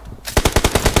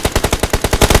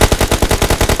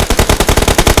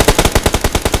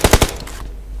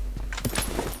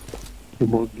त्यो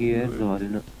बगिएर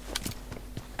झरेन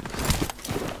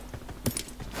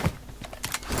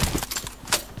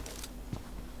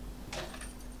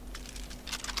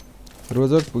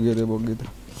रोजक पुग्यो रे बग्गी त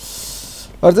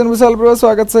अर्जुन विशाल ब्रो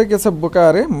स्वागत छ के छ बोका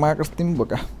अरे माकस तिम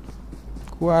बोका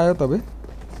को आयो तबे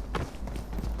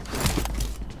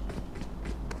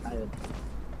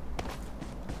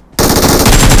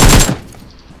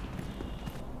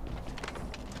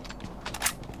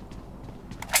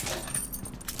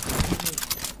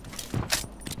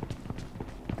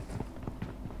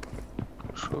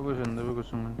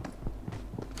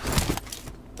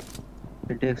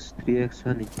X 3x छ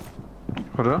नि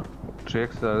र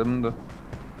 3x जाम त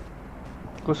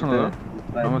कससँग हो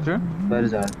नमस्ते बाहिर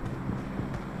जा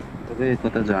तपाईँ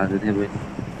कता जाँदै थियो बहिनी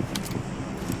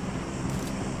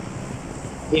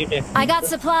I got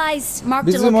supplies. Marked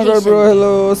a busy Magar bro location.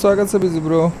 Hello स्वागत छ बिजी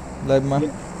ब्रो लाइभमा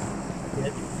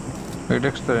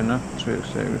 8x त हैन 3x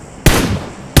आयो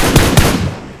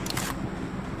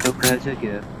त्यो खाए छ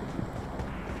के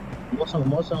मसँग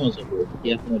छ ब्रो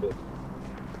याद नगर्नु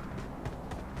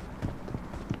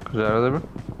जारा देबे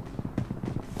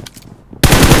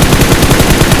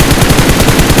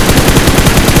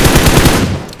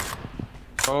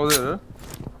आउँदैन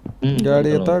गाडी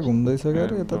यता घुम्दैछ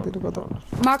गाडी यतातिर कता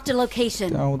Marked a location.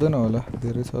 आउँदैन होला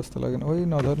धेरै छ जस्तो लागेन ओइ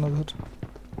नधर नधर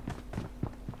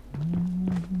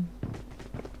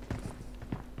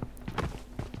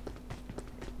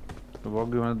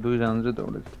बग्गीमा दुई जना चाहिँ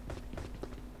दौडे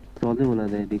चल्दै होला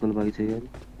दाइ निकल बाकी छ यार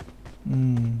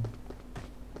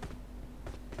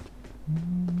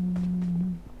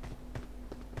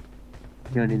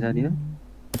जानी जानी हो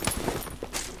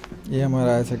ए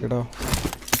हमारा आएछ केटा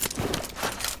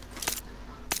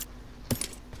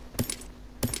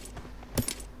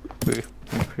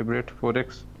favourite 4x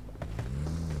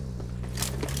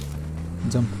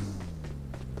jump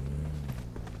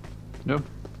jump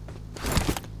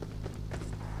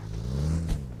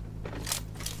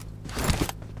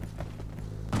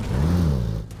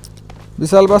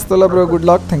Vishal वास्तला bro good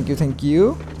lock thank you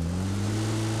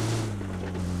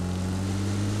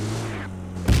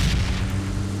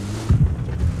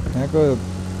यहाँको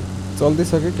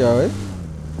चल्दैछ क्या है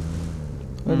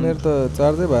मेरो त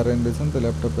चार्जै भएर रहेछ नि त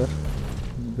ल्यापटप यार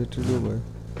ब्याट्री लो भयो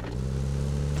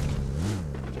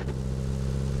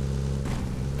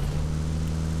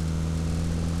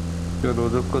त्यो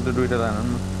रोजकको त दुईटा लानु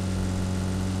न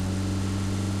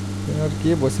तिनीहरू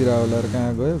के बसिरह होला र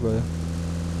कहाँ गयो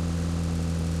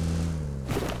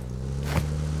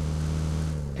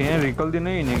त्यहाँ रिकल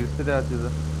दिनै हिँडेको जस्तै राति त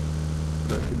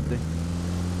सिधै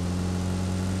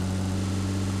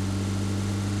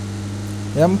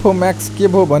एम्फो म्याक्स के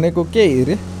भयो भनेको के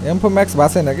रे एम्फो म्याक्स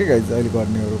भएको छैन के गाइज अहिले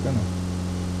गर्नेहरू क्या न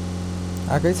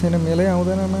आएकै छैन मेलै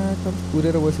आउँदैन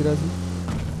कुरेर बसिरहेको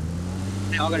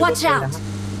छु Watch out!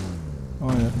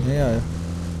 यार यहीँ आयो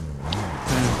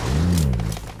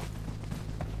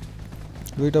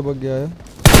दुईटा बग्गी आयो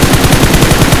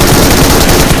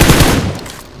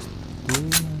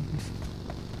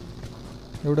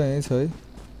एउटा यहीँ छ है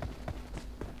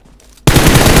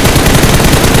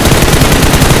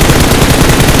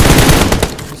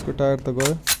यसको टायर त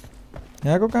गयो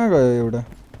यहाँको कहाँ गयो एउटा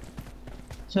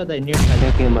छ दाइ नेट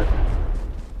खाली केमा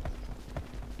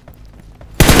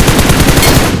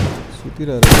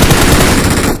सुतिरहेको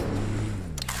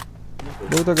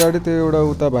एउटा गाडी त्यो एउटा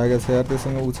उता भागेको छ यार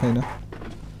त्योसँग ऊ छैन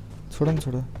छोड न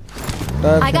छोड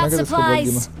टायर I थिएन got के त्यसको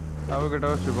बग्गीमा supplies. अब केटा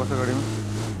बस गाडीमा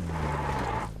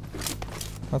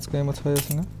आज कहीँमा छ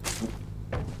योसँग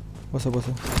बस बस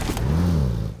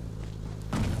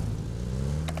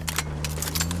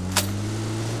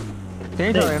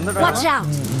त्यही छ हेर्नु Watch out!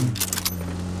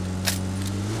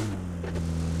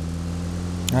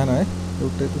 हैन है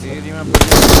एउटै त छ एरियामा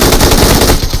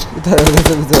उता हेर्दै छ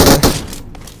बिचरा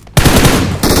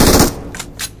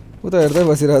उता हेर्दै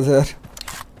बसिरहेछ यार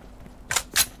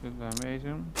हामी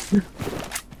आइछौँ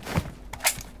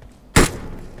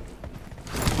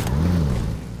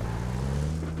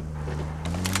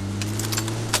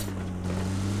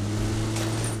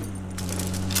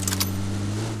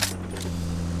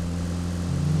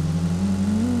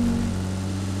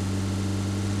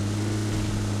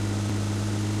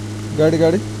गाडी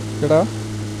गाडी केटा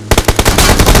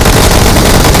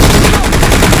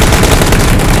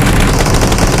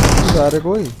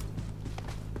हारेको है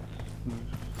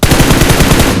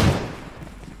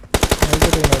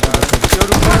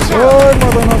ओइ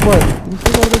मदन भाइ तिमी के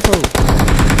गर्दैछौ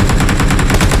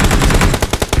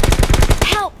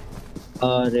Help!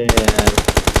 अरे यार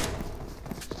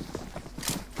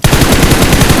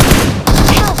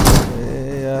ए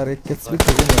यार एक केचपी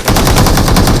थियो नि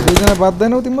दुईजना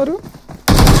बाध्दैनौ तिमीहरू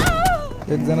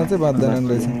एकजना चाहिँ बाध्दैनन्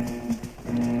रहेछ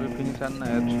फिनिस आन्न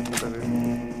हेर्छु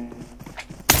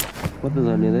कता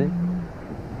जाने रे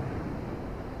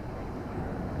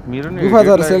मेरो नि गुफा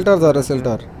झर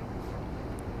सेल्टर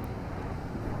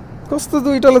कस्तो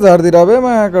दुईटाले झार्दिएर बे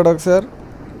माया कडक सर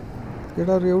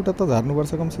केटाहरू एउटा त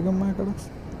झार्नुपर्छ कमसेकम माया कडक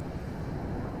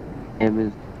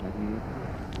एमएस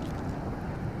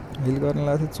हिल गर्न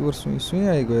लाग्थ्यो चोर सुई सुई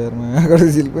आइगयो यार माया कडक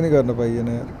हिल पनि गर्न पाइएन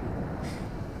यार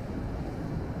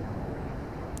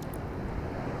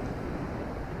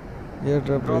एयर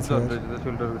ड्रप ड्रप रहेछ यार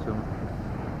फिल्टरको छेउमा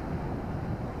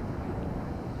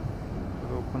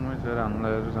ओपनमै छ हाम्ला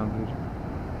हेर्छु शान्ति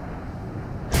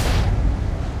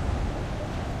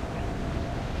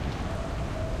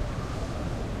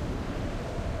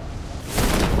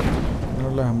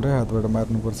उनीहरूलाई हाम्रै हातबाट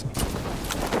मार्नुपर्छ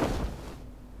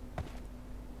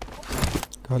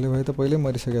खाली भाइ त पहिल्यै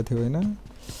मरिसकेको थियो होइन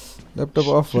ल्यापटप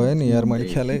अफ भयो नि यार मैले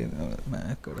ख्यालै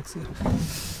कडक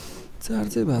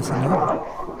चार्जै भएको छैन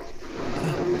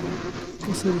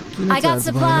कसरी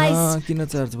किन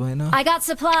चार्ज भएन I got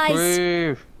supplies.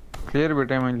 ओए क्लियर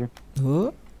भेटाएँ मैले हो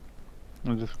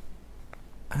हजुर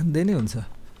हान्दै नै हुन्छ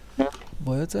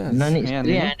भयो चार्ज नानी यहाँ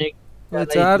स्त्री नि। हानेको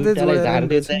चार्जै दुईटालाई जोडेर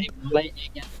झार्दै रहेछ। चाहिँ मलाई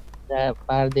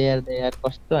पार्दै यार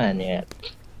कस्तो हाने यार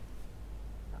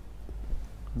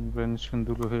बेन्च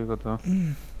दुलो फेको त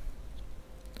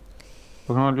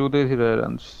भगवान लुदै थिरहेर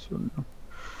हुन्छ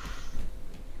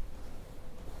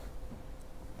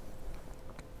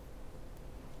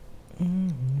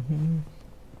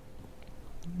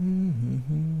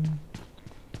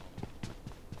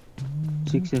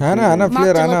हाना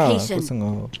फ्लेयर हाना location. कोसँग हो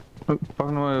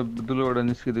पक्नु दुलोबाट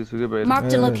निस्किँदैछु कि बाहिर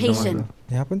Marked a location.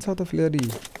 यहाँ पनि छ त फ्लेयर यी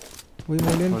उही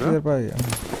मैले नि फ्लेयर पाएँ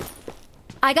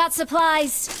I got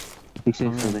supplies.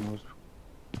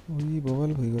 उही बवाल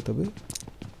भइगयो त बे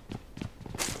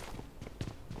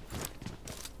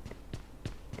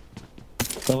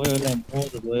सबैलाई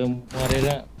मोर भयो मरेर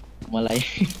मलाई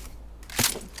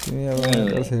तिमी अब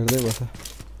हेर्दै बस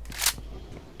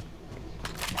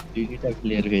दुईटा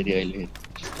प्लेयर फेरि अहिले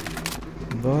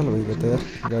बवाल भइगयो त यार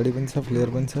गाडी पनि छ फ्लेयर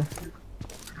पनि छ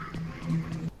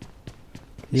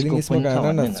हिलिङ स्मोक आएन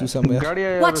न चुसामा यार गाडी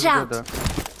आयो Watch out.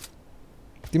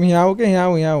 तिमी यहाँ आऊ के यहाँ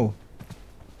आऊ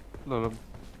ल ल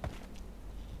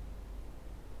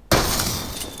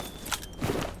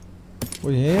ओ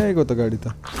यहीँ आएको त गाडी त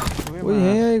ओ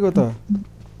यहीँ आएको त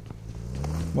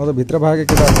म त भित्र भागेँ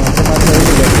केटा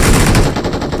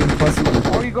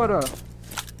ओइ गर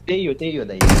त्यही हो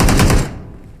दाइ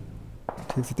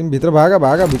ठिक छ तिमी भित्र भाग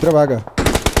भित्र भाग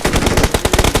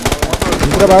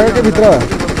के भित्र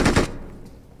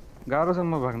गाह्रो छ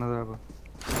म भाग्न त अब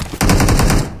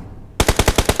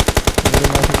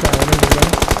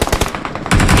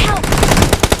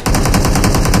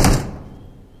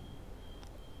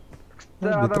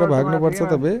भित्र भाग्नुपर्छ त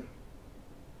बे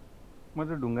म त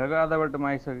ढुङ्गाको आधा बाटोमा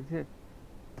आइसकेको थिएँ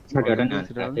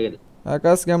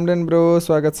आकाश ग्याम्डेन ब्रो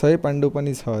स्वागत छ है पाण्डु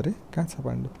पनि छ अरे कहाँ छ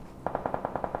पाण्डु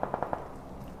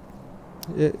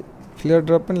ए फ्लेयर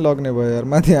ड्रप पनि लग्ने भयो यार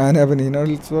माथि हाने पनि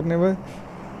हिँड्न चोर्ने भयो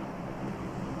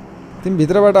तिमी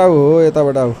भित्रबाट आऊ हो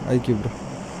यताबाट आऊ IQ bro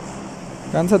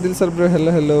कान्छ दिलसर bro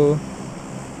hello hello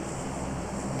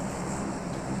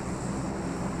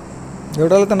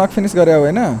एउटाले त नक फिनिस गरे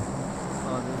होइन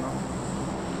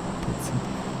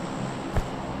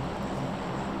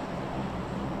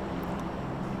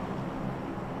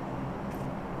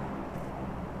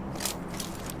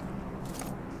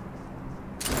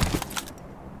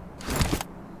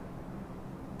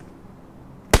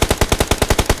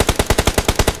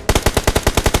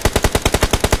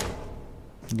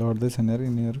लड्दै छन् यार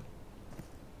यिनीहरू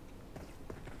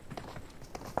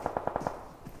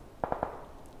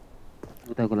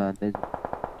उताको लाँदै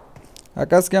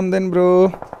आकाश क्याम्देन ब्रो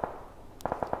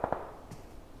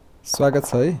स्वागत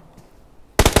छ है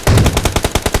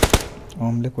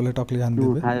हमले कोले टक्ली हान्दियो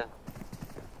बे उठायो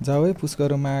जाऊ है पुश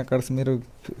गरौँ महाकाश मेरो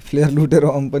फ्लेयर लुटेर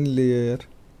हम पनि लियो यार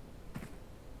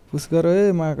पुश गर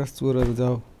है महाकाश चोरहरू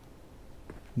जाऊ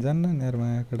जान्न नि यार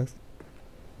महाकाश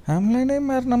हामीलाई नै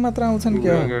मार्न मात्र आउँछन्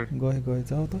क्या गए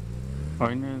जाऊ त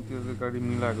होइन त्यो त गाडी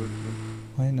मिलाएको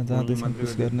होइन जाँदैछन्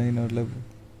पुश गर्न यिनीहरूलाई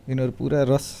यिनीहरू पुरा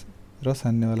रस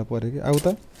हान्नेवाला पऱ्यो कि आऊ त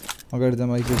अगाडि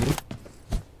जाऊँ आइके ब्रो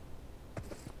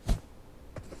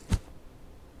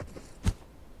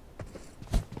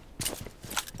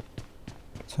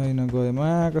छैन गयो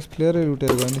महाकाश फ्लेयरै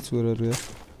लुटेर गयो नि चोरहरू यार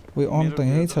उयो अन त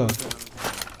यहीँ छ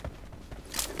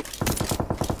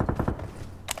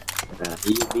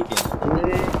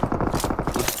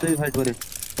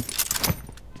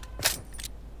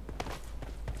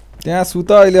त्यहाँ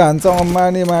सुत अहिले हान्छ अम्मा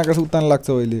नि महाकाश उतान लाग्छ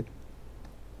अहिले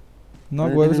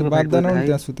नगएपछि बाँच्दैन नि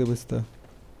त्यहाँ सुतेपछि त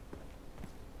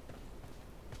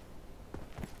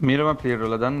मेरोमा प्लेयर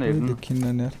होला जान्न हेर्नु देखिन्न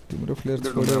नि यार तिम्रो फ्लेयर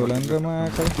छोड्यो होला नि र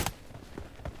महाकाश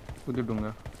उति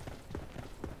ढुङ्गा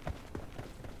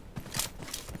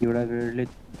एउटा ग्रेडले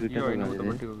दुईटा यो होइन बनायो रे।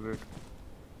 उतापट्टिको ग्रेड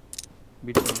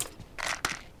बिचमा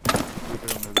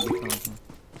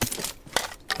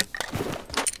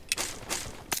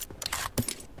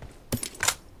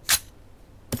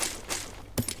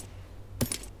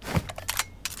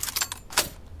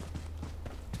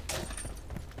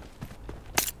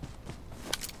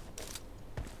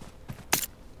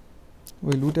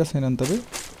ओइ लुट्या छैनन् तपाईँ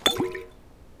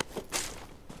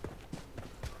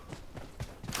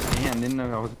यहीँ हान्दिनु न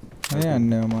आउँछ यहीँ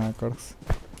हान्ने हो महाकाश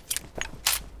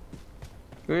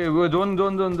ए वो John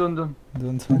John John John John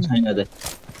John छैन छैन त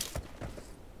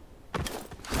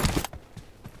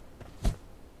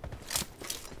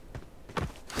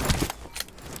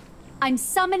I'm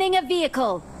summoning a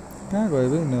vehicle. कहाँ गयो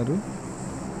बे यिनीहरू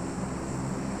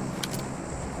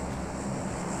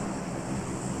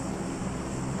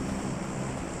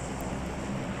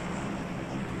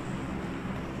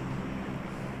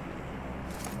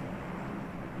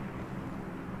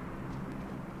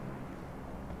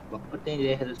भर्खर त्यहीँ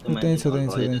देखेँ जस्तो त्यहीँ छ,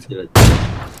 मान्छे त्यहीँ छ, घर त्यहीँ छ। यतातिर।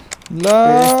 ला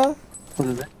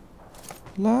कसो छ?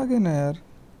 लागेन यार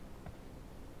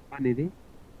अनि रे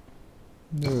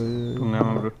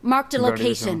ढुङ्गामा ब्रो Marked a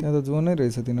location. त्यहाँ त जोनै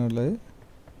रहेछ तिनीहरूलाई है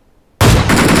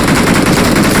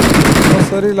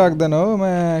कसरी लाग्दैन हो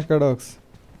म्याकडक्स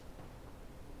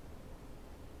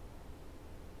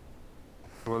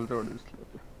बोल त ओडिस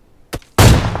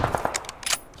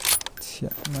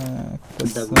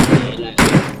अन्त पनि लाग्यो।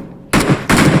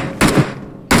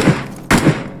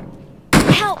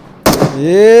 Help!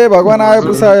 ए भगवान आयो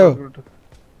पुसायो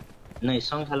नै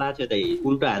शङ्खा लाग्यो त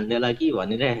उल्टो हान्देला कि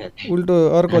भनिरहेको थिएँ। उल्टो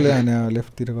अर्कोले हाने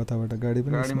लेफ्टतिर कताबाट गाडी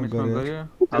पनि गाडी स्मोक मिसमा गऱ्यो गयो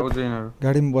आउँछ यिनीहरू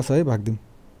गाडीमा बस है भाग्दिम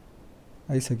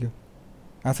आइसक्यो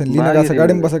आछा लिन गएको छ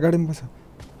गाडीमा बस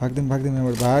भाग्दिम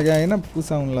यहाँबाट भाग्यो होइन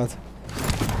पुसाउनु लाग्छ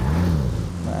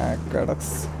म्याकडक्स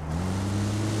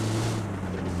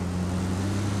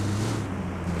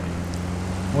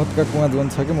मोतका कुवा जोन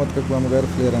छ कि मोतका कुवामा गएर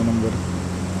फ्लेयर आउनु गऱ्यो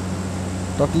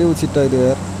टक्ली उछिट्याइदियो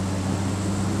यार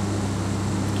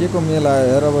के को मेल आयो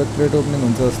यार अब क्रेट ओपनिङ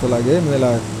हुन्छ जस्तो लाग्यो है मेल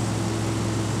आयो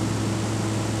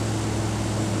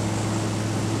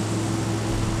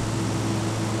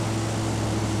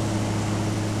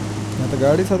यहाँ त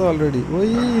गाडी छ त अलरेडी ओइ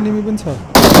इनिमी पनि छ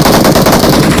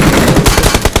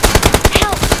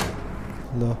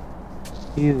ल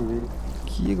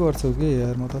के गर्छौ के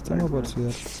यार म त अचम्म पर्छु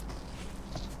यार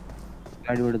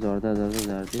गाडीबाट झर्दा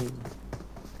झार्दै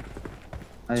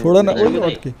छोड न ओइ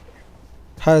अट्के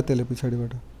खायो त्यसले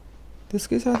पछाडिबाट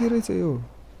त्यसकै साथी रहेछ यो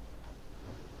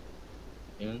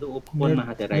हेर्नु त ओपनमा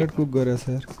हाते नेट राइट कुक गरेछ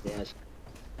यार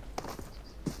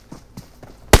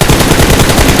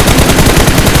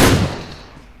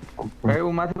ए उ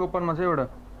माथि ओपनमा छ एउटा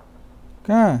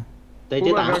कहाँ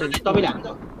त्यही त हान्छ कि तपाईले हान्छ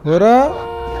हो र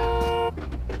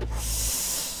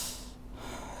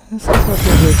यसको साथी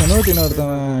रहेछन् हौ तिनीहरू त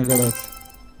गडक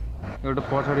एउटा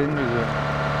पछाडि नि रहेछ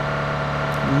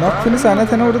नक पनि सानो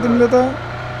थिएन उठो तिमीले त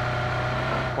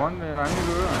फोन रानी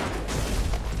गयो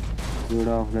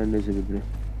एउटा अफलाइन रहेछ भित्र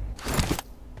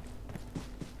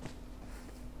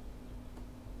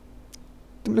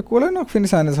तिमीले कसलाई नक पनि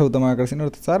सानो छौ त महाकाश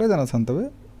यिनीहरू त चारैजना छन् त बे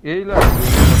यही ल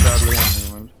चारले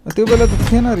हान्ने त्यो बेला त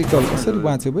थिएन रिकल कसरी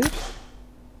बाँच्यो बे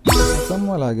अचम्म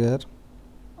लाग्यो यार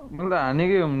मैले त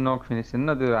हानेकै नक फिनिस थिएन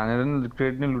त्यो हानेर नि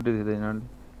क्रेट नै लुटेको थियो त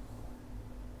यिनीहरूले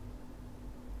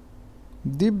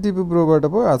दिप ब्रोबाट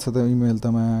पो आछ त इमेल त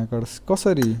मायाकड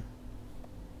कसरी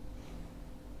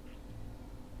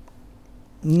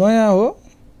नयाँ हो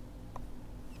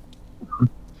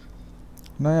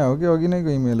कि अघि नैको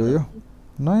इमेल हो यो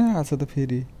नयाँ आछ त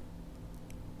फेरि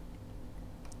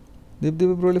दिप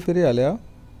ब्रोले फेरि हाल्यो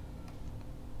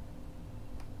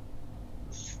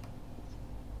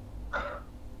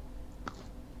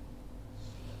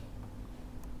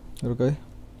रुक है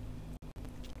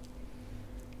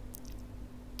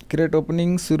क्रेट ओपनिङ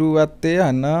सुरुवातै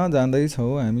हान्न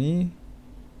जाँदैछौँ हामी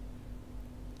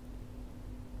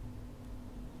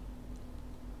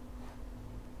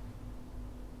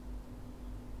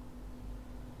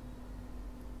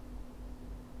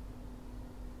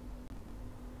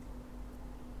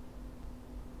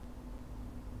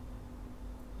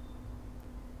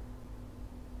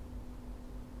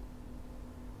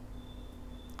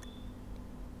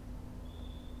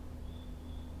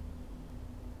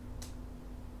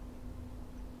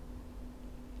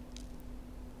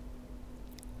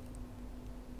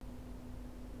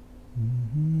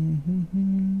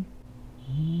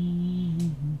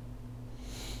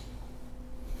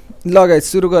ल गाइस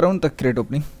सुरु गरौँ त क्रेट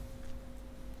ओपनिङ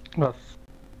बस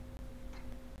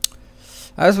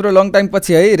आज ब्रो लङ टाइम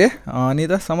पछि है रे अनि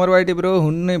त समर वाइटी ब्रो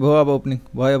हुनै भयो अब ओपनिङ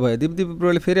भयो दिप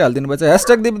ब्रोले फेरि हालिदिनु भएछ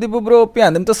ह्यासट्याग दिप ब्रो ओपी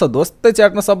हालिदिउँ त ध्वस्तै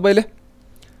च्याटमा सबैले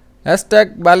hashtag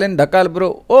Balen Dhakal bro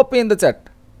OP in the chat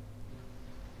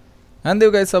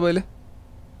हानिदिउ guys सबैले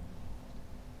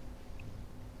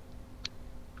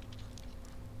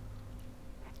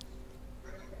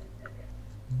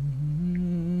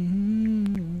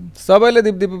सबैले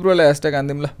दिप ब्रोलाई ह्यासट्याग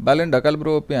हानिदिउँ ल Balen Dhakal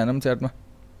bro OP हानौँ च्याटमा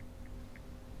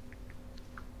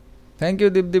thank you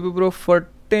दिप bro for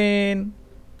 10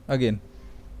 again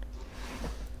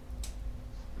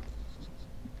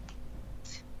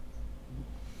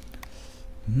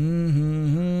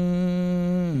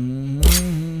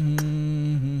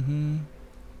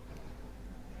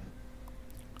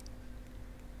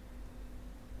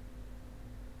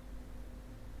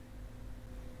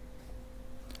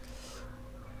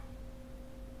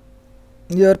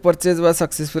your purchase वा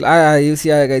सक्सेसफुल आया युसी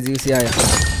आयो गाइज युसी आयो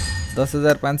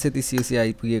 10,530 युसी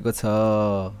आइपुगेको छ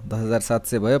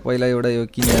 10,700 भयो पहिला एउटा यो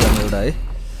किनेर एउटा है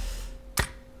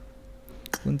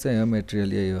कुन चाहिँ हो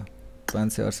मेटेरियल यही हो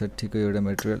 568 को एउटा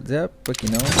मेटेरियल ज्याप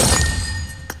किनौँ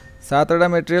 7वटा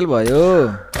मेटेरियल भयो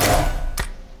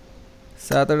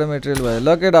 7वटा मेटेरियल भयो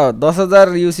ल केटा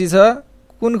 10,000 युसी छ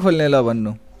कुन खोल्ने ल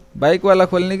भन्नु बाइकवाला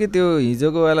खोल्ने कि त्यो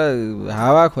हिजोको वाला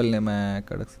हावा खोल्ने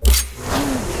कडक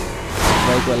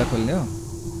बाइकवाला खोल्ने हो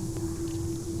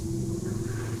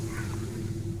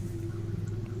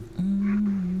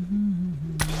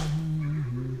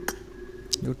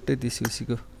एउटै 30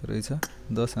 युसीको रहेछ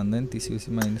 10 हान्दैन 30 युसी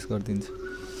माइनस गरिदिन्छ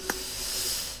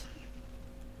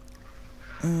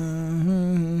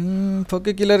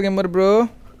फोके किलर गेमर ब्रो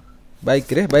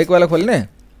बाइक रे बाइकवाला खोल्ने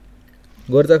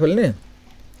गोर्चा खोल्ने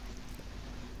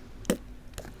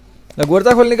ल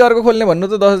गोर्चा खोल्ने कि अर्को खोल्ने भन्नु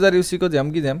त 10,000 युसी को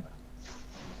झ्याम कि झ्याम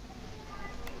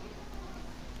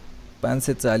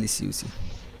 540 युसी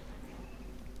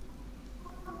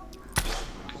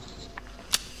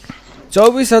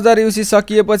चौबीस 20,000 युसी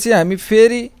सकिएपछि हामी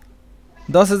फेरि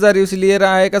 10,000 युसी लिएर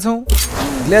आएका छौं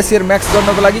ग्लेसियर म्याक्स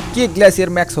गर्नको लागि के ग्लेसियर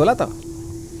म्याक्स होला त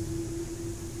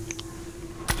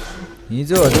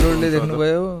हिजो हजुरहरुले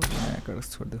देख्नुभयो कडस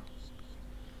छोड्दिउ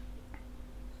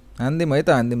हान्दिम है त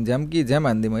हान्दिम ज्याम कि ज्याम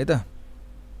हान्दिम है त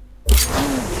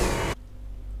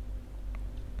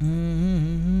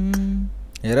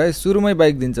हेर सुरुमै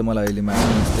बाइक दिन्छ मलाई अहिले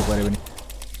मार्नु जस्तो पर्यो भने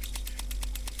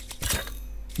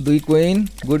 2 coin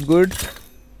good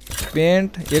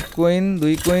pant 1 coin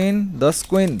 2 coin 10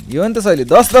 coin यो नि त सहिले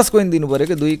 10 कोइन दिनु पर्यो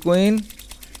के 2 कोइन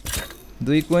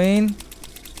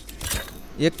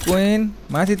 1 कोइन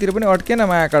माथितिर पनि अट्केन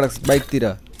मायाकाडक बाइकतिर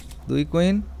 2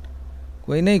 कोइन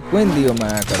कोइनै कोइन दियो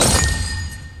मायाकाडक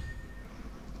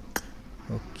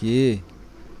ओके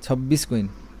 26 कोइन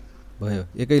भयो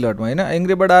एकै लटमा हैन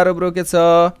एङ्ग्री बर्ड आरो ब्रो के छ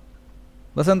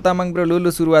बसन्त तामाङ ब्रो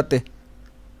लुलु सुरुवाते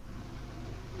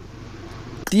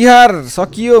तिहार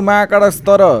सकियो मायाकाडक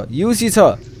तर युसी छ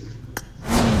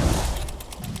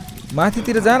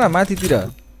माथितिर जान माथितिर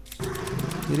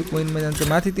फेरि कोइनमा जान्छ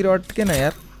माथितिर अट्केन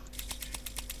यार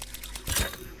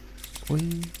ओइ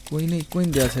कोइनै कोइन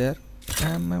दिएछ यार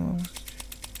आमा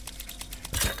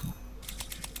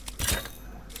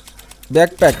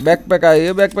बैकपैक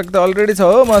आयो बैकपैक त अलरेडी छ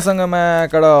हो मसँग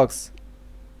मायाकाडक्स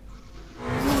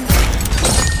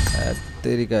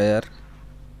तेरिका यार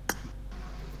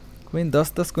कोइन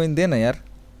 10 कोइन देन यार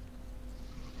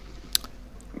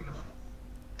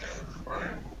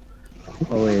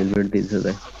अब हेलमेट दिन्छ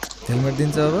त हेलमेट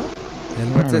दिन्छ अब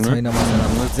हेलमेट चाहिँ छैन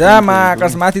मसँग जा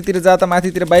माकर्स माथितिर जा त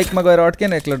माथितिर बाइकमा गएर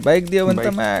अट्केन एकलट बाइक दियो भने त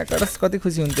माकर्स कति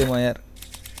खुसी हुन्थे म यार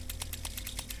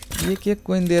एक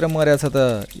कोइन दिएर मर्या छ त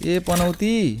ए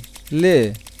पनौती ले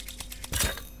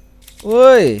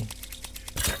ओए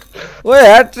ओए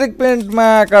ह्याट्रिक पेन्टमा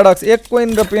काडक्स एक कोइन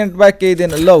र पेन्ट बाइक केही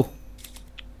दिएन लौ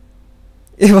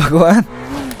ए भगवान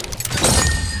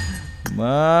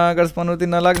माकर्स पनौती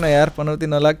नलाग न यार पनौती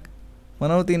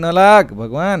नलाग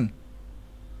भगवान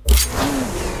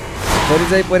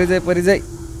परिजाई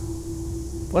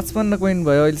 55 कोइन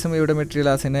भयो अहिलेसम्म एउटा मेटेरियल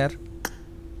आएको छैन यार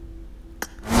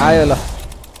आयो ल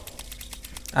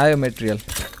आयो मेटेरियल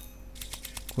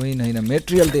कोइन हैन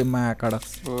मेटेरियल दे मा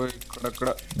कडक्स ओइ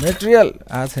कडकडा मेटेरियल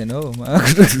आ छैन हौ मा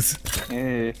कडक्स ए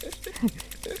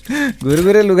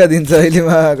गुरगुरे लुगा दिन्छ अहिले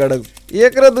मा कडक्स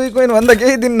 1 र 2 कोइन भन्दा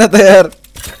केही दिन्न त यार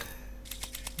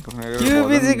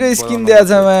क्यूबीजी को स्किन दिया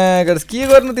छ मा कडक्स के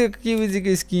गर्नु त्यो क्यूबीजी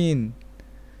को स्किन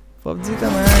पबजी त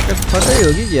मा कडक्स फटै हो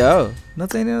कि क्या हो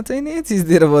नचाहिने चीज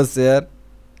दिएर बस्छ यार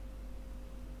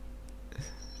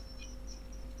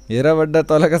हेरा बड्डा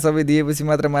तलका सबै दिएपछि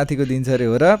मात्र माथिको दिन्छ रे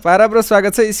हो र पारा ब्रो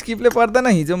स्वागत छ स्किपले पर्दैन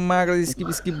हिजो माको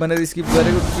स्किप भनेर स्किप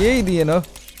गरेको केही दिएन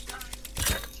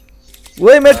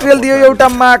ओइ मेटेरियल दियो एउटा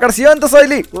माकडस यो नि त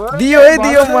शैली दियो है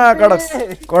दियो माकडस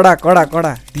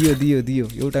कडा दियो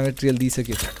एउटा मेटेरियल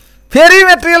दिइसक्यो फेरि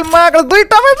मेटेरियल माकडस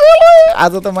दुईटा मेटेरियल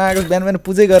आज त माकडस बिहान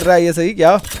पूजै गरेर आइएछ कि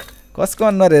क्या कसको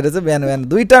अनुहार हेरेर चाहिँ बिहान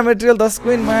दुईटा मेटेरियल 10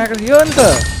 कोइन माकडस यो नि त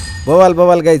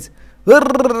बवाल गाइज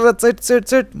हुर्र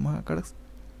चट माकडस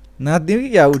नाच्दिउँ कि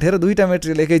क्या उठेर दुईटा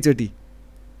मेटेरियल एकैचोटि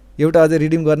एउटा अझै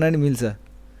रिडिम गर्न नि मिल्छ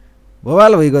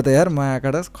बवाल भइगयो त यार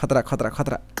माकडस खतरा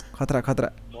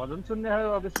भजन सुन्ने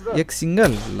अब एक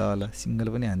सिंगल ल सिंगल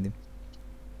पनि हान्दिम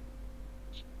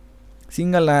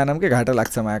सिंगल नआनम के घाटा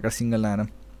लाग्छ माकडस सिंगल नआनम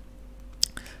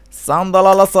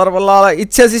सान्दलाला सर्वलाला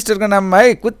इच्छा सिस्टरको नाममा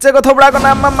है कुच्चेको थोपडाको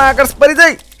नाममा माकडस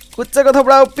परिचय कुच्चेको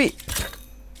थोपडा ओपी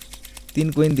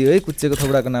 3 कोइन दियो है कुच्चेको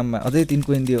थोपडाको नाममा अझै 3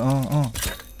 कोइन दियो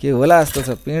के होला जस्तो छ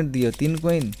पेन्ट दियो 3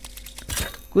 कोइन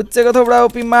कुच्चेको थोपडा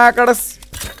ओपी माकडस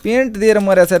पेन्ट दिएर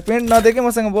मर्या छ पेन्ट नदिए के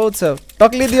मसँग बहुत छ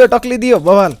टक्ली दियो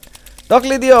बवाल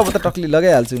टक्ली दियो अब त टक्ली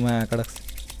लगाइहाल्छु माकडस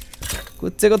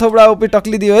कुच्चेको थोपडा ओपी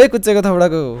टक्ली दियो है कुच्चेको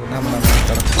थोपडाको नाममा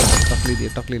टक्ली दियो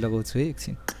टक्ली लगाउँछु है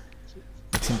एकछिन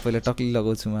पहिला टक्ली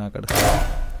लगाउँछु माकडस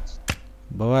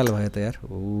बवाल भयो त यार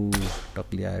ओ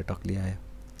टक्ली आयो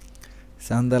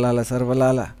सान्दलाला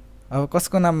सर्वलाला अब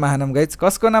कसको नाममा हानम गाइज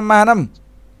कसको नाममा हानम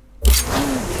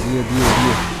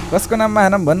दियो कसको नाममा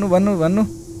हानम भन्नु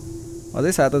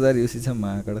अझै 7000 युसी छ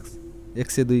माकडस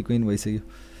 102 कोइन भइसक्यो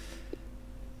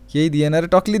केही दिएन रे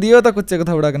टक्ली दियो त कुच्चेको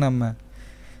थौडाको नाममा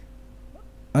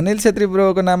अनिल छेत्री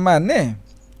ब्रोको नाममा हान्ने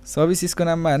सबिसिसको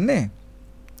नाममा हान्ने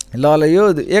ल यो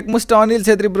एकमुष्ट अनिल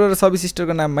छेत्री ब्रो र सबि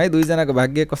सिस्टरको नाममा है दुईजनाको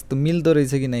भाग्य कस्तो मिल्दो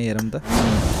रहेछ कि नै हेरौँ त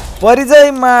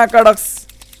परिचय माकडस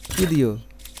के दियो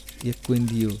 1 कोइन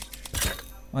दियो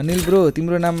अनिल ब्रो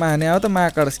तिम्रो नाममा हाने हो त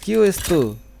माकडस के हो यस्तो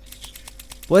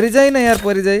परिचय न यार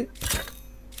परिचय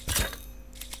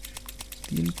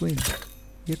 3 कोइन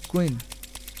 1 कोइन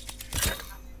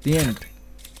पेन्ट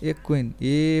 1 कोइन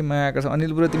ए माकडस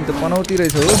अनिल ब्रो तिमी त पनौती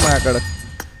रहेछ हो माकडस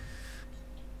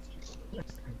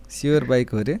स्योर बाइक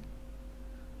हो रे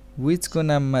विचको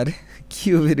नाममा रे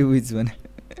के हो फेरि विच भने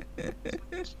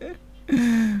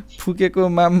फुकेको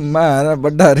माममा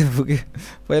बड्डा अरे फुके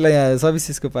पहिला यहाँ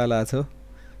सबिसिसको पाला छ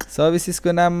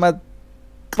सबिसिसको नाममा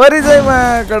परिचयमा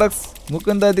कडक्स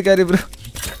मुकुन्द अधिकारी ब्रो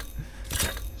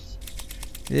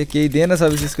ए केही दिएन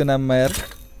सबिसिसको नाममा यार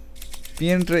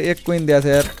पेन्ट र 1 कोइन दिएछ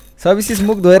यार सबिसिस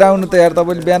मुख धोएर आउनु त यार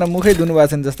तपाईले बिहान मुखै धुनु भएको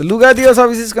छैन जस्तो लुगा दियो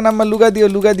सबिसिसको नाममा लुगा दियो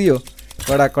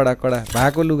कडा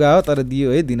भएको लुगा हो तर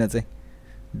दियो है दिन चाहिँ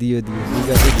दियो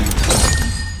लुगा चाहिँ दियो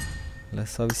ल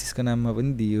सबिसिसको नाममा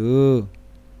पनि दियो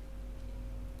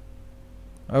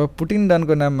अब पुटिन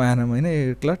डनको नाममा हानम हैन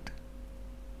क्लट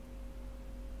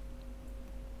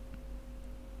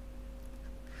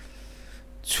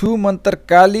छु मन्त्र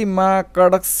काली मा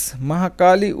कडक्स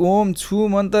महाकाली ओम छु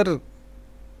मन्त्र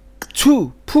छु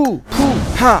फु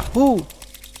हा हु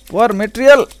पर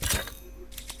मेटेरियल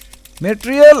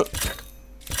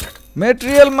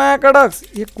मा कडक्स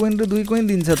 1 कोइन र 2 कोइन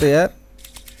दिन्छ त यार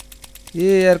ए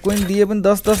यार कोइन दिए पनि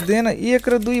 10 दिएन 1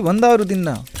 र 2 भन्दा अरु दिन्न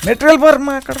मेटेरियल पर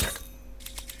मा कडक्स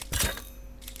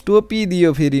टोपी दियो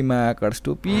फेरि मा कडक्स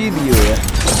टोपी दियो यार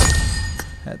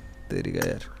हत्तेरीका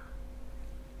यार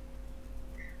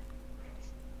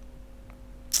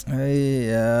ए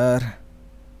यार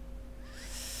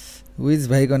विज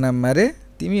भाइको नाममा रे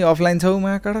तिमी अफलाइन छौ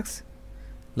मा कडक्स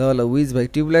ल विज भाइ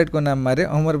ट्युबलाइटको नाममा रे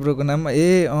अमर ब्रोको नाममा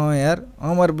ए यार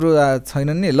अमर ब्रो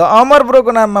छैनन् नि ल अमर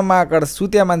ब्रोको नाममा मा कडक्स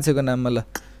सुत्या मान्छेको नाममा ल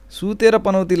सुतेर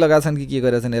पनौती लगाछन् कि के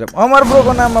गरेछन् हेर अमर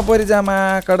ब्रोको नाममा परिजामा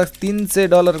कडक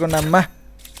 $300 को नाममा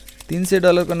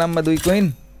 $300 को नाममा 2 कोइन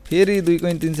फेरि 2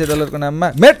 कोइन $300 को नाममा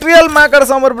मेटेरियल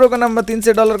माकडक अमर ब्रोको नाममा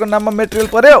 $300 को नाममा मेटेरियल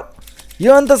पर्यो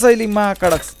यो अन्त शैली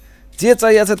माकडक जे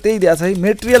चाहिएको छ त्यही दिया छ है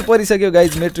मेटेरियल परिसक्यो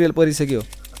गाइज मेटेरियल परिसक्यो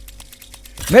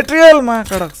मेटेरियल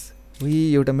माकडक उही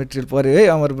एउटा मेटेरियल पर्यो है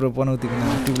अमर ब्रो पनौतीको नाम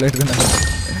ट्युबलाइटको नाम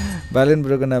बालेन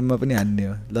ब्रोको नाममा पनि हान्ने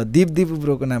हो ल दिपु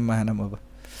ब्रोको नाममा हानम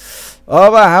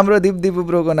अब हाम्रो दिपु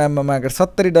ब्रोको नाममा मागर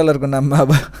 $70 को नाममा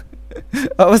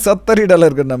अब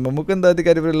 $70 को नाममा मुकुन्द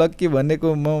अधिकारी ब्रो लक्की भनेको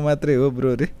म मात्रै हो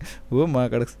ब्रो रे हो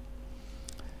माकडक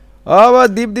अब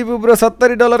दिपु ब्रो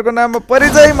 $70 को नाममा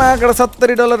परिचय माकडक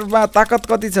 $70 मा ताकत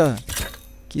कति छ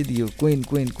के दियो कोइन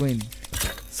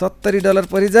 $70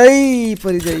 परिचय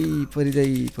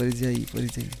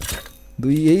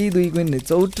 2 कोइन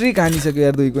चौट्री खानिसक्यो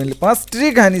यार 2 कोइनले 5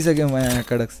 ट्रिक खानिसक्यो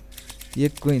माकडक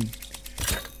 1 कोइन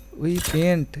ओइ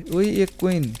पेन्ट ओइ 1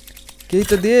 कोइन केही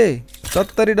त दे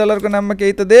 $70 को नाममा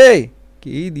केही त दे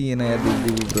केही दिएन यार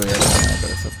दिपु ब्रो यार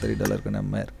 $70 को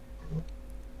नाममा यार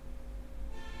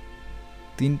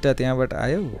 3टा त्यहाँबाट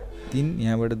आयो 3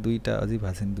 यहाँबाट 2टा अझै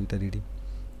भएको छैन 2टा रेडी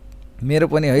मेरो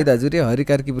पनि है दाजु रे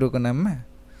हरिकार्की ब्रोको नाममा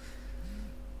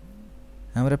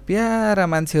हाम्रा प्यारा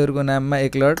मान्छेहरुको नाममा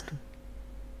एक लट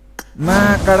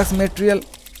माकडक मेटेरियल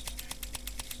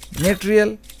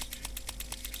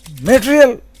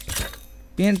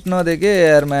पेन्ट नदे के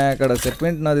यार माकडक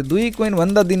पेन्ट नदे 2 कोइन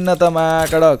भन्दा दिन्न त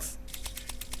माकडक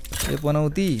ए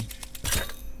पनौती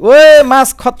ओए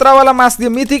मास्क खतरा वाला मास्क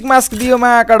दियो मिथिक मास्क दियो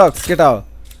माकडक केटा हो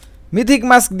मिथिक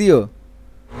मास्क दियो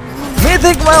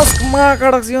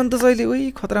माकडक यो अन्त सहिले ओइ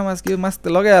खतरा मास्क यो मास्क त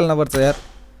लगाइहाल्नु पर्छ यार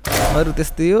अरु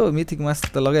त्यस्तै हो मिथिक मास्क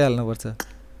त लगाइहाल्नु पर्छ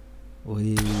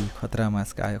ओइ खतरा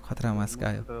मास्क आयो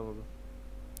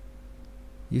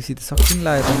युसी त सक्किन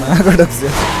लाग्यो त माकडक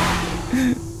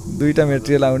 2टा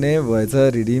मेटेरियल आउने भएछ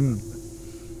रिडिम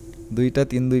 2टा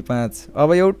 3 2 5 अब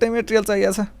एउटै मेटेरियल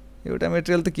चाहिएको छ एउटा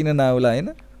मेटेरियल त किन नआउला हैन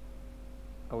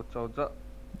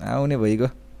आउने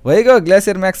भइगयो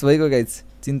ग्लेसियर म्याक्स भइगयो गाइज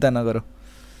चिन्ता नगरौ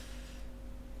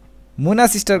मुना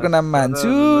सिस्टरको नाममा हान्छु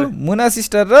मुना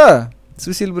सिस्टर र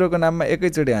सुशील ब्रोको नाममा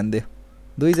एकैचोटी हान्दियो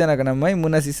 2 जनाको नाममा है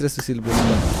मुना सिस र सुशील ब्रो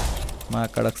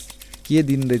माकडक के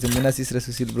दिन रहेछ मुना सिस र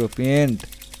सुशील ब्रो पेन्ट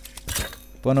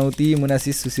पनौती मुना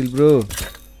सिस सुशील ब्रो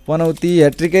पनौती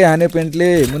ह्याट्रिकै हान्यो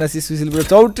पेन्टले मुना सिस सुशील ब्रो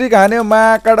चौट्रिक हान्यो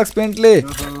माकडक पेन्टले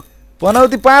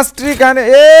पनौती 5 ट्रिक हान्यो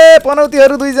ए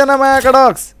पनौतीहरु 2 जना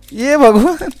माकडक ए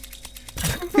भगवान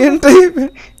पेन्टै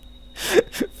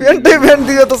पेन्ट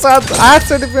दियो त 8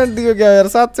 चोटी पेन्ट दियो क्या यार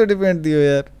 7 चोटी पेन्ट दियो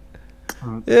यार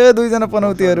ए 2 जना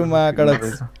पनौतीहरु माकडक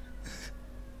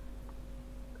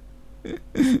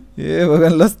ए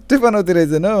भगवान लस्टै पनौती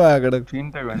रहेछ न माकडक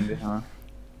चिन्ता भन्दै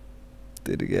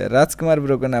तेरी के राजकुमार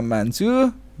ब्रोको नाममा हान्छु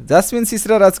जास्मिन सिस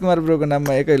र राजकुमार ब्रोको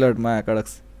नाममा एकै लट माकडक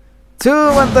छु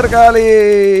मन्तरकाली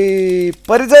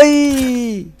परिचय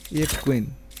 1 कोइन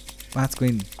 5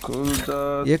 कोइन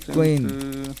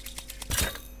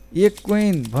 1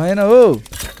 कोइन भएन हो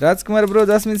राजकुमार ब्रो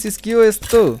जास्मिन सिस के हो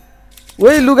यस्तो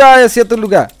ओइ लुगा आयो सेतो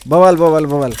लुगा बवाल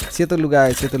सेतो लुगा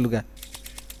आयो सेतो लुगा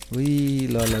ओइ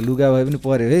ल लुगा भए पनि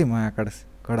पर्यो है माकडक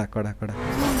कडा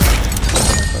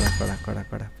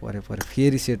पर्यो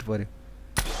फेरि सेट पर्यो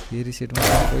फेरि सेटमा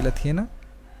पहिला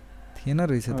थिएन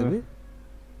रहेछ त बे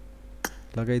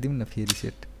लगाइदिउँ न फेरि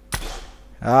सेट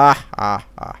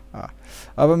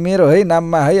अब मेरो है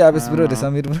नाममा है आवेश ब्रो रे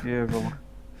Samir bro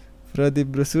Pradeep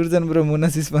bro सुर्जन bro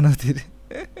मुनासिस पनौती रे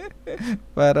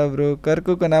पारा ब्रो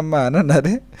कर्कुको नाममा हान न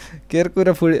रे केर्कु र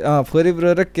फोरी ब्रो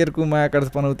र केर्कु माकडक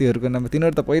पनौतीहरुको नाममा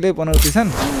तिनीहरु त पहिल्यै पनौती छन्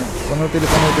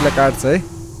पनौतीलाई काट्छ है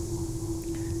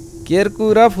केर्कु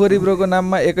र फोरी ब्रोको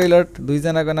नाममा एकै लट 2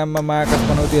 जनाको नाममा माकडक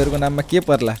पनौतीहरुको नाममा के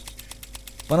पर्ला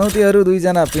पनौतीहरु 2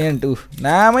 जना पेन्ट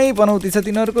नामै पनौती छ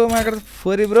तिनीहरुको माकडक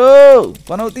फोरी ब्रो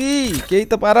पनौती केही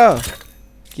त पार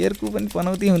केर्कु पनि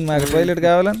पनौती हुन् माकडक टोयलेट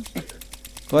गावलन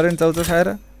करेन्ट चाउच खाएर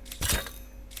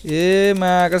ए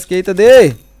माकडक केही त दे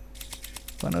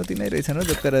पनौती नै रहेछन् हो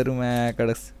जक्करहरु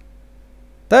माकडक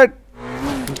तट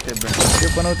त्यो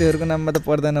पनौतीहरुको नाममा त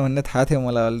पर्दैन भन्ने थाहा थियो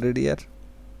मलाई अलरेडी यार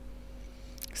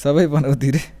सबै पनौती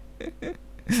रे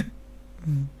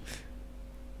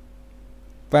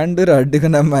पाण्डे र हड्डीको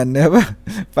नाममा हान्ने अब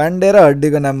पाण्डे र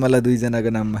हड्डीको नाममा ल 2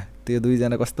 जनाको नाममा त्यो 2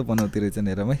 जना कस्तो पनौती रहेछन्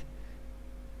हेरम है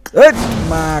ओइ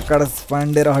माकडक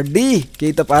पाण्डे र हड्डी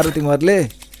केही त पारो तिमीहरुले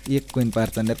 1 कोइन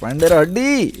पार्छन् यार पाण्डे र हड्डी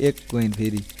 1 कोइन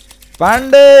फेरि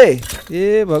पाण्डे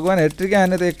ए भगवान हेट्रिकै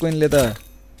हाने त 1 कोइनले त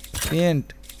पेन्ट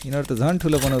यिनीहरु त झन्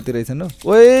ठुलो पनौती रहेछन् हो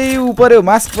ओइ उ पर्यो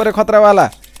मास्क पर्यो खतरावाला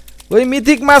ओइ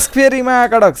मिथिक मास्क फेरि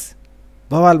माकडक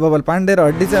बवाल पाण्डे र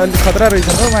हड्डी चाहिँ अलि खतरा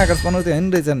रहेछन् हो माकडक पनौती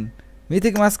हैन रहेछन्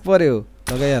मिथिक मास्क पर्यो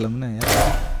लगाइहालौँ न यार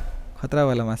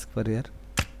खतरावाला मास्क पर्यो यार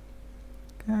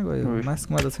कहाँ गयो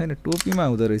मास्कमा त छैन टोपीमा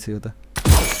हुँदो रहेछ यो त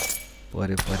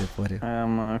पर्यो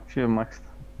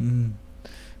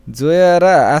जोया र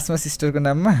आसमा सिस्टरको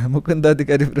नाममा मुकुन्द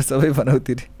अधिकारी पुरा सबै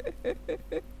बनाउँथे रे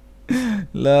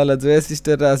ल जोया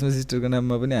सिस्टर र आसमा सिस्टरको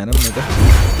नाममा पनि हानौँ न त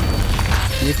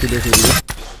के खुल्यो फेरि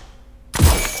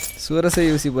 1600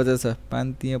 युसी बजा छ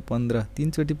 5 तिया 15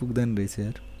 3 चोटि पुग्दैन रहेछ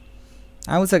यार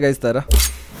आउँछ गाइस तर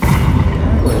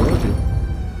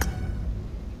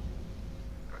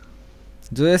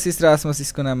जोया सिस र आसमा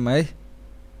सिसको नाममा है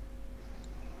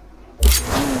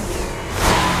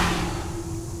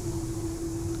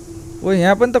ओ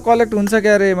यहाँ पनि त कलेक्ट हुन्छ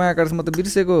क्या रे महाकाश म त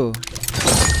बिर्सेको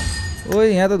ओ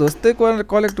यहाँ त धोस्तै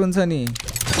कलेक्ट हुन्छ नि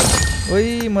ओइ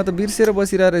म त बिर्सेर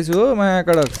बसिरहेको रहेछु हो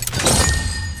महाकाश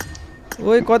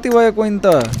ओइ कति भयो कोइन त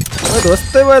ओइ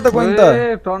धोस्तै भयो त कोइन त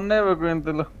टन्नै भयो कोइन त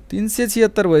ल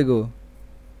 376 भइगयो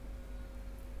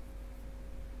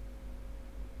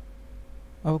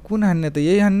अब कुन हान्ने त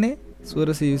यही हान्ने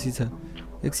 1600 युसी छ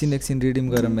एकछिन रिडिम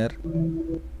गरौँ यार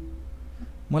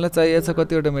मलाई चाहिएको छ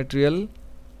कतिवटा मेटेरियल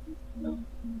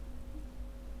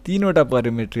 3 वटा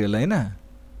पर्यो मेटेरियल हैन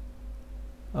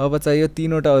अब चाहियो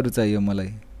 3 वटा अरु चाहियो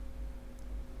मलाई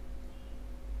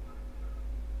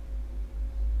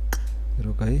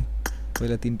रोक है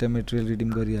पहिला 3टा मेटेरियल रिडिम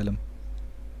गरिहालौँ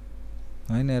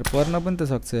हैन यार पर्न पनि त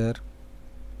सक्छ यार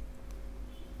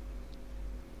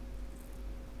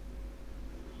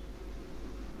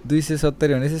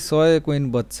 $270 भनेपछि 100 कोइन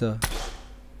बच्छ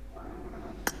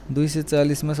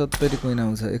 240 मा 70 कोइन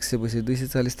आउँछ 100 पछि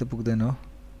 240 त पुग्दैन हो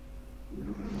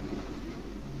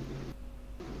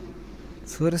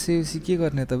 1600 युसी के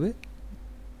गर्ने त बे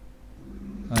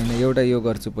हैन एउटा यो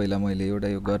गर्छु पहिला मैले एउटा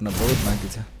यो गर्न बहुत बाँकी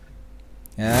छ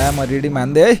या म रिडिम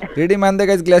हान्दै है रिडिम हान्दै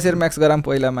गाइस ग्लेसियर म्याक्स गराम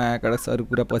पहिला मा आकडस अरु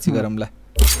कुरा पछि गरौँला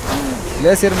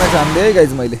ग्लेसियर म्याक्स हान्दै है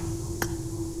गाइस मैले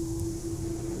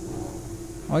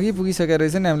अघि पुगिसके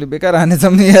रहेछ नि हामीले बेकार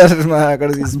हानेछौँ नि यार मा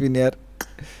आकडस स्पिन यार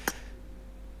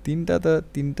तीनटा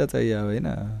चाहियो हैन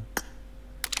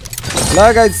ल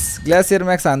गाइस ग्लेसियर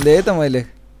म्याक्स हान्दै है त मैले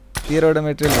 13 वटा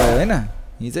मेटेरियल भयो हैन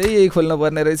हिजै यही खोल्न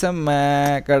पर्ने रहेछ मा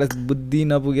आकडस बुद्धि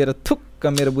नपुगेर थुक्क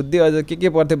मेरो बुद्धि अझ के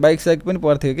पर्थ्यो बाइक साइक पनि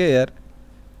पर्थ्यो के यार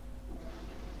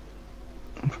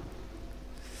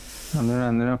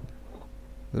हान्दैन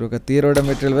रुक 13 वटा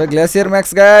मेटेरियल भयो glacier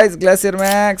Max guys glacier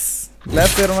Max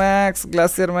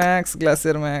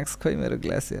खै मेरो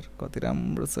ग्लेसियर कति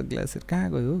राम्रो छ ग्लेसियर कहाँ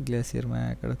गयो ग्लेसियर मा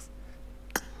आकडस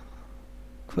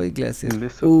खोइ glacier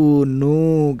oh no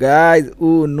guys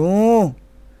oh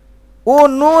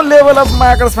no level of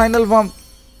markers final form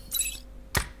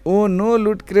oh no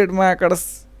लूट क्रेट मार्कर्स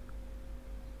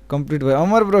कंप्लीट भयो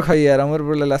अमर ब्रो खै यार अमर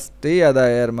ब्रोलाई लास्टै याद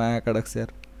आयो यार मार्कर्स यार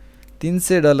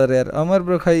 $300 यार अमर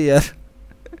ब्रो खै यार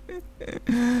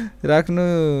राख्नु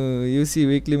युसी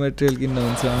वीकली मटेरियल किन्न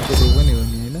हुन्छ अन्त त्यो पनि हो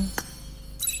नि हैन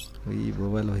ओइ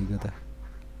भोबाल भइगयो त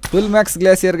फुल म्याक्स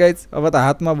ग्लेसियर गाइज अब त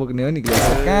हातमा बोक्ने हो नि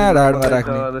ग्लेसियर कहाँ ढाडमा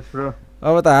राख्ने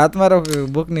अब त हातमा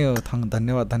बोक्ने हो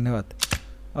धन्यवाद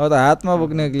अब त हातमा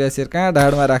बोक्ने हो ग्लेसियर कहाँ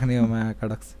ढाडमा राख्ने हो मा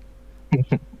कडक्स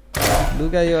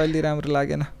लुगा यो अलि राम्रो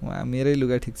लागेन मेरै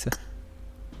लुगा ठीक छ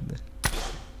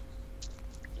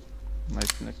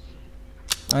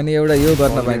अनि एउटा यो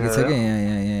गर्न बाँकी छ के यहाँ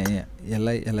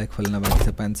यसलाई खोल्न बाँकी छ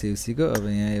 500 युसी को अब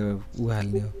यहाँ यो उ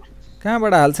हाल्ने हो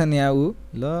कहाँबाट हाल्छन् यहाँ उ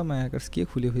ल मायाकर्स के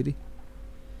खुल्यो फेरि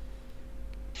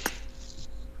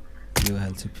यो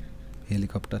हाल्छु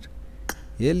हेलिकप्टर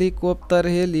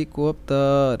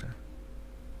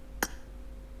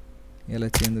यसलाई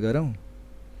चेन्ज गरौँ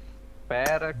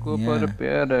प्याराकोपर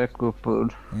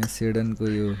यहाँ सेडनको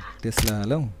यो टेस्ला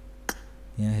हालौँ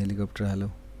यहाँ हेलिकप्टर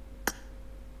हालौँ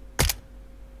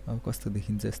अब कस्तो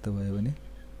देखिन्छ यस्तो भयो भने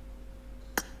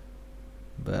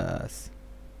बस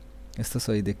यस्तो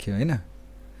सही देखियो हैन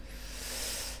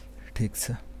ठीक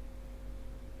छ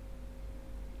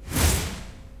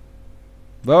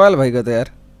बवाल भइगयो त यार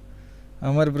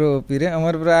अमर ब्रो ओपी रे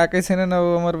अमर ब्रो आकै छैन न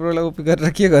अमर ब्रोलाई ओपी गरेर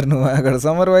के गर्नु अगाडि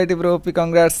समर वाइटी ब्रो ओपी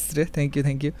कंग्रेट्स रे थ्यांक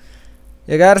यू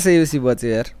 1100 युसी बच्यो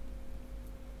यार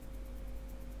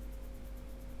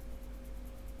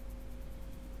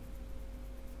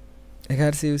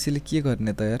 $1100 युसीले के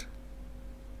गर्ने त यार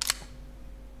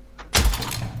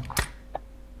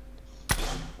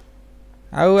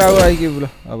आउ आइके ब्रो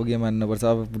अब गेम हान्नु पर्छ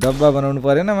अब डब्बा बनाउनु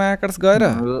परेन माकर्स गएर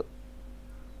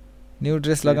न्यू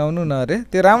ड्रेस लगाउनु न रे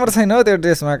त्यो राम्रो छैन हो त्यो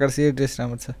ड्रेस माकर्स यो ड्रेस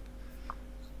राम्रो छ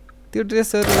त्यो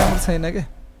ड्रेसहरु राम्रो छैन के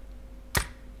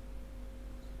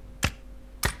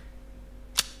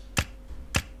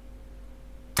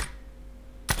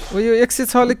ओ यो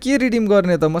 106 ले के रिडीम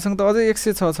गर्ने त मसँग त अझै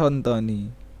 106 छ नि त अनि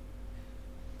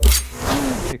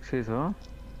 106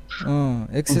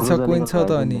 106 कोइन छ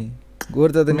त अनि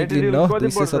गोर्जा त निक्लिन्न हो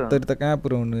 270 त कहाँ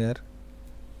पुर्याउनु यार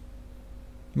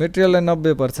मेटेरियललाई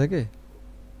 90 पर्छ के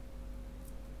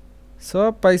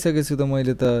सब पाइसकेछु त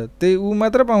मैले त त्यही उ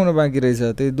मात्र पाउन बाँकी रहेछ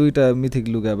त्यही दुईटा मिथिक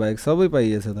लुगा बाहेक सबै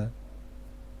पाइएछ त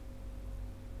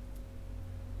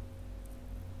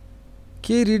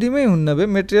के रिडिमै हुन्न बे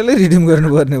मेटेरियलै रिडिम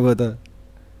गर्नुपर्ने भयो त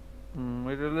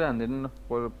मेटेरियलै हान्दैन न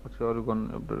पछि अरु गर्नु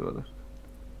अपडेट गर्दा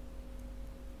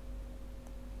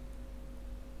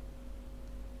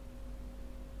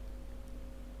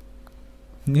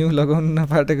न्यू लगाउनु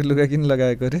नपाटेको लुगा किन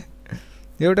लगाएको रे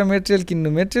एउटा मेटेरियल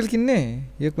किन्ने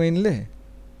यो कोइनले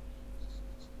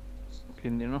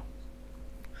किन्दिनु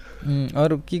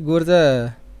अरु कि गोर्जा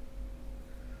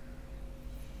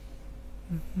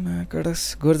माकडस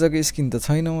गोर्जाको स्किन त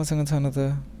छैन मसँग छन त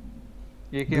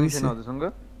एकेएम छैन हजुरसँग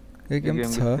एकेएम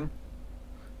छ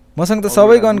मसँग त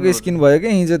सबै गनको स्किन भयो के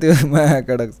हिजो त्यो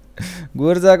माकडस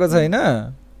गोर्जाको छैन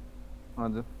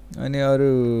हजुर अनि अरु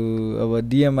अब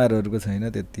डीएमआर हरुको छैन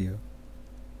त्यति हो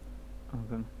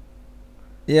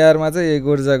एआर मा चाहिँ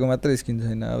गोर्जाको मात्र स्किन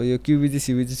छैन अब यो क्यूबीजी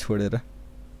सीबीजी छोडेर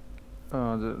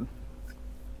हजुर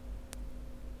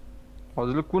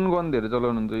हजुरले कुन गन धेरै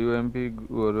चलाउनुहुन्छ यूएमपी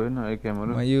हरु हैन एकेएम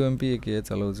हरु म यूएमपी एके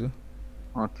चलाउँछु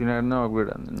तिनीहरु न अपग्रेड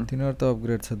हान्दिनु तिनीहरु त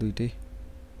अपग्रेड छ दुईटै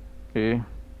ए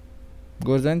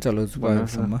गोर्जा नि चलाउँछु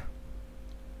पाएसम्म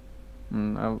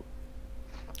अब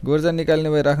गोर्जा निकाल्ने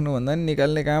भए राख्नु भन्दा नि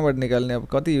निकाल्ने कहाँबाट निकाल्ने अब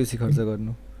कति युसी खर्च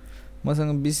गर्नु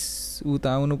मसँग 20 उ त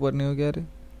आउनु पर्ने हो क्यारे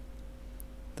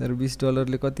तर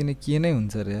 $20 ले कति नै के नै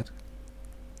हुन्छ रे यार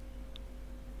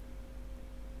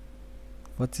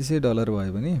 $2500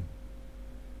 भयो भने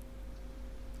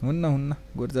हुन्न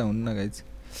गोर्जा हुन्न गाइज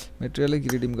मेटेरियलै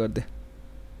रिडिम गर्दे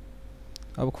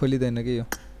अब खोलिदैन के यो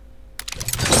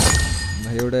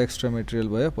एउटा एक्स्ट्रा मेटेरियल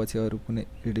भयो पछि अरु कुनै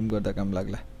रिडिम गर्दा काम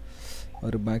लाग्ला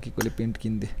अरु बाँकीकोले पेन्ट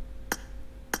किन्दे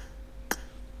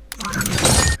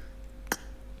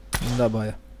ल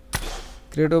भयो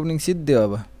क्रेट ओपनिङ सिद्धे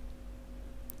अब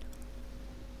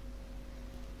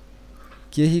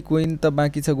केही कोइन त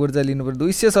बाँकी छ गोर्जा लिनु पर्छ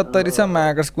 270 छ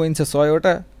मायाकर्स कोइन छ 100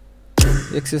 वटा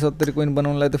 170 कोइन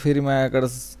बनाउनलाई त फेरि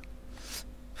मायाकर्स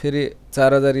फेरि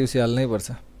 4000 युसी हाल्नै पर्छ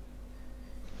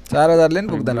 4000 ले नि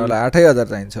पुग्दैन होला 8000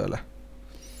 चाहिन्छ होला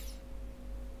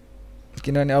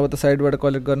किनभने अब त साइडबाट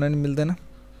कलेक्ट गर्न नि मिल्दैन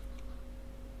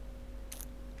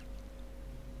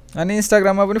अनि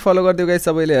इन्स्टाग्राममा पनि फलो गरिदिउ गाइस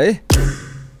सबैले है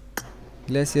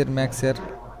ग्लेसियर म्याक्सियर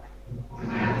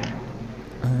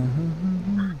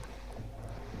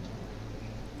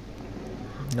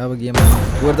अब गेम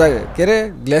गोर्जा के रे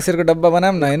ग्लेसियरको डब्बा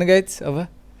बनाम न हैन गाइस अब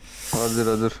हजुर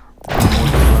हजुर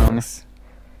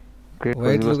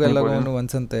व्हाइट लुगा लगाउनु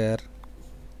भन्छन् त यार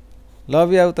लभ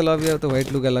यु आउ त व्हाइट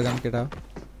लुगा लगाम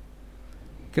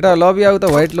केटा लभ यु आउ त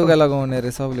व्हाइट लुगा लगाउने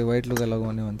रे सबले व्हाइट लुगा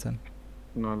लगाउने भन्छन्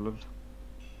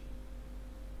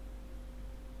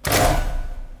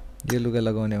यो लुगा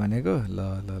लगाउने भनेको ल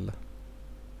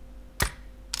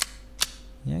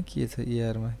यहाँ के छ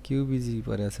ER मा क्यूबीजी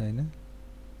परेछ हैन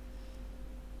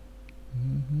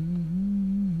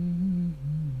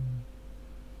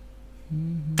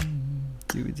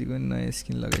क्यूबीजी को नयाँ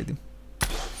स्किन लगाइदिउँ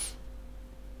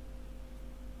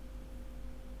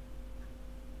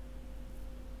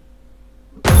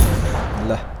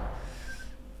ल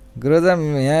ग्रोजा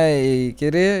यहाँ के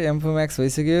रे एम्फो म्याक्स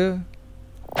भइसक्यो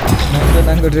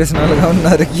नाङ्गो ड्रेस नलगाउनु न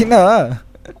रे किन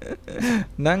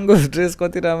नाङ्गो ड्रेस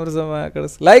कति राम्रो छ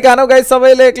माकर्स लाइक हानौ गाइस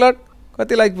सबैले एकलट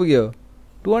कति लाइक पुग्यो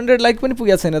 200 लाइक पनि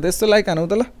पुगेको छैन त यस्तो लाइक हानौ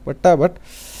त ल फटाफट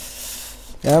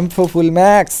एम्फो फुल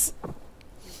म्याक्स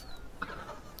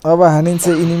अब हानिन्छ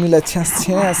इनिमीलाई छ्यास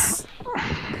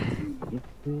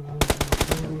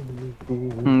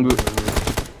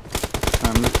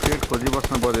हामीले क्रेट खोजी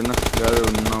बस्नु पर्दैन गाह्रो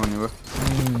हुनु नहुने भयो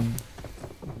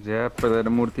ज्याप गरेर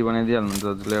मूर्ति बनाइदिइहाल्नुहुन्छ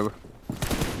हजुरले अब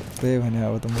त्यही भने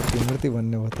अब त मूर्ति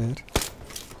भन्ने भयो त यार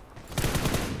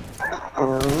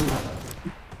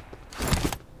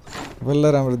बल्ल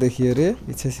राम्रो देखियो रे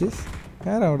इच्छासिस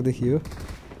कहाँ राम्रो देखियो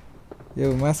यो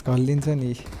मास्क हल्लिन्छ नि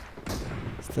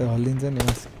यस्तो हल्लिन्छ नि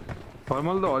मास्क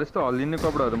फर्मल त हरेस त हल्लिने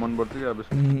कपडाहरू मन पर्छ कि अब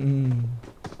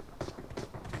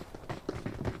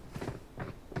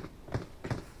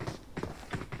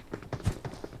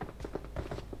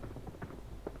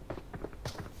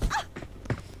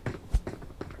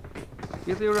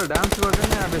यो त एउटा डान्स गर्छ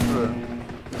नि अब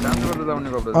डान्स गर्दा जाउने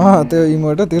कपडा त्यो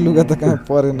इमोट त्यो लुगा त कहाँ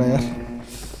परेन यार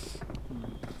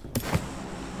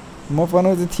म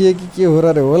बनाउँदै थिएँ कि के हो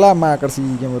र होला माकर्स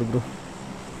गेमर ब्रो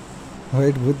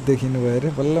व्हाइट भूत देखिनु भयो रे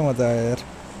बल्ल मजा आयो यार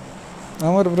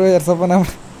अमर ब्रो यार सपनामा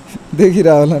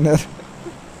देखिरह होला नि यार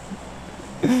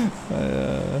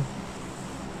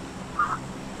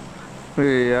ए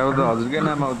अब त हजुरकै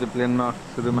नाम आउँछ प्लेनमा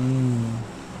सुरुमा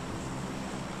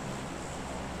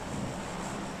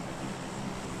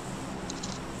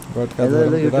Hello,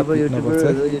 YouTuber,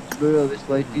 Obvious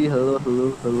Mighty. Hello,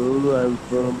 I'm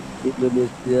from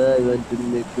Indonesia. I want to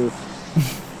make a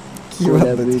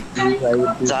collaborative.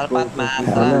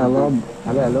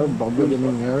 Hello, Bobby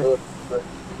Gaming here.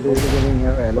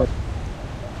 Hello.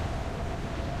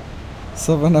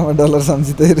 $7 dollar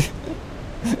सम्झिँदै रे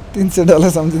 $300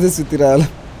 सम्झिँदै सुतिरहला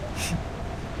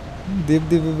दिप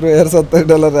ब्रो यार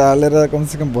 $70 हालेर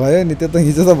कमसेकम भयो नि त्यो त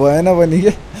हिजो त भएन पनि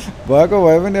के भएको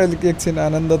भए पनि अलिक एकछिन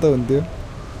आनन्द त हुन्थ्यो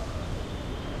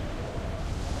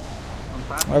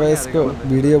अब यसको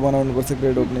भिडियो बनाउनु पर्छ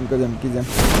ग्रेड ओपनिङको झम्की झम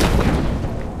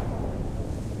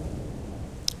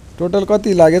टोटल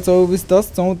कति लाग्यो 24 10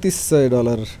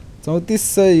 $3400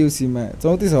 $3400 युसी मा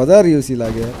 34000 युसी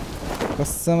लाग्यो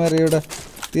कसम रे एउटा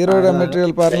 13 वटा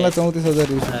मटेरियल पार्नलाई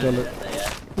 $34,000 युसी डलर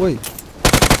ओइ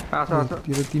आशा छ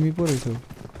तिरो तिमी पो रहेछौ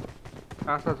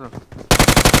आशा छ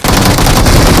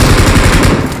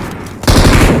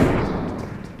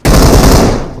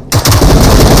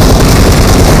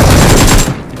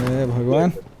ए भगवान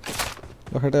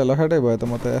लखटे भयो त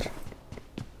म त यार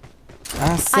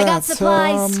आशा छ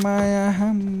माया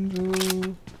हाम्रो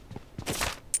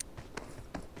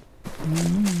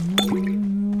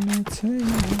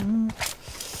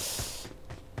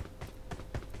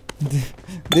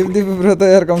दिप ब्रो त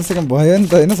यार कमसेकम भयो नि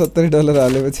त हैन $70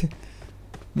 हालेपछि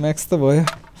म्याक्स त भयो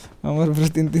अमर ब्रो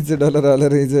 $300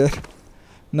 हालेर हिजो यार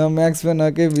न म्याक्स पे न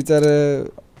केही बिचारा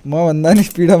म भन्दा नि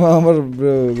पीडामा अमर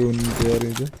ब्रो हुनुहुन्थ्यो यार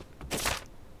हिजो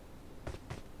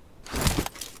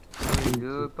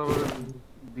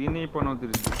दिनै पनाउँदै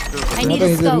म त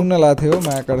हिजो रुन लाग्थ्यो हो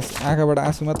आँखाबाट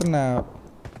आँसु मात्र नआयो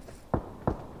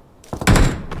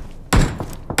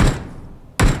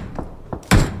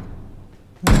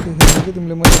देखेको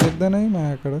तिमीले मैले देख्दैन है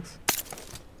महाकडक्स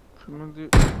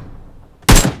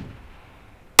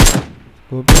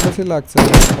घोपेपछि लाग्छ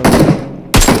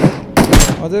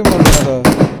अझै मर्दैन त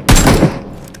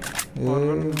ए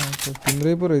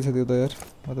तिम्रै पो रहेछ त्यो त यार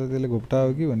म त त्यसले घोप्टा हो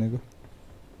कि भनेको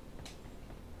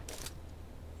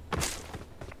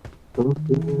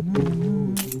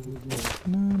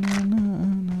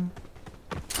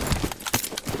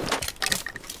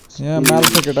यहाँ माल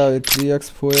छ केटा 3x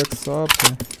 4x सब छ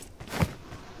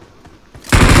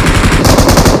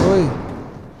ओइ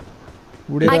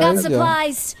उडेर आयो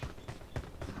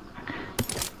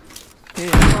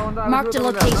Marked a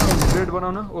location. ग्रेड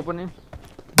बनाउन ओपनिङ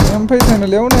M4 छैन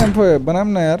ल्याउ न M4 बनाम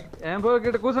न यार M4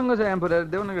 केटा कोसँग छ M4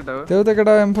 देऊ न केटा हो देऊ त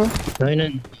केटा M4 छैन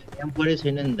M4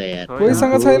 छैन नि त यार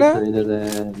कोहीसँग छैन ए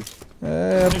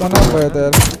बनाम भयो त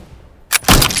यार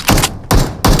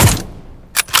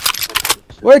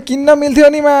ओए किन्न मिल्थ्यो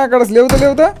नि महाकडस ल्याउ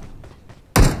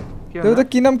त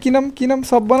किनम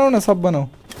सब बनाउ न सब बनाउ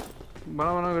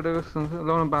बनाउन केटाको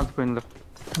लाउन 5 पेन ल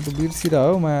त बिर्सिरा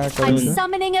हो महाकडस I'm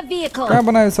summoning a vehicle. कहाँ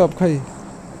बनायो सब खै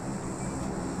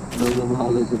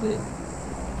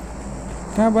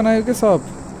कहाँ बनायो के सब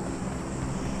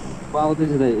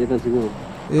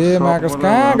ए महाकडस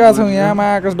कहाँ गएको छौ यहाँ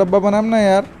महाकडस डब्बा बनाम न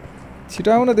यार छिटो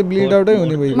आउ न त्यो ब्लिड आउटै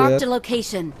हुने भयो Marked a यार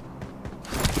location.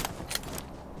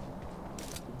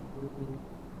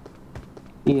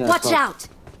 Watch out.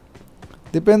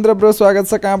 Dipendra bro स्वागत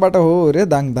छ कहाँबाट हो रे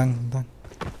दाङ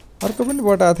अर्को पनि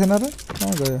बटा आएको थिएन र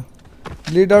कहाँ गयो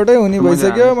ब्लिड आउटै हुने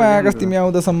भइसक्यो महाकाश तिमी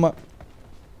आउँदासम्म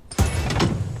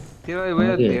धेरै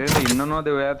हिँड्न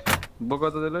नदेऊ यार बोक त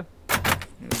त्यसले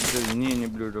हिँड्ने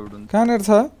ब्लिड आउट हुन्छ कहाँनिर छ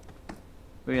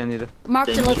यहाँनिर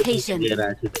Marked a location.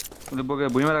 उसले बोके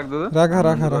भुइँमा राख्दो त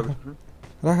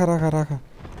राख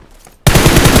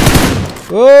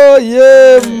ओ ये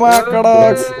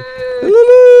माकडक्स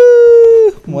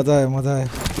मजा आयो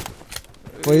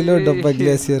पहिलो डब्बा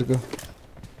ग्लेसियरको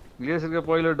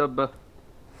पहिलो डब्बा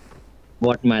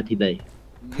बट माथि दाइ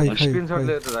स्क्रिनशट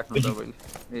लिएर राख्नु तपाईले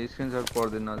ए स्क्रिनशट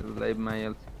पर्दैन लाइभमा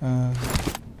आइहाल्छ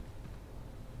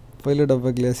पहिलो डब्बा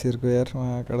ग्लेसियरको यार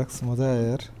माकडक्स मजा आयो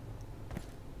यार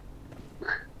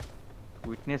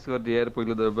विटनेस गर्दियो यार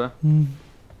पहिलो डब्बा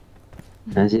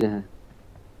हाँसिरह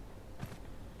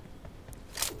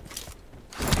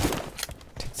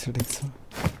ठिक छ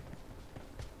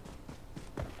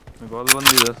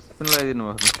गोलबन्दी जस्तो लगाइदिनु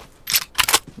भएको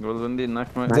गोलबन्दी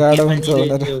नाकमा जाडो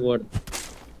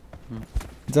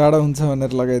हुन्छ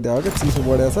भनेर लगाइदियो हो क्या चिसो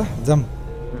बढेको छ जम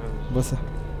बस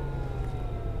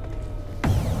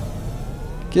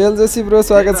केएल जोशी ब्रो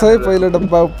स्वागत छ है पहिलो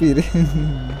डब्बा उप्पी रे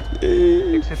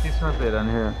 130 मा त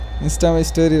हेर्ने इन्स्टामा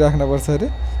स्टोरी राख्न पर्छ रे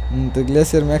त्यो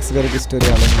ग्लेसियर म्याक्स गरेको स्टोरी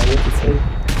हाल्नु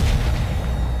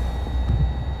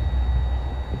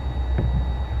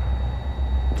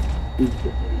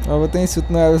अब त्यही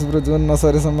सुत्नु आओस् ब्रो जोन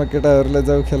नसरेसम्म केटाहरूलाई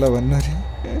जाऊ खेला भन्नु रे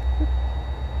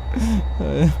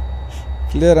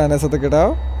प्लेयर हानेछ त केटा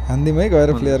हो हान्दिम है गएर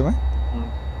प्लेयरमा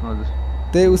हजुर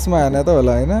त्यही उसमा हाने त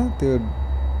होला हैन त्यो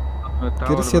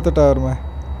के रे सेतो टावरमा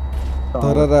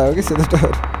धररा हो कि सेतो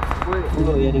टावर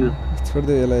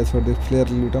छोड्दे यसलाई छोड्दे प्लेयर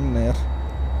लुटम न यार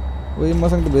ओइ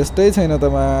मसँग त भेस्टै छैन त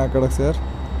मा कडक यार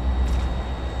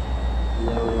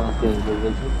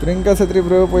प्रियंका छेत्री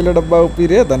ब्रो पहिलो डब्बा उपी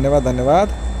रे धन्यवाद धन्यवाद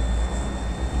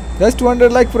गाइस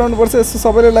 200 लाइक पुराउनु पर्छ यसो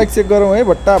सबैले लाइक चेक गरौँ है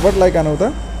भट्टाभट लाइक आनौ त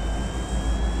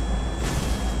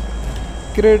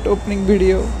क्रिएट ओपनिङ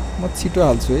भिडियो म छिटो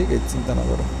हाल्छु है केही चिन्ता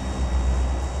नगर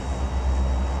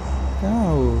कहाँ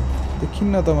हो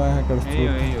देखिन्न त माया कडक ए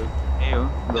हो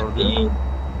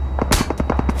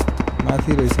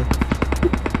माथि रहेछ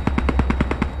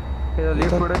ए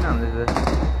लेफ्टबाट नि हान्दैछ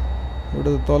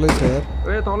एउटा त तलै छ यार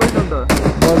ए तलै छ नि त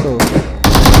बल्टो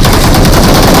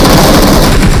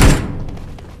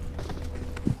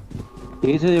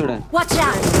यही छ एउटा Watch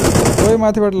out! ओइ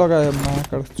माथिबाट लगायो माया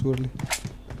कडक चोरले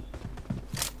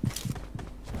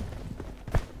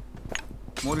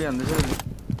मोली हान्दैछ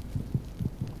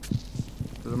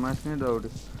त्यो मास्ने दौड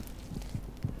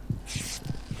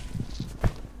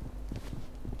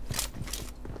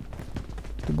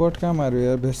त्यो बट कहाँ मार्यो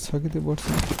यार भेस्ट छ कि त्यो बट छ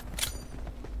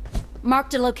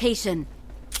Marked a location.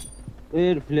 A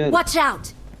player Watch out!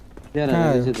 Player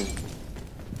हानेछ त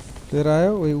प्लेयर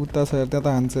आयो ओइ उता छ यार त्यहाँ त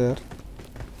हान्छ यार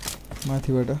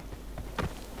माथिबाट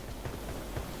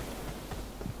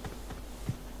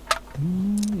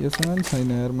योसँग नि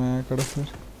छैन यार माया कडक सर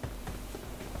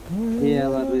ए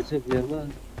आवाज रहेछ प्लेयरमा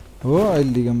हो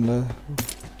अहिले दिगमला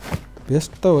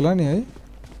भेस्ट त होला नि है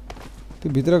त्यो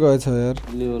भित्र गएछ यार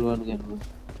लेभल 1 गेम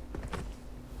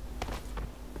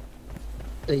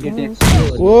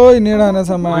ओइ नेडाना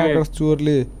छ माया कडक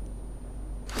चोरले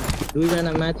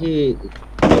दुईजना माथि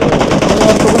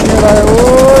अर्को पनि नेडा आयो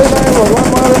ओइ नाइ भगवान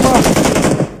मारे म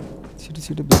छिटो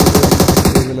छिटो भित्र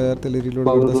बेला यार त्यसले रिलोड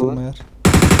गर्दैछ म यार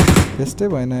भेस्टै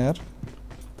भएन यार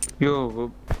यो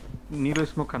निलो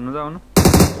स्मोक खानु जाऊ न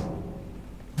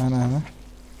हाना हाना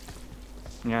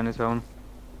यहाँ नै छ आउनु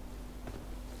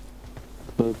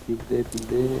पिक्दै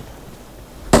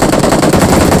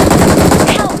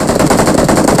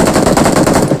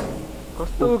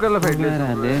कस्तो उकालो फाइटले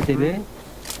हाले तिमी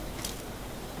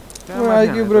ओ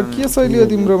आइक्यू ब्रो के शैली हो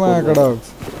तिम्रो माया कडक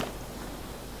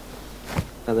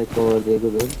आधा कभर दिएको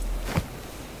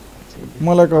छु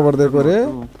मलाई कभर दिएको रे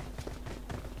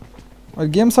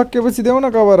गेम सकेपछि देऊ न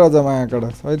कभर अझ माया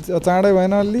कडक अहिले चाँडै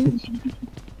भएन अलि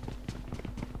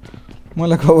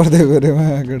मलाई कभर दिएको रे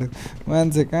माया कडक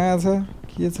मान्छे कहाँ छ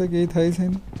के छ केही थाहै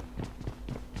छैन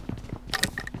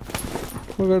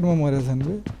फोगटमा मरेछन्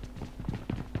बे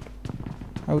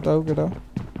आउ त आउ केटा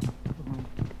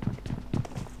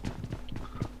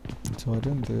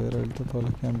झऱ्यो नि त यार अहिले त तल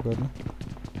क्याम्प गर्न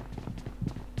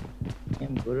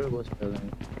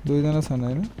दुईजना छन्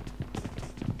होइन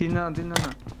तीनजना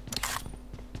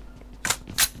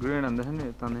ग्रेड हान्दैछ नि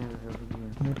तनै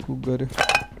नेट कुक गर्यो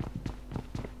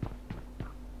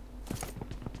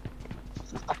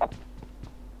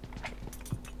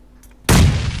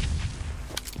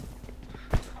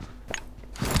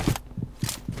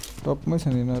टपमै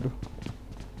छन् यिनीहरू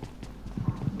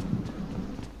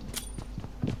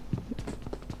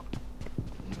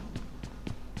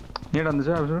नेट हान्दैछ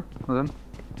अब मदन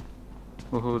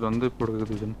ओहो झन्डै पड्केको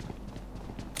दुईजना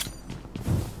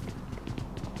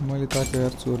मैले ताके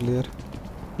यार चोरले यार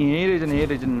यही रहेछन्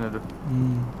यिनीहरू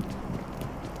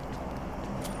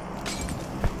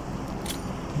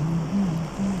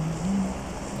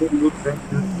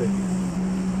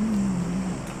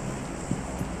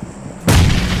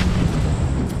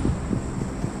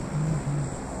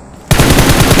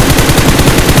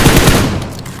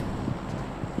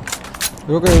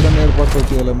रोक एउटा नेट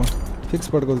पड्काउँछु यसलाई म फिक्स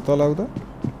पड्काउँछु तल आऊ त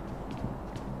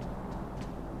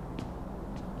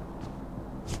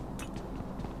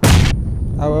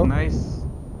आऊ आऊ नाइस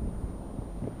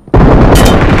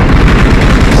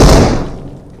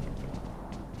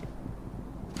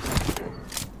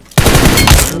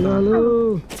हेलो हेलो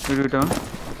दुईटा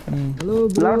हेलो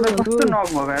लाउडले कस्तो नक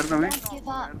भयो यार तपाईँ Give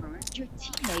up. Your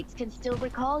teammates can still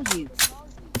recall you.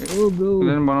 Oh bro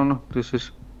plain बनाउनु प्रिसिस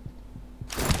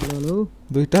हेलो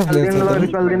दुईटा प्लेयर छ त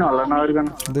निकाल्दिन होला नअरिकन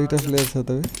दुईटा प्लेयर छ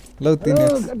त लौ तीन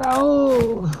केटाओ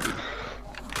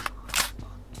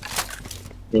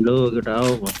हेलो केटा हो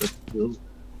भन्छु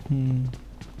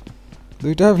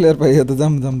दुईटा प्लेयर पाइयो त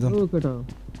जाम जाम जाम ओ केटाओ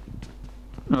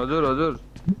हजुर हजुर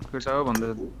केटा हो भन्दै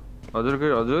हजुर के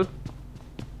हजुर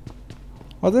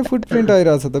अझै फुटप्रिन्ट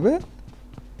आइरहेछ त बे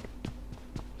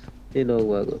ए लग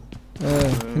भएको ए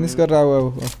फिनिश गरेर आऊ आऊ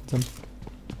जाम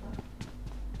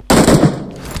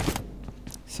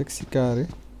सेक्सी कार है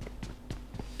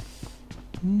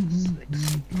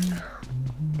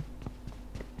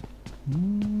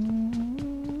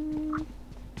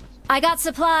I got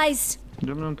supplies.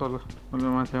 जम्न तल मैले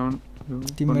माथि आउन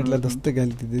टिममेटलाई दस्तै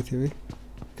गाली दिँदै थियो है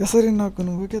कसरी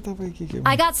नकुनु भयो के तपाई के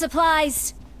I got supplies.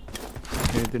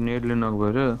 ए त्यो नेटले नक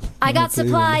भएर I got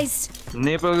supplies.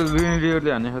 नेपालको ग्रीन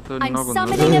रियरले हाने त I'm knock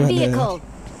summoning a vehicle.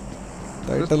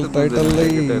 टाइटललाई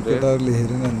केटाहरूले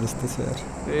हेरेन जस्तो छ यार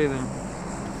त्यही त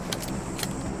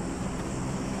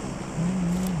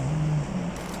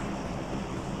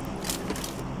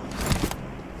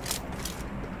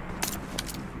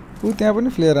ऊ त्यहाँ पनि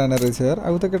फ्लेयर आने रहेछ यार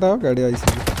अब त केटा हो गाडी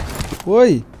आइसक्यो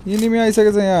ओइ इनिमी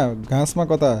आइसकेछ यहाँ घाँसमा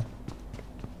कता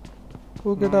ओ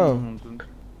केटा हो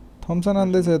थम्सन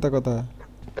आन्दैछ यता कता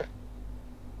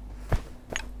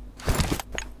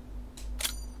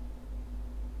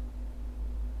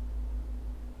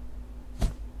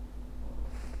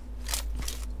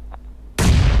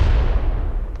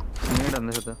नेट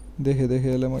हान्दैछ त देखे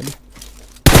यसलाई मैले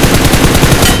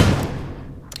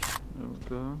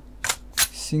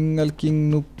सिंगल किङ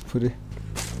नुप फुरे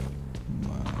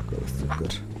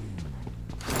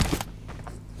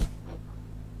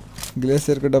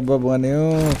ग्लेसियरको डब्बा बन्यो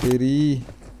फेरि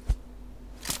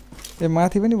ए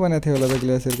माथि पनि बनाएको थियो होला त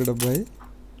ग्लेसियरको डब्बा है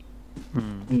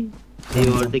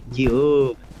यो अर्थ के हो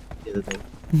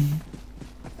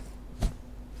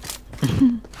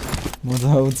मजा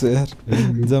आउँछ यार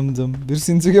जम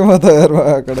बिर्सिन्छु के म त यार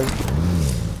कडा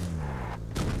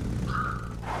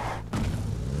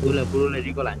पुरोले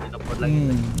रिकल हान्ने नपट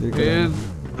लाग्यो ए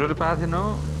रोल पाएको थिएन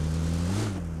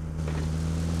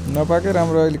नपाकै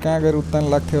राम्रो अहिले कहाँ गएर उत्तान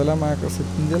लाग्थ्यो होला माका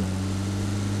सिन्जेल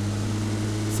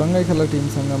सँगै खेला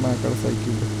टिमसँग माका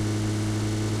साइकिल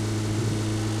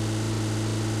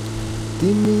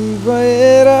तिमी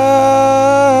भएर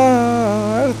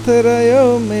अर्थ रह्यो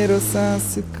मेरो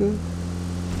सासको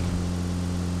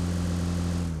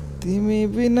तिमी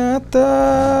बिना त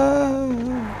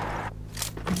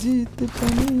जीत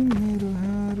पनि मेरो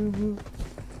हार भयो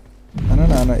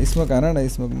Ana, smoke, ana,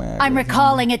 smoke, man. I'm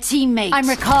recalling a teammate. I'm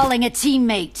recalling a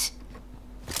teammate.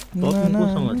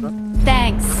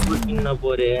 Thanks.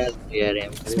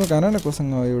 Smoke, ana,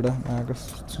 koसँग हो एउटा आको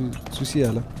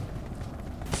सुसिहाल्यो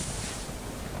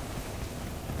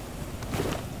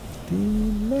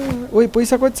ओइ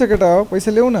पैसा कति छ केटा हो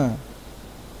पैसा ल्याउ न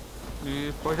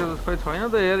ए पैसा त खै छैन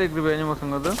त यार 1 रुपैयाँ नि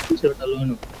मसँग त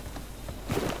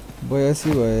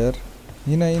 82 भयो यार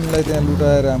यिनलाई त्यहाँ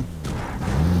लुटाएर आम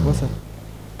बस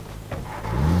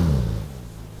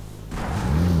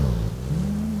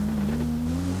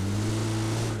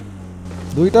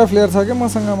दुईटा फ्लेयर छ के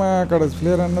मसँग माकडा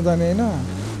फ्लेयर आन्न जाने हैन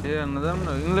ए आन्न जाम न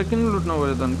यिनलाई किन लुट्नु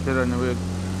पर्यो त फ्लेयर आउने भयो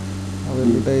अब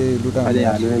लुटा अलि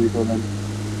हाल्यो बितोलन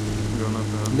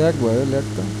ल्याग भयो ल्याग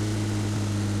त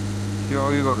त्यो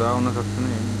अघि गर्दा आउन सक्छ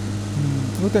नि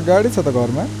उ त गाडी छ त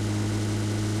घरमा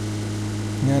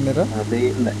यहाँनेर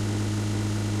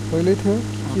पहिल्यै थियो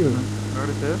के हो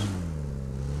गाडी छ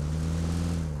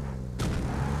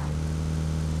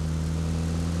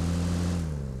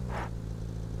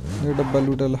यो डब्बा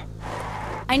लुट ल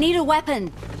I need a weapon.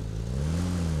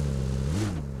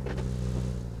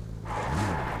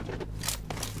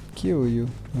 के हो यो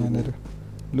यहाँनेर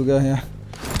लुगा यहाँ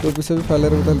टोपी सबै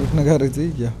फालेर उता लुट्न गरे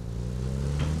चाहिँ क्या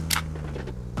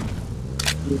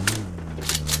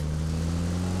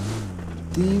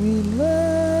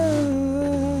तिमीलाई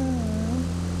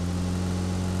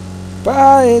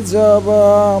पाए जब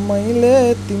मैले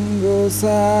तिम्रो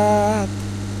साथ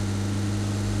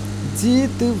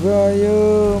जीत भयो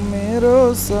मेरो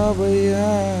सबै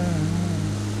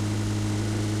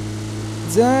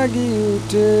जागी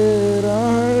उठेर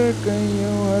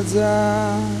कैयौं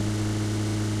हजार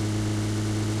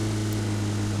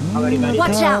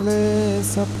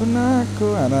सपनाको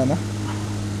आना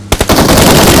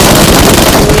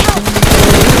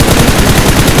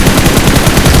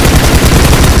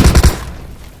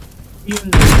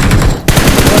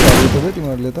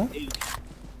तिमीहरूले त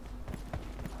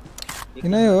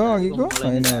किन हो अघिको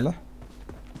होइन होला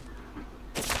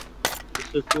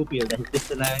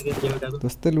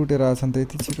जस्तै लुटेर आछन् त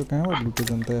यति छिटो कहाँबाट लुटे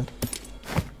जन त यार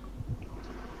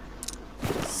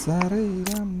साह्रै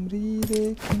राम्री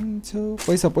देखिन्छौ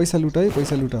पैसा लुट है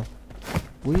पैसा लुट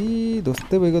उही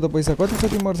धोस्तै भएको त पैसा कति छ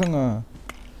तिमीहरूसँग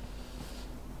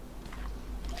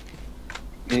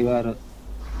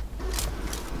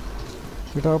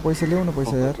केटा पैसा ल्याउ न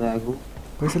पैसा यार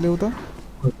पैसा ल्याउ त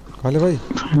घले भाइ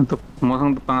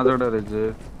मसँग त 5 वटा रहेछ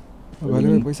घले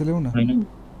भाइ पैसा ल्याउ न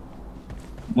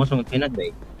मसँग छैन भाइ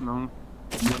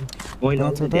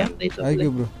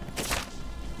आइगयो ब्रो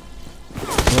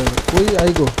कोही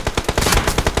आइगयो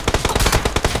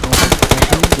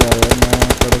क्या यार मैं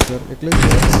कड़ा सर एक्लै छु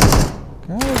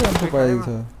कहाँबाट अन्त पाइन्छ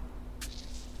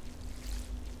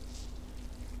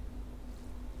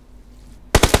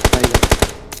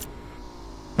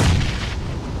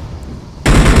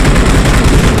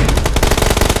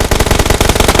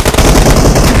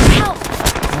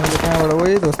मैले कहाँबाट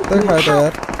ओइ दोस्तै खायो त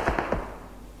यार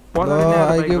ल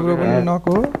आइक्यू ब्रो पनि नक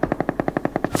हो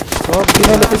सब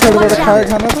तिनीहरूले पछाडिबाट खायो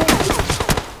खाना त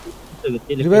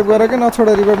रिभाइभ गरेर के नछोड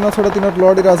रिभाइभ नछोड तिनीहरू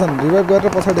लडिरहेछन् रिभाइभ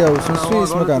गरेर पछाडि आऊ सुसु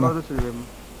स्मोक हान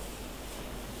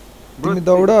तिमी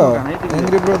दौड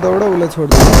एङ्ग्री ब्रो दौड उसलाई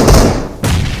छोड्दै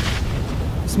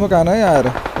स्मोक हान है आएर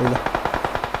पहिला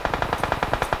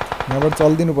यहाँबाट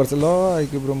चल्दिनुपर्छ ल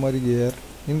आइक्यू ब्रो मरिगयो यार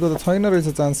यिनको त छैन रहेछ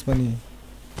चान्स पनि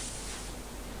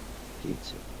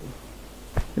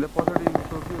पछाडि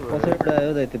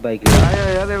आयो त त्यो बाइक आयो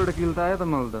यार एउटा किल त आयो त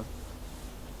मलाई त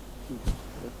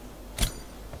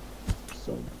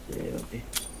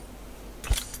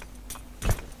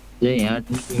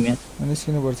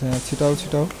निस्किनुपर्छ यहाँ छिटाउ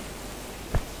छिटाउ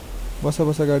बस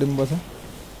बस गाडीमा बस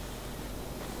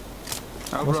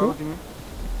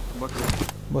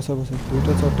बस बस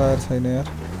दुईटा छ टायर छैन यार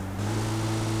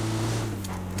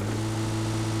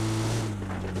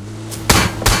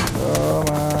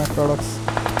कडक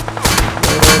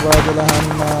बाजुला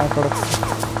हानमा कडक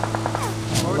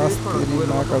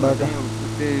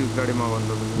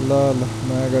ल ल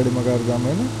नयाँ गाडीमा गएर जाऊँ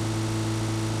होइन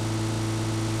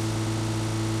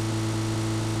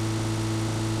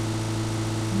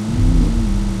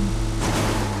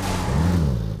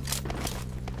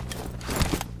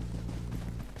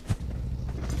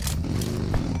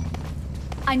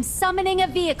I'm summoning a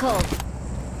vehicle.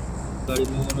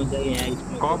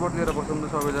 Cover लिएर बसौँ त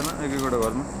सबैजना एक एकवटा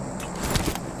घरमा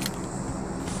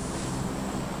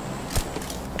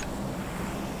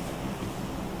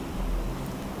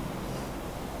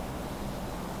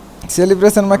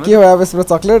सेलिब्रेसनमा के हो अब यसमा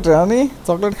चकलेट अनि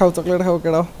चकलेट खाऊ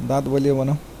केटा दाँत बलियो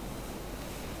भनौँ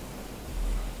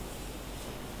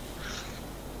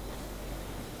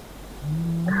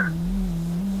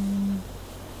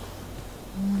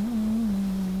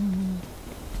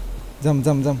जम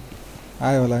जम जम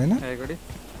आयो होला हैन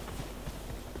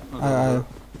आयो आयो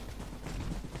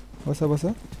बस बस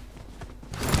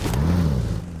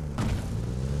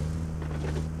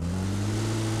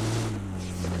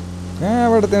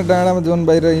कहाँबाट त्यहाँ डाँडामा जोन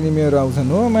बाहिर इनिमीहरू आउँछन्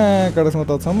हो मा कडसमा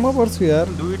त छम्म पर्छु यार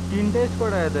दुई तीनटै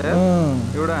स्क्वाड आयो त यार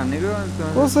एउटा हानेको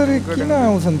कसरी किन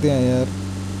आउँछन् त्यहाँ यार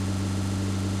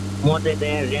म चाहिँ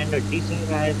त्यहाँ र्यान्डम टिसिङ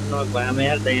आएर नभएमा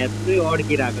यार त्यहाँ पुरै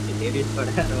अड्किरहेको थियो धेरै स्क्वाड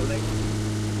आएर होला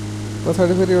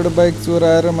पछाडि फेरि एउटा बाइक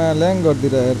चोराएर मा ल्याङ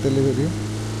गरिदिएर यार त्यसले फेरि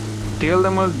तेल त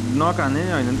मैले नखाने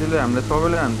हैन त्यसले हामीले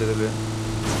सबैले हान्थ्यो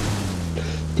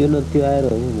त्यसले त्यो आएर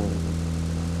हो म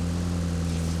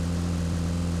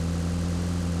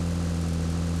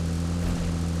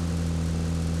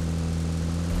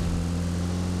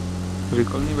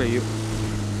रिकल नि भयो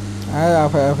आयो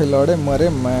आफै लडे मरे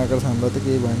मायाको हाम्रो त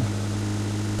केही भएन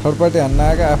थर्ड पार्टी हान्न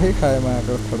आएको आफै खायो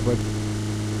मायाको third party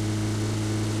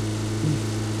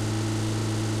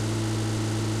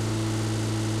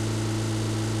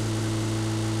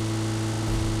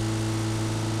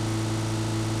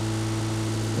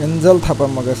angel Thapa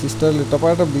Magar सिस्टरले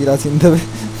टपाटप बिरा चिन्थ्यो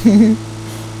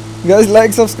गाइस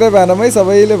लाइक सब्स्क्राइब हानौँ है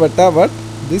सबैले भट्टाभट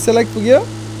 200 लाइक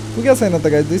पुग्यो छैन त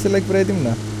गाइस 200 लाइक पुऱ्याइदिउँ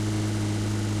न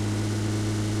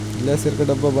ग्लासियरको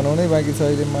डब्बा बनाउनै बाँकी छ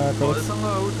अहिले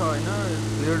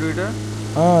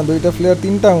दुईटा फ्लेयर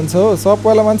तीनटा हुन्छ हो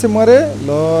सबवाला मान्छे मरे ल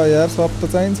यार सब त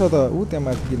चाहिन्छ त ऊ त्यहाँ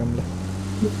माथि किनौँ ल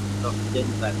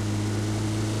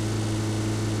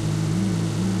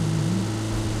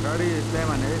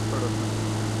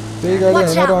त्यही गाडी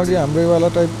होइन र अघि हाम्रैवाला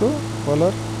टाइपको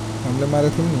कलर हामीले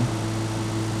मारेको थियौँ नि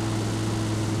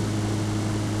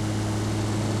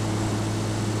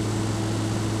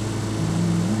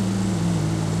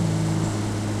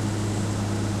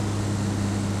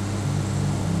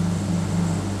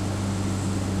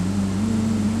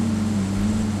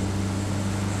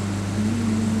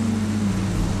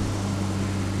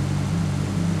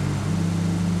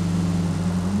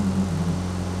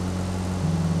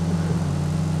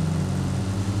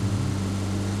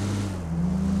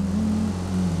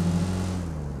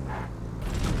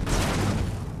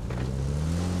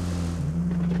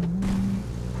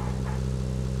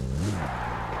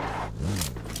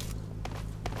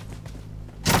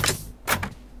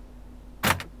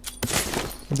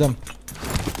जम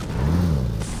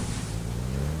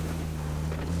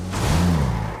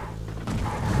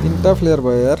तीनटा फ्लेयर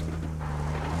भयो यार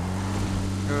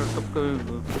सबको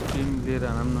टिम लिएर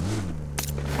आउँ न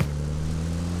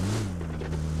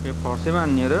ए फर्स्टैमा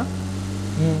हान्ने र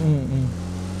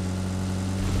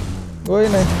कोही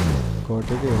नाही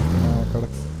घटे के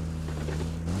कडक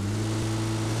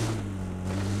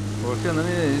घटे भन्दा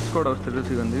नि स्क्वाड हाउस तिर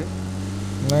सिकन्दी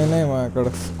नाही नाही मा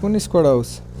कडक कुन स्क्वाड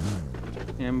हाउस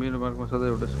यहाँ मेरो मार्कमा सधैँ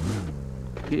एउटा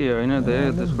स्क्वाड के होइन त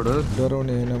त्यो स्क्वाड हाउस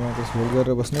डराउने होइन माको होल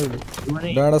गरेर बस्ने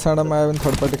डाँडा साँडामा आयो भने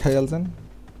थर्ड पार्टी खाइहाल्छन्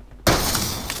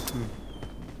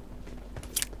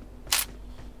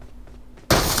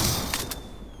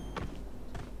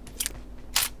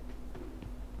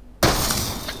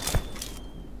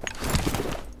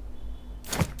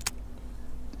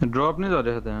ड्रप नहीं जा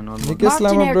रहा था यार निकेश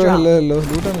लामा ब्रो हेलो हेलो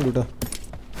लूटा न लूटा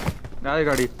आए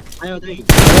गाड़ी आयो दाइ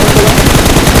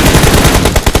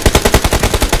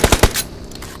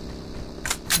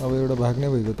अब एउटा भाग्ने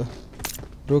भइगयो त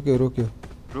रोक्यो रोक्यो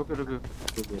रोक्यो रोक्यो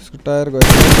यसको टायर गयो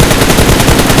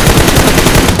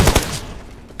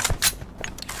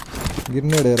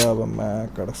गिर्ने डेरा अब मा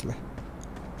कडसले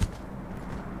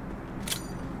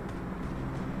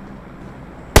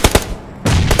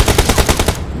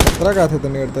खतरा का थे तो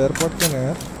नेट यार पट के ना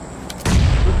यार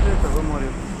दूसरे सब मरे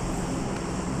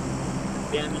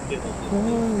बिहान के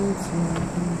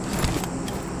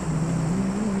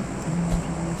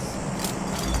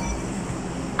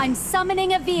I'm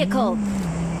summoning a vehicle.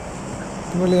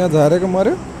 तिमीले यहाँ झारेको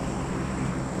मर्यो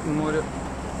मरे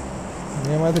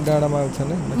यहाँ माथि डाँडामा आउँछ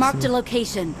नि Marked a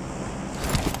location.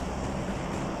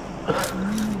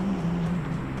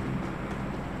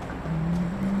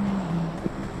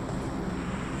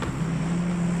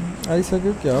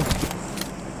 आइसक्यो क्या हो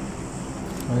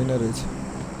होइन रहेछ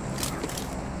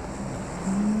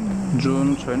जोन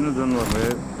छैन जोन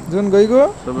भए जुन गइगयो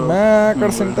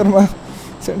म्याकर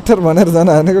सेन्टर भनेर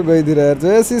जना हानेको गइदिएर यार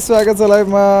जयसी स्वागत छ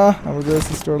लाइभमा हाम्रो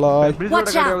जयसी स्टोरलाई ब्रिजबाट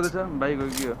गाडी आउँदैछ बाइक हो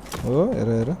कि हो हेर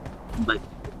हेर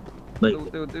बाइक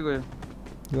उतै उतै गयो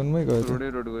जोनमै गयो रोडै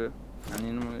रोड गयो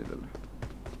हानिन म यसले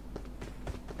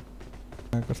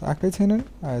म्याकर आकै छैन नि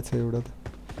आएछ एउटा त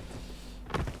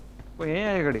ओ यही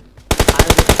आयो गाडी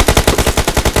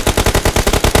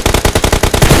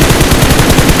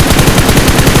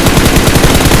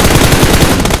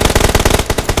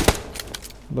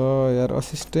ल यार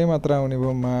असिस्टै मात्र आउने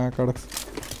भयो मा कडक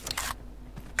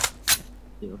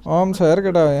छ यार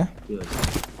केटा हो यहाँ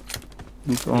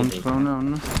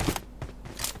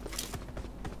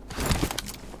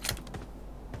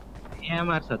यहाँ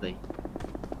मार्छ दाइ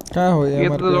कहाँ हो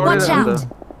यहाँ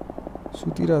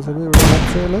सुतिरहेछ बे एउटा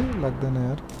लाग्छ यसलाई लाग्दैन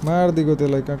यार मारिदिएको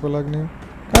त्यसलाई कहाँको लाग्ने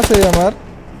कहाँ छ यहाँ मार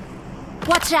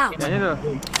Watch out!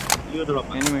 यो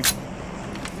ड्रप एनिमी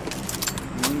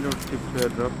मन रोड टिप से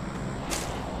ड्रप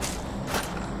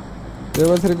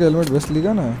लेवल 3 का हेलमेट बेस्ट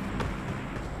लिगा ना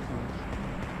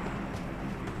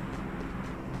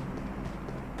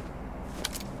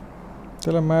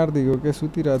चला मार दिगो के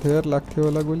सूती रहा था यार लाख थे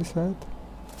वाला गोली शायद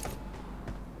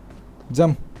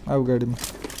जम आओ गाड़ी में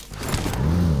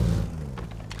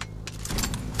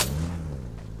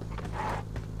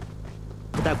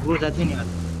उता गो जाथे नि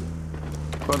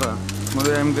कता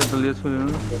मैले एम के चलिए छु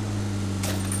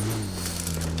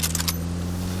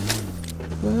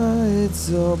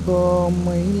जब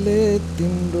मैले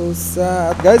तिम्रो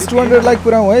साथ गाइस 200 लाइक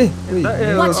पुराऊ है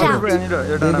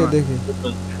देखे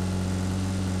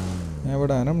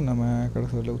यहाँबाट हानौँ न मा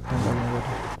कडसले उत्तम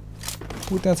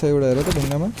लाग्नेबाट उ त्यहाँ छ एउटा हेर त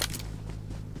ढुङ्गामा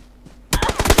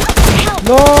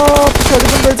ल पछाडि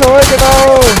पनि रहेछ ओए केटा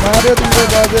हो मार्यो तिम्रो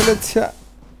बाजेले छ्या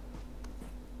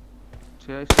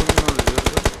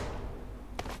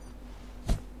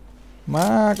मा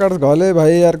कडस घले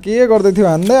भाइ यार के गर्दै थियो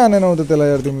हान्दै हानेनौ त त्यसलाई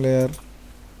यार तिमीले यार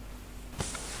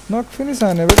नक फिनिस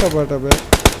हाने बे टपाटप यार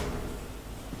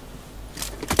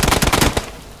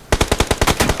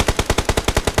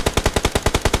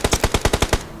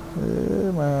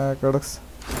ए मा कडस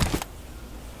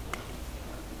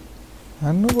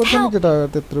हान्नु पर्छ नि केटा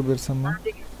त्यत्रो बेरसम्म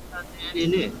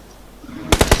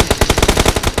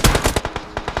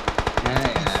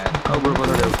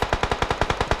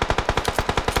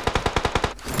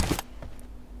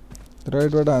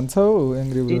राइटबाट हान्छौ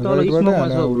एङ्ग्री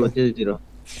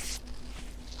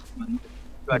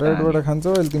राइटबाट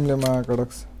खान्छौ अहिले तिमीले मा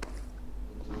कडक्स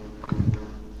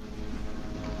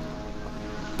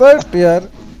तट यार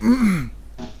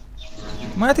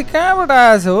माथि कहाँबाट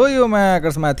आएछ हो यो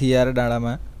माकर्स माथि यार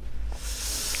डाँडामा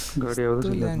गाडी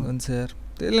आउँदैछ ल्याङ हुन्छ यार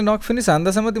त्यसले नक फिनिस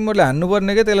हान्दासम्म तिमीहरूले हान्नु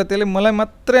पर्ने के त्यसले मलाई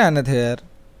मात्रै हान्ने थियो यार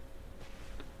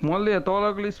मैले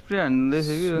तलको स्प्रे हान्दै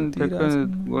थिए कि अनि ठ्याक्कै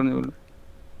गर्ने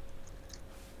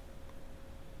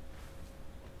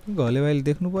घले भाइले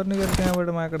देख्नु पर्ने गरी त्यहाँबाट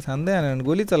माकर्स हान्दै हानेन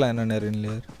गोली चलाएन यार यिनले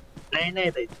यार नै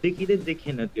देखिँदै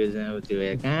देखेन त्यो त्यो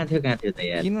कहाँ थियो त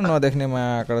यार किन नदेख्ने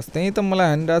माकर्स त्यही त मलाई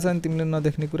हानिरहेछ नि तिमीले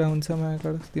नदेख्ने कुरा हुन्छ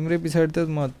माकर्स तिम्रै पछाडि त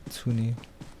म छु नि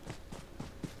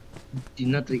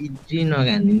नत्र इजी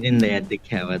नगानिदिन्छ नि यार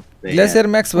देखिया भए ग्लेसियर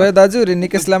म्याक्स भयो दाजु रे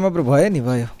निकेश लामा प्रो भयो नि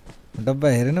भयो डब्बा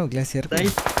हेरेनौ ग्लेसियर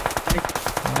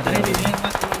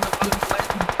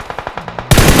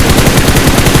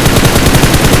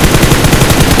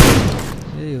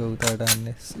यही हो उता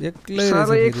डान्ने एक्लै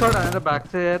सारा एक शॉट हानेर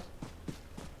भाग्छ यार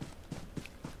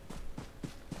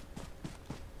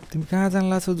तिमी कहाँ जान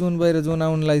लाग्छौ जोन बाहिर जोन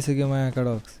आउन लागिसक्यो माया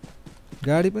कडक्स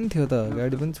गाडी पनि थियो त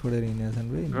गाडी पनि छोडेर हिँडेका छन्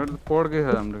बे गाडी पड्कै छ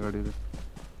हाम्रो गाडी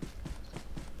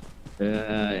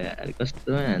यार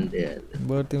कस्तो हान्थे यार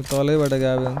बरु तिमी तलैबाट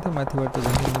गयो भने त माथिबाट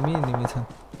झन् निमी छन्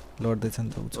लड्दै छन्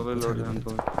चौचौ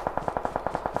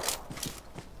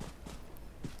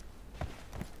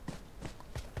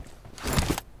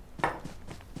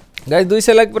गाइस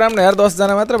 200 लाख पुराम यार 10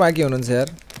 जना मात्र बाँकी हुनुहुन्छ यार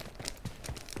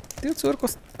त्यो चोर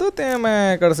कस्तो त्यहाँ माया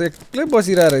गर्छ एक्लै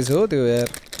बसिरा रहेछ हो त्यो यार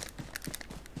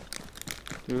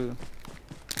The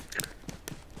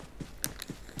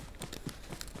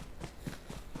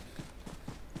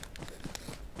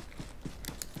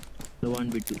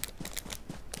 1v2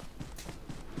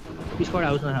 स्क्वाड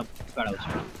हाउस मा स्क्वाड हाउस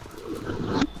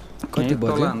कति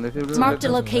बज्यो Marked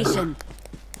a location.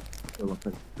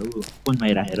 Cone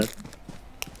my राखेर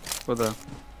पता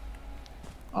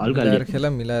हल्का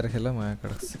मिलाएर खेला माया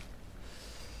गर्छ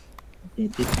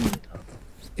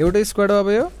एउटै स्क्वाड अब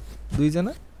यो दुई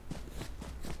जना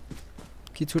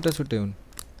कि छुट्टा छुट्टै हुन्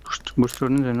बुस्टर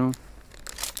नि छैन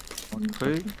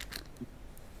खै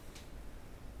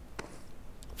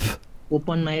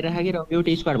ओपन माइराखे र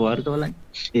एउटै स्क्वाड भएर त होला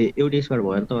ए एउटै स्क्वाड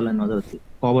भएर त होला नजर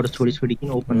कभर छोडी छोडी किन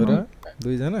ओपन र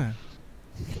दुई जना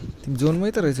तिमी जोनमै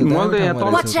त रहेछौ म त यहाँ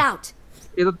तल Watch out.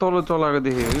 ए त तल चलाएको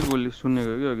देखेको कि गोली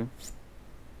सुनेको कि अघि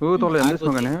हो तल हेर्दैछ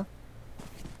मगाने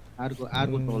अर्को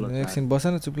तल एकछिन बस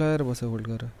न चुप्लाएर बस होल्ड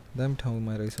गर दामी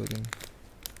ठाउँमा रहेछौ तिमी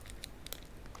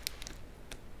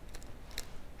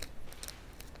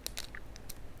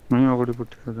मैं अगाडि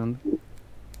पुट्छ जान्छु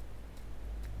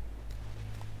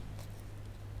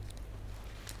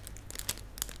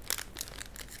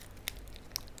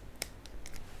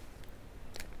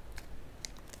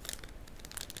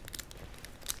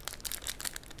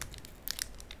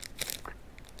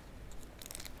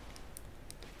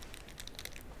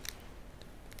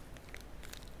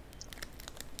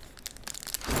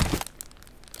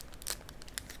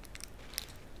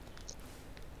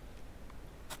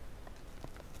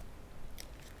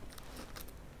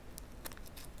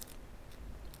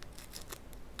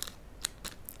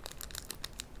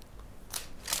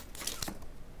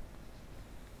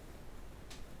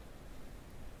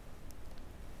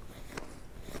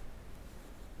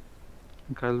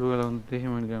कालु वाला देखे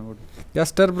मैले कहाँबाट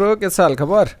क्यास्टर ब्रो के छ हाल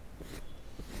खबर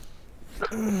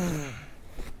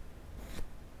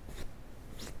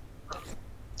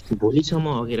भोलिसम्म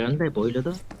अघि रहन्छ पहिलो त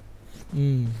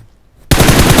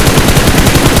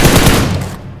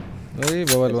ओइ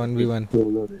बबल 1v1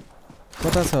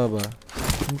 कता छ अब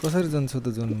तिमी कसरी जान्छौ त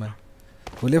जोनमा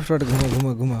हो लेफ्टबाट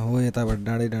घुम हो यताबाट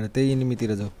डाँडै त्यही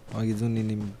एनिमीतिर जाऊ अघि जुन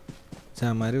एनिमी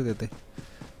जहाँ मार्यो त्यतै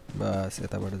बस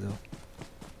यताबाट जाऊ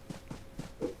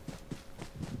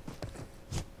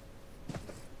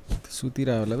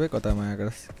सुतिरा होला बे कता माया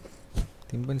कडक्स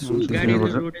तिमी पनि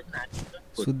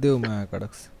सुत्देऊ माया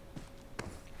कडक्स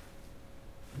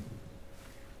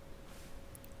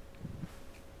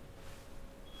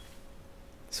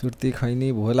सुर्ती खैनी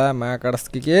भोला माया कडक्स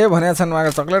के भनेका छन् माया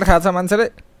चकलेट खाछ मान्छेले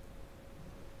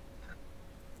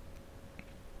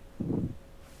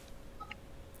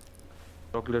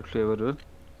चकलेट फ्लेभर हो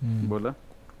बोला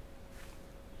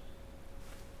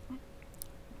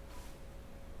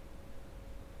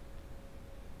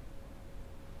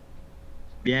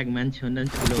ब्याग मान्छे भन्दा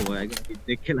ठुलो भयो कि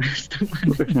देखेला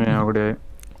जस्तो यहाँ अगाडि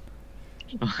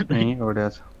यहीँ अगाडि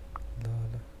छ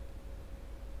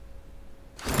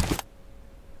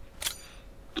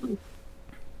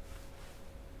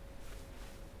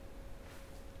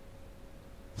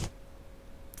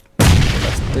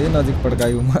त्यही नजिक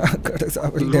पड्कायुमा कटक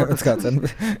सबै ड्यामेज खान्छन्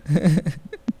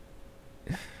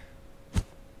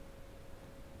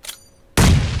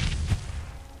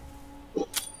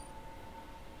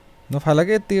नफाला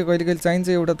के यति कहिले कहिले चाहिन्छ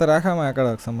एउटा त राख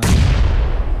माकडकसम्म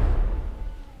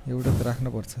एउटा त राख्नु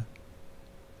पर्छ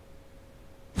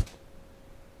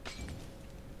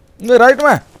ए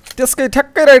राइटमा त्यसकै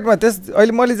ठ्याक्कै राइटमा त्यस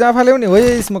अहिले मैले जहाँ फाल्यौ नि हो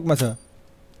यही स्मोकमा छ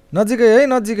नजिकै है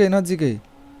नजिकै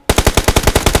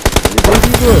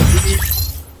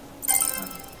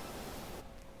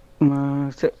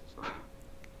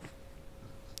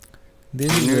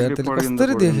देख्यो यार त्यसले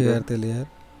कसरी देख्यो यार त्यसले यार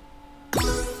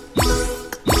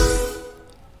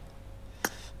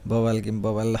बवाल गेम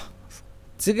बवाल ल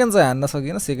चिकन चाहिँ हान्न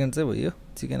सकिएन सेकेन्ड चाहिँ भयो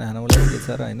चिकन हान्नु लागि के छ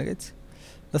र हैन गाइस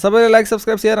ल सबैले लाइक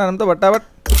सब्स्क्राइब शेयर हानौँ त भट्टाभट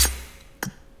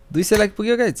 200 लाइक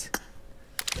पुग्यो गाइज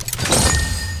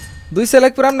 200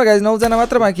 लाइक पुराम न गाइज 9 जना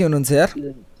मात्र बाँकी हुनुहुन्छ यार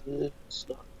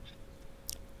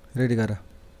रेडी गर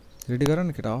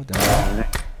न केटा हो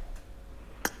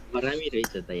हरामी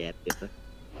रहेछ त यार त्यो त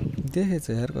देखेछ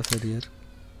यार कसरी यार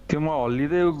त्यो म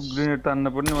हल्लिदै ग्रेनेड तान्न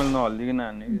पर्ने मैले नहल्लिकन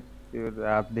हाने त्यो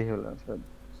हात देख्यो होला सायद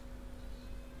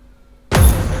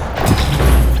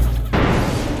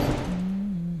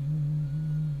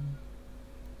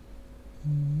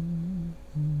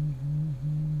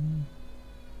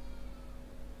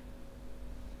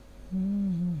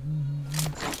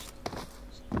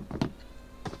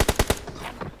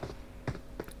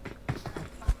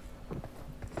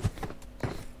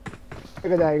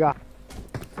जाएगा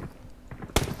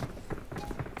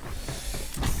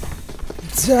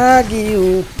जागी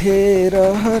उठेर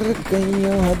हर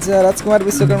कैयौं हजार राजकुमार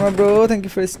Vishwakarma bro thank you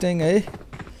for staying है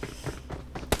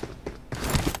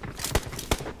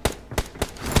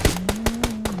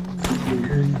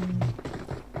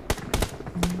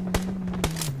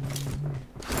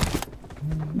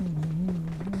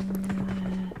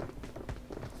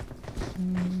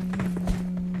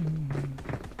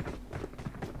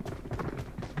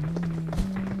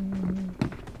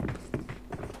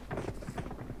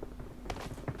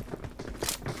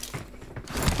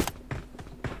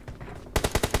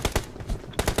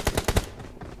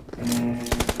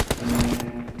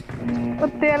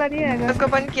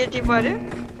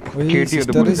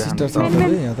सिस्टर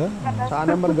यहाँ था 4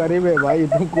 नंबर गरीब है भाई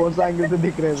तुम कौन सा एंगल से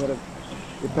दिख रहे है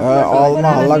मेरे ऑल में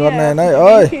हल्ला करना है ना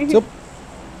ओए चुप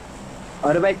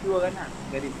अरे भाई क्यों होगा ना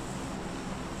गरीब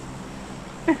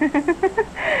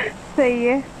सही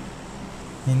है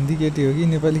हिंदी केटी होगी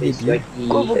नेपाली केटी हो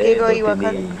को भुकेको ई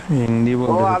भर्खर हिन्दी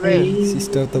बोल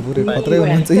सिस्टर त पुरै खतरै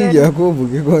हुनुहुन्छ यहाँ को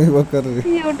भुकेको ई भर्खर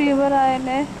यूट्यूबर आए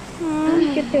ने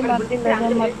कितने बातें लगा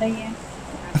मत नहीं है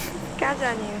क्या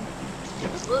जानिए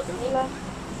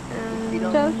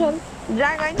चल जा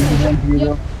गई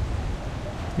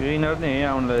यही नर्ने यही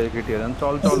आउनलाई केटीहरु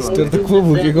चल चल सिस्टर त को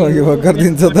भुकेको ई भर्खर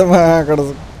दिन्छ त माकड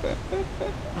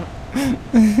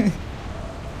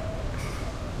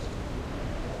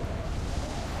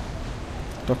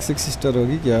टॉक्सिक सिस्टर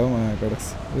होगी क्या हो माकड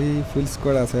वही फुल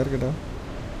स्क्वाड आछ यार केटा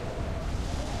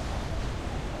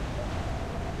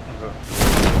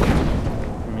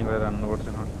मिलेर हान्नु पर्छ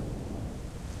न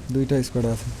दुईटा स्क्वाड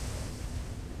आछ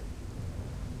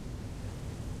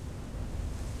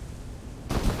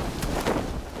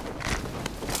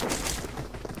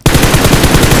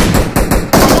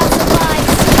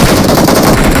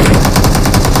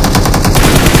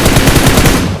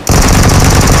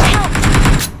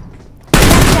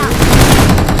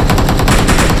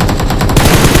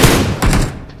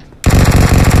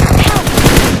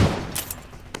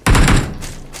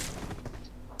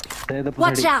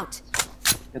Watch out!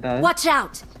 Watch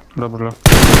out! Bro.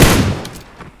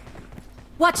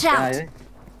 Watch out!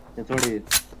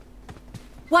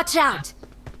 Watch out!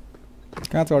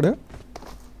 कहाँ चढ्यो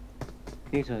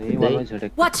के छ यही वालमा छटे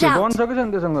Watch out! गन छ के छैन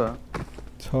त्यससँग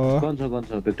गन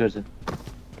छ भिक्टर छ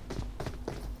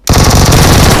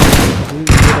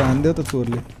हान्दियो त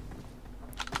चोरले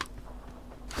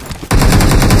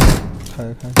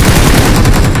खायो खायो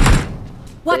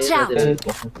Watch out!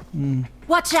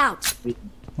 Watch out!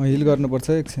 म हिल गर्नुपर्छ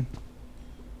एकछिन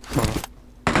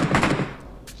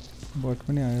बट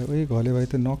पनि आयो ओइ घले भाइ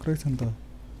त नक रहेछ नि त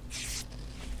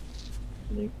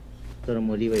तर म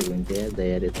रिभाइभ हुन्छ यार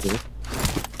दयार यस्तो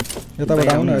यताबाट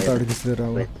आउन यताबाट खिचेर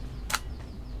आऊ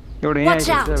एउटा यहाँ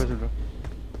आइसक्यो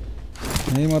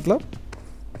यही मतलब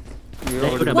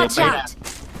Watch out!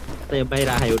 त बाहिर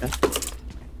आयो एउटा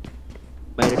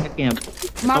बाहिर ठ्याक्कै यहाँ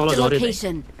Mark तल the झरे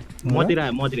location. मतिर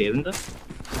हेर्नु नि त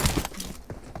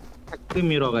ठ्याक्कै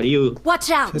मेरो अगाडि यो Watch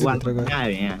out!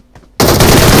 आयो यहाँ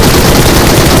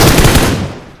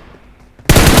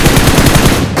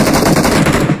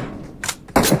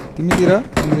तिमीतिर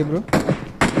तिमीले ब्रो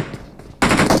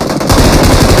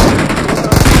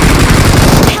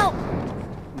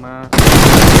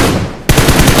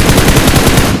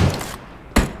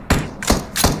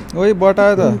ओइ बट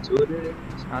आयो त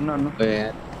हान्नु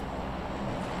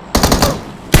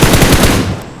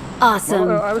Awesome.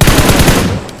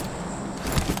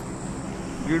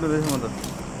 गिड हुँदैछ म त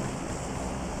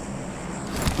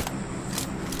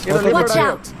Watch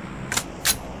out!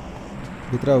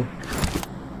 भित्र आऊ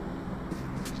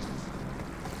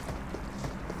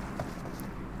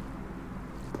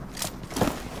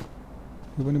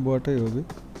यो पनि बटै हो बे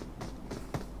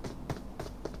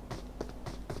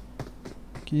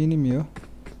के नि मियो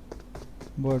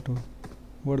बट हो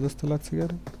बट जस्तो लाग्छ क्या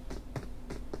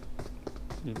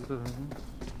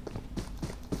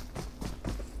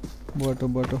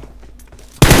बाटो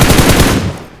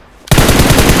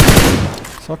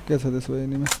सकेछ त्यसो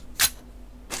एनिमी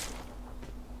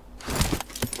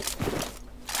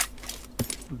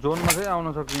जोनमा चाहिँ आउन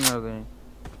सक्दिन चाहिँ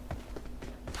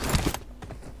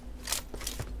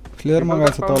फ्लेयर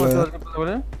मगाछ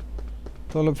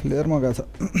तल flare मगाछ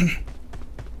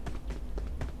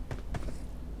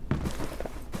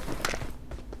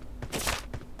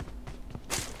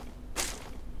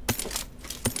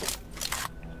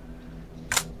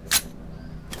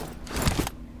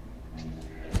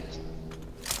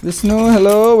Vishnu,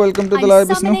 hello, welcome to the live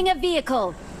Vishnu. I'm summoning a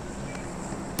vehicle.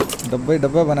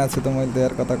 डब्बा बनाएको छु त मैले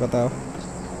यार कता हो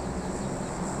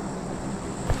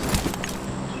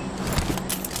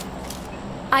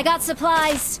I got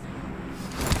supplies.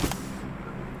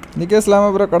 निकेश लामा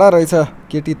पुरा कडा रहेछ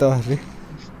केटी त अरे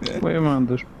ओए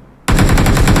मान्दुर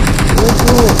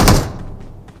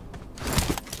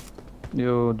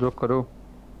यो जोक गरौ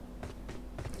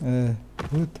ए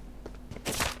भूत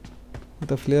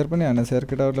त फ्लेयर पनि हानेछ यार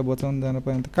केटाहरुले बचाउन जान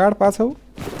पाएन त कार्ड पाछौ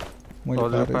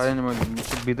मैले पाएन मैले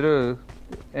भित्र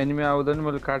एनिमी आउँदा नि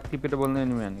मैले कार्ड टिपेर बोल्ने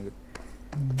एनिमी हानेको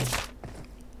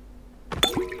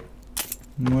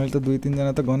मैले त 2-3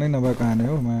 जना त गनै नभएको हाने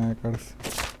हो मा कार्ड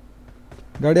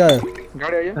गाडी आयो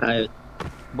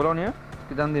बोलाउने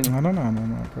कि जान्दिन न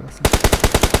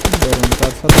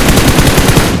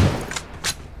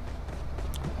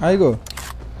आइगो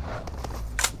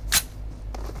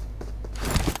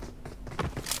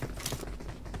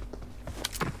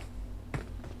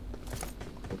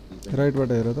राइट बाट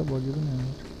हेर त बगी पनि आयो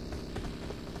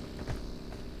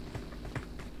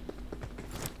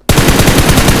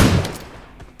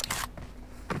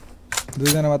दुई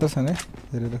जना मात्र छन् है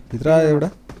हेरेर भित्र आयो एउटा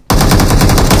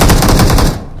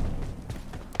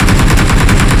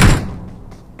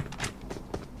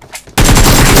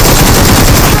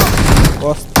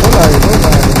कस्तो लाग्यो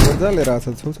गर्दा लिएर आछ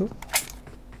छौ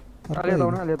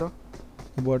आले त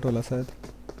बट होला सायद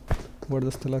बट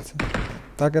जस्तो लाग्छ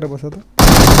ताकेर बस त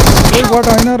ए बट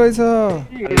हैन रहेछ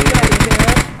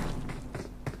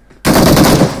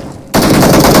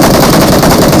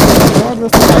बट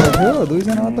जस्तो लागेको थियो दुई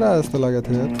जना मात्र जस्तो लागेको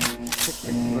थियो यार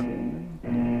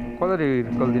कसरी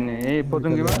कल दिने ए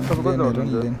पचुङ्गीमा तपाईको कता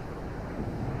हुनुहुन्छ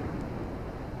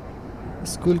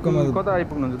स्कुलको कता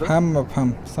आइपुग्नुहुन्छ त फार्म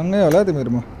सँगै होला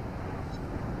तिमीहरुमा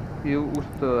यो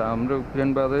उस्तो हाम्रो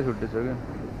फ्रेन्ड बादै छुट्टेछ के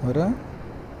हो र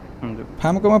हजुर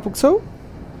फार्मकोमा पुग्छौ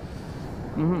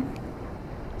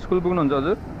स्कुल पुग्नुहुन्छ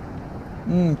हजुर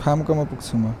फार्मकोमा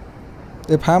पुग्छु म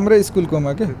ए फार्म र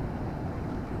स्कुलकोमा के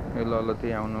ए ल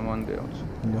त्यही आउन मन दिए आउँछ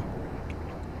ल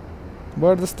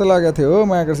बड जस्तो लागेको थियो हो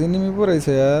मायाको एनिमी पो रहेछ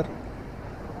यार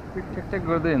ठ्याक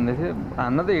गर्दै हिँड्दै थिए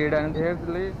हान्न त हेड हान्नु थियो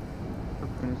त्यसले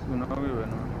फिनिस नगयो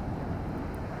भएन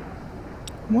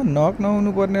म नक नहुनु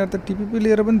पर्ने यार त टिपिपी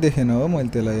लिएर पनि देखेन हो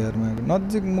मैले त्यसलाई यार मायाको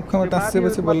नजिक मुखमा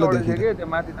टाँसेपछि बल्ल देखेँ के त्यो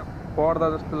माथि त पर्दा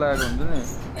जस्तो लागेको हुन्छ नि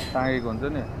टाँगेको हुन्छ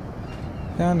नि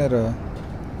कहाँनेर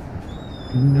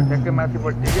त्यो ठ्याक्कै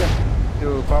माथिपट्टि के त्यो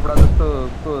कपडा जस्तो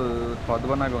छत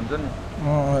बनाएको हुन्छ नि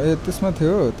ए त्यसमा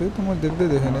थियो त्यही त म देख्दै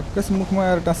देखेन एकैछिन मुखमा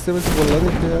आएर टाँसेपछि बल्ल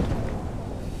देखेँ यार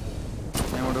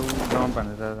त्यहाँबाट ग्राउन्ड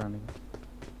पानी जाने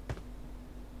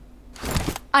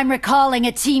I'm recalling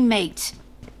a teammate.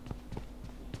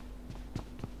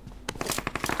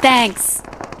 Thanks.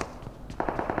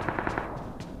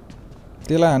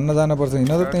 त्यसलाई हान्न जानुपर्छ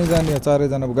हिँड त त्यहीँ जाने चारै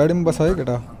जना गाडीमा बस है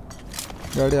केटा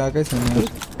गाडी आकै छैन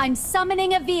I'm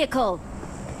summoning a vehicle.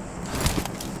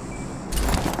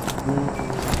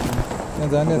 त्यहाँ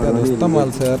जाने त्यहाँ ध्वस्त माल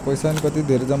छ यार पैसा नि कति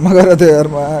धेरै जम्मा गरेको थियो यार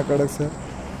मा कडक छ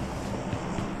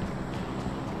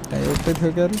त्यहाँ एउटै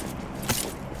थियो क्या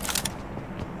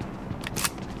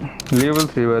लेभल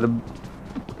 3 भएर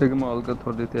त्यसमा हल्का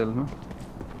थोरै तेलमा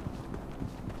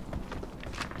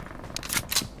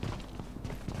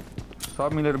सब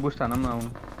मिलेर बुस्ट हानम आउनु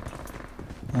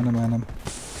आनम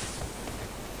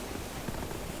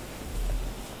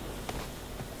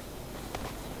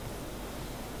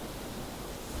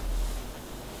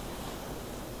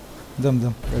जम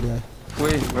गाडी आयो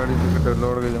ओए गाडी टिकट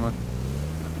लोड गयो जमा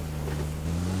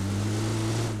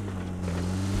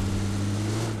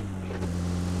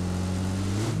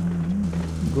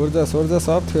गोर्जा सोर्जा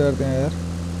सब थियो यार त्यहाँ यार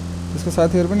त्यसको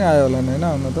साथीहरु पनि आयो होला नि हैन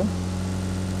आउन त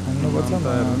हान्नुपर्छ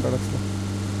कडक छ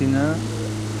किन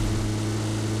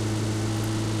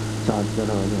चार्जर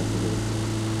वाले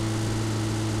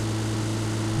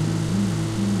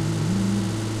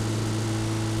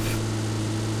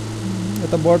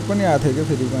यता बट पनि आएको थियो क्या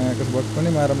फेरि यहाँको बट पनि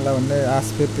मारमला भन्ने आश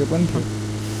फेरि त्यो पनि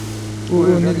थियो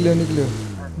निक्ल्यो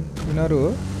यिनीहरू हो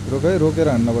रोकेर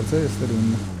हान्नुपर्छ यसरी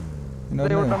हुन्न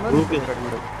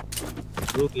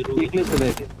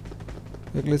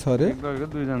एक्लै छ रे एकको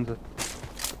दुई जान्छ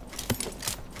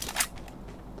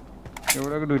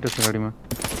एउटाको दुईटा छ गाडीमा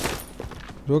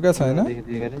रोका छैन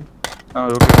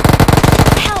रोके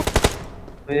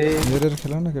हेरेर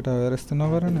खेला न केटा यार यस्तो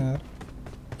नगर न यार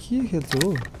के खेल्छौ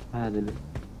हो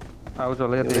आउ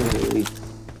चल या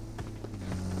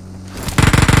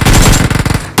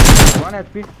 1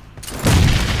 HP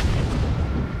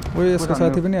ओए यसको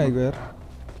साथी पनि आइगयो यार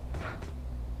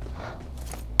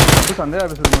तू संदे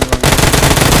अब सुन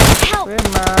ए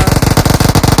मा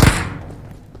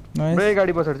नाइस बे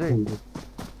गाडी पछाड चाहिँ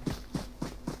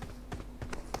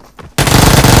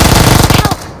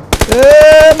ए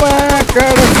मा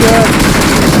कडक यार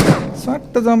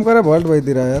सट्ट जम्प गरेर भल्ट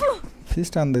भइदिएर यार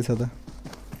फिस्ट आन्दैछ त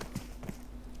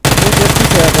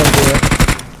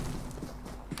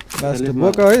लास्ट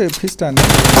बोका है फिस्ट हान्ने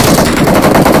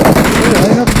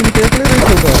हैन तिमी त एक्लै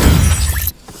रहेछौ त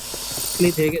एक्लै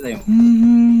थिए के दाइ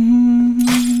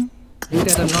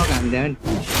दुईटा त नक हान्दै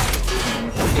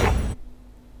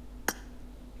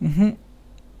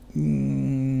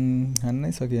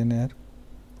हान्नै सकिएन यार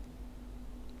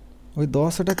ओइ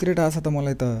 10 वटा क्रेट आछ त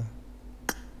मलाई त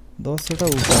 10 वटा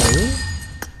उपायो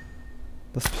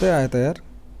जस्तै आयो त यार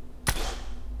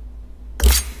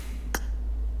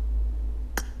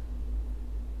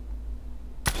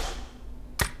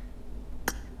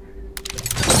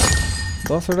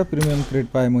वटा प्रिमियम क्रेट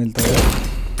पाएँ मैले त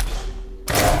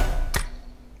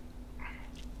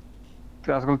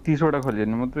आजकल 30 वटा खोल्यो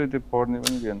नि मात्रै त्यो पढ्ने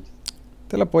पनि भन्छ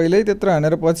त्यसलाई पहिल्यै त्यत्रो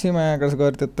हानेर पछि माया आकाश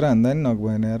गरे त्यत्रो हान्दा नि नक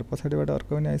भएन यार पछाडिबाट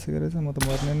अर्को पनि आइसकेको रहेछ म त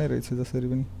मर्ने नै रहेछु जसरी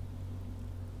पनि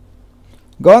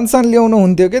गनसन ल्याउनु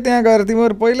हुन्थ्यो के त्यहाँ गएर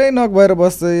तिमीहरु पहिल्यै नक भएर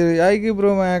बस्छ आइकी ब्रो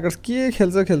माया आकाश के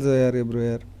खेल्छ यार यो ब्रो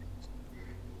यार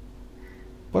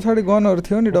पछाडि गनहरु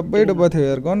थियो नि डब्बै डब्बा थियो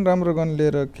यार गन राम्रो गन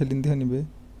लिएर खेलिन्थ्यो नि बे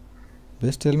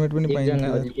बेस्ट हेलमेट पनि पाइन्छ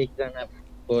यार एकजना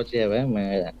पछ्या भए म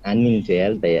हानिन्छ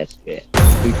यार त यार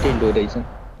दुईटै डो रहेछ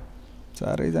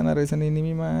चारै जना रहेछन्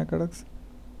एनिमीमा कडक्स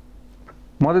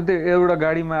म त त्यो एउटा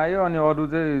गाडीमा आयो अनि अरु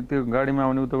चाहिँ त्यो गाडीमा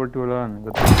आउने उतापट्टि होला भनेको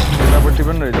उतापट्टि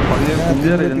पनि रहेछ फल्यो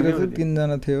तिनजना रहेछ तीन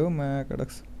जना थियो मा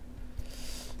कडक्स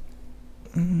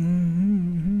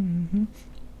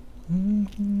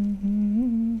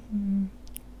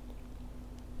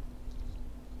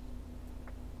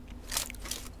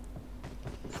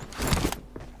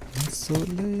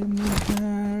सोले मुहा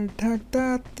ढाक्दा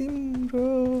तिम्रो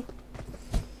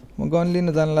म गन लिन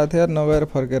जानला थिए यार नगएर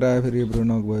फर्केर आयो फेरि ब्रो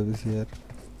नक भएपछि यार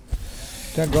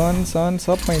त्यहाँ गन सन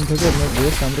सब पाइन्थ्यो के हेर्नु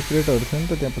भेस्ट हाम्रो क्रेटहरु थियो नि त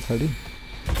त्यहाँ पछाडि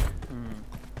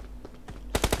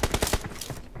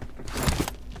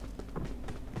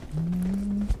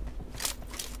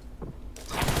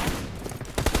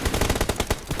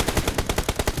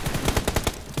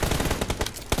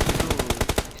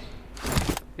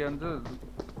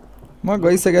म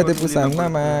गइसकेको थिएँ पुसानमा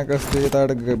माया कस्तो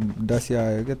यताबाट डासी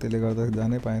आयो क्या त्यसले गर्दा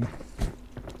जानै पाएन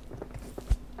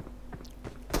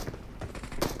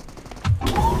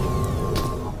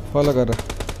फलो गर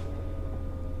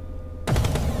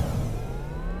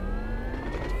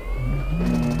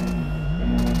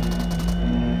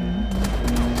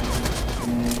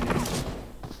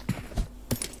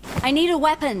I need a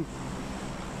weapon.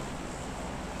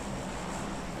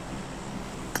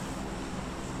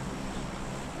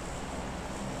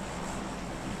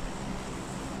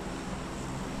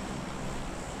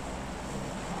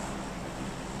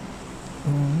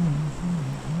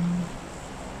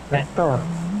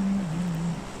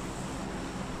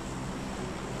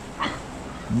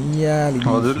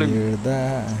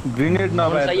 Grenade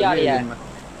नभए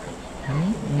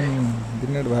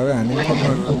ग्रेनेड भए हानि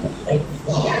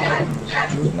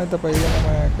लुट्न त पाइएन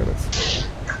माया कडक्स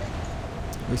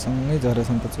सँगै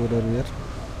झरेछन् त चोरहरू यार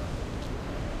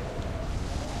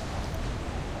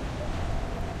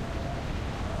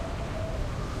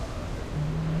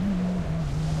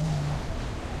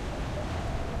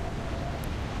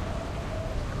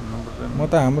म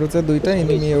त हाम्रो चाहिँ दुईटा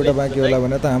एनिमी एउटा बाँकी होला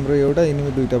भने त हाम्रो एउटा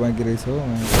एनिमी दुईटा बाँकी रहेछ हो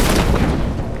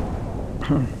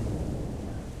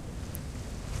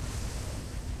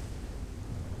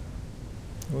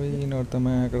ओइ यिनीहरु त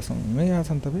मायाको सँगै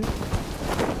आछन् त बे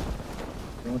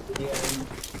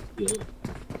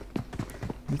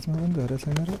बिचमा पनि झरे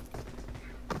छैन र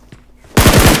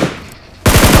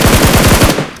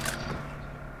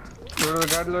एउटा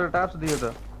गाडी लिएर टाप्स दियो त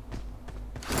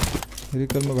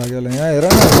रिकलमा भाग्यो होला यहाँ हेर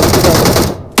न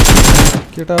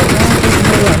केटाहरु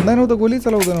हान्दैनौ त गोली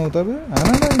चलाउँदैनौ त बे हान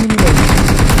न एनिमीलाई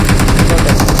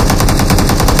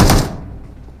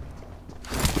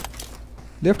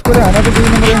लेफ्ट को हाना तो 2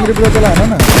 नंबर एंग्री ब्रो चला हाना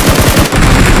ना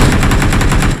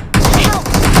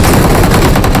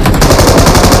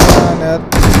यार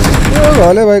यो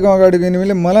घले भाइको अगाडिको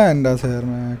एनिमीले मलाई हान्दा छ यार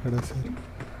मायाकडा छ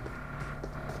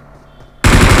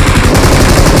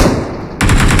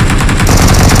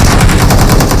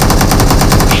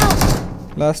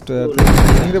लास्ट हो यार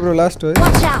निक्रे ब्रो लास्ट हो है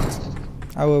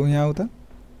आऊ यहाँ आऊ त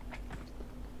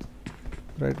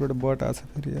राइटबाट बट आछ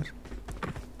फेरि यार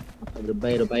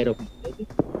बाहिर बाहिर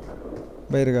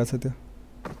बाहिर गएको छ त्यो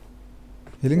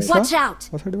हिलिङ छ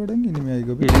पछाडिबाट नि एनिमी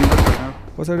आइगयो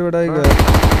पछाडिबाट आइगयो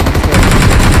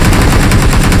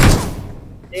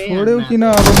छोड्यौ किन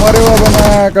अब मर्यौ अब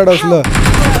मायाकडक्स ल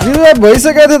रिवाइभ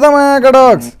भइसकेको थियो त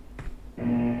मायाकडक्स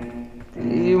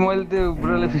ए मैले त्यो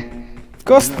ब्रोले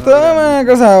कस्तो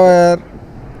मायाको छ यार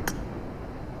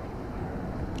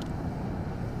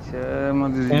छे म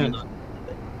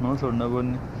न छोड्न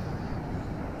पर्ने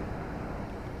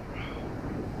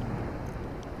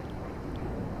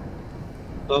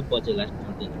टप बजे लास्ट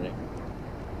दिन रे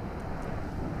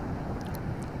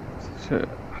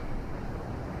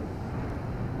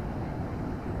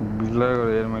बिल्ला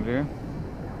गरे यार मैले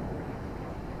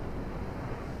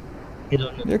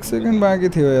 1 सेकेन्ड बाँकी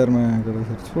थियो यार मायाकडक्स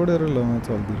छोडेर ल म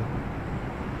चल्दिरो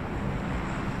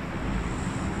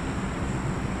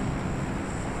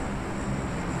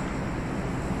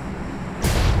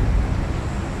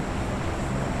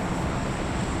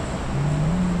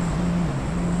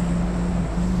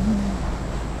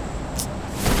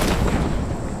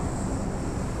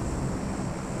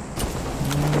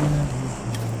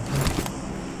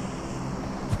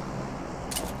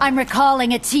I'm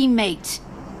recalling a teammate.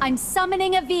 I'm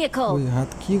summoning a vehicle. ओइ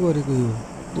हात के गरेको यो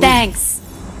Thanks.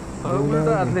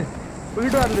 उल्टा हातले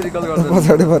रिकल गर्दै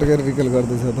पछाडि फर्केर रिकल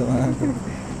गर्दैछ त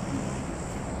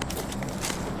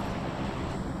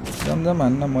जमजम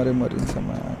हान्न मरे मरिन्छ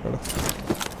मायाकडक्स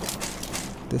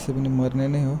त्यसै पनि मर्ने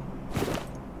नै हो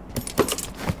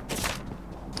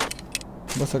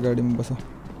बस गाडीमा बस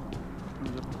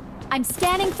I'm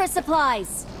scanning for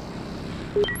supplies.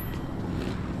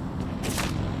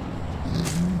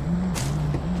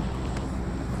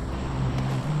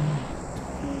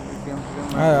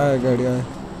 आयो गाडी आयो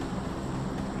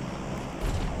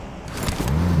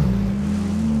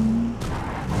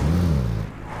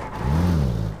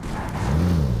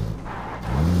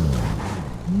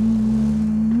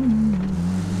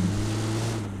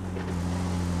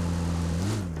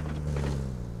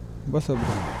बस अब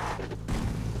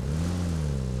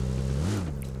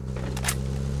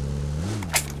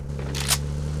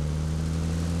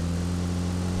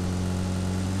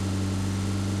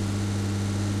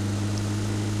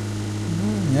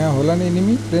यहाँ होला नि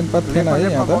एनिमी प्लेन पाथ थिएन है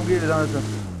यहाँ त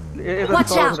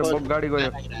गाडी गयो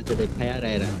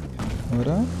हो र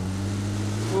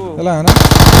ल हैन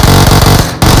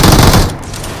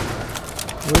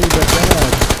ओइ बच्चा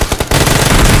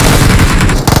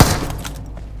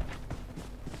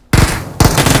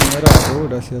मेरा हो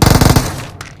रसिया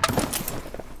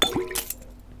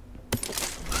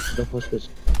द फर्स्ट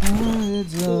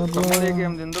कमल एक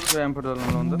गेम दिन त रैम फुट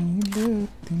लाउनु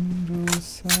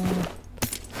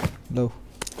लो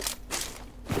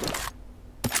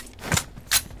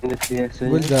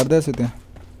बोल झार्दै छु त्यहाँ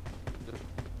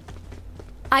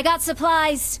I got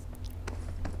supplies.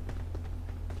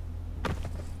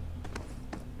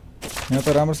 यहाँ त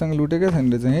राम्रोसँग लुटेकै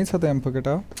छैन रहेछ यही छ त एम्फो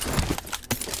केटा हो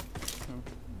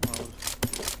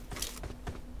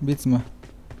बीचमा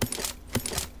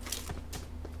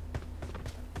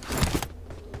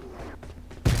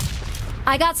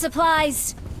I got supplies.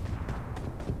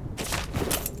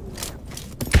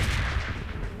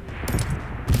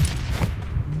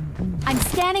 I'm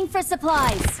scanning for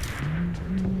supplies.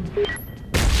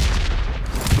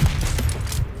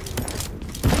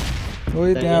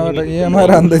 ओइ त्यहाँबाट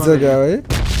एमआर आउँदैछ क्या है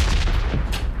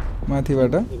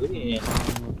माथिबाट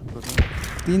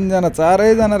 3 जना 4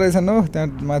 जना रहेछन् हो त्यहाँ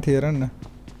माथि हेर न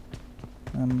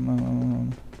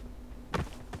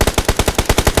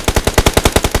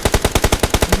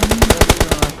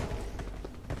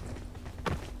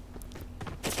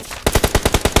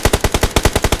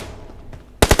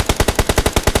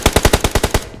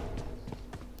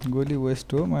गोली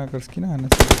वेस्ट हो मार्कर्स किन हान्न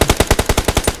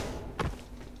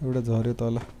एउटा झर्यो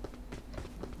तल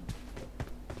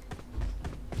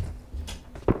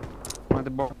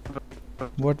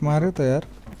बट मार्यो त यार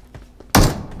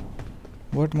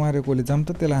बट मार्यो कोले जम त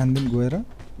त्यसलाई हान्दिन गएर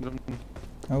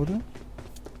आउ त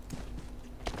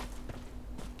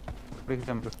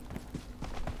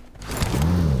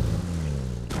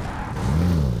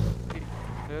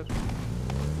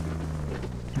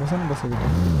बसन बसेको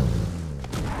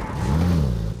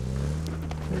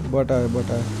बट आयो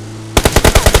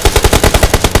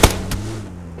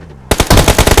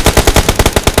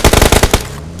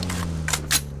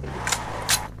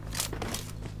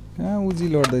कहाँ उजी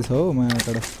लड्दैछ हौ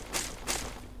मायाकडा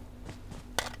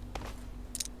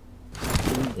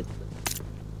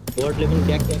बोर्डले पनि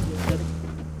ब्याक ब्याक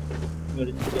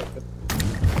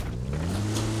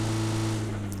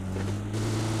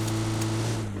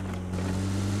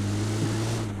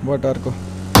बट अर्को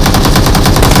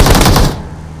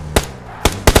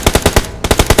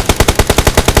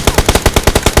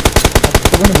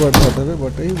पनि बट छ तपाईँ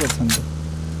बटै बट छ नि त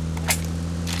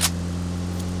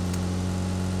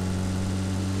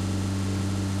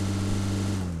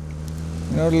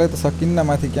यिनीहरूलाई त सकिन्न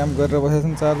माथि क्याम्प गरेर बसेका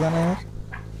छन् 4 जना यार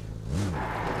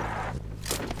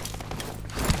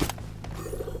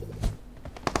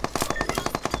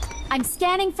I'm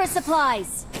scanning for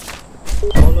supplies.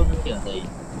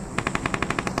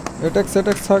 Attack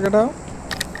सेटेक छ केटा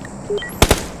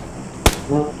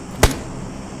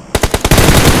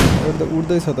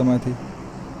उड्दैछ त माथि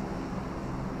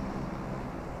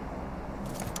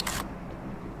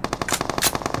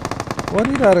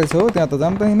परिरहेको रहेछ हो त्यहाँ त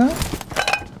जान्दैन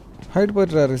फाइट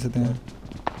परिरहेको रहेछ त्यहाँ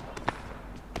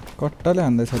कट्टाले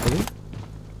हान्दैछ त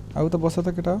आउ त बस त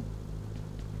केटा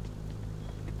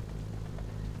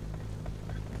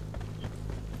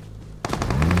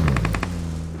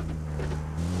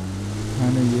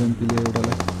हाने युएमपीले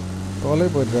एउटालाई तलै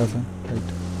परिरहेछ फाइट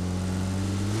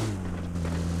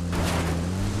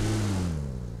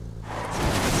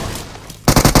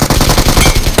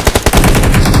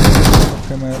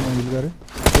हिल गरे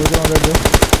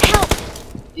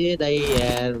ए दाइ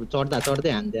यार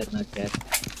चढ्दै हान्दै न यार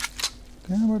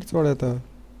कहाँबाट चढ्यो त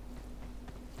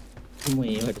म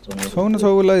यहीबाट चढ्छु छौ न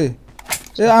छौलाई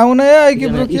ए आउन ए आइके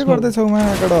ब्रो के गर्दै छौ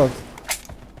मायाकडा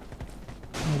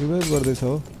रिभाइभ गर्दै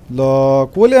छौ ल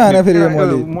कोले हाने फेरि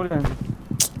मैले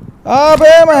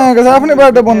अबे मायाको आफ्नै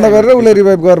बाटो बन्द गरेर उले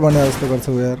रिभाइभ गर भने जस्तो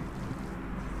गर्छौ यार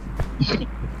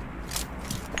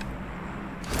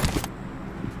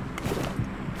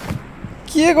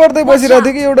के गर्दै बसिरहेको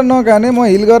थियो कि एउटा नक हाने म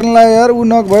हिल गर्न लाग्यो यार उ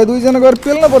नक भयो दुई जना गएर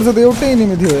पेल्न पर्छ त एउटै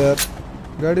इनिमी थियो यार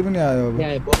गाडी पनि आयो अब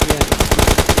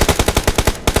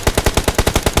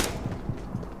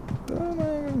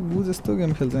बु जस्तो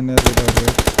गेम खेल्छन् यार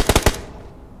केटाहरु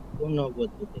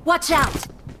Watch out.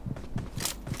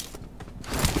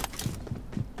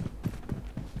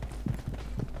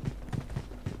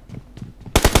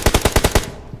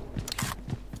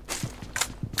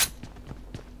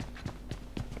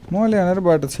 मैले हानेर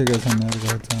बाटो छेकेको छैन यार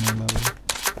घर जानुलाई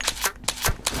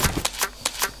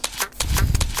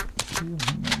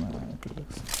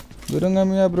गुरुङा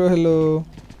मिया ब्रो हेलो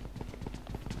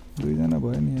दुई जना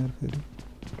भयो नि यार फेरि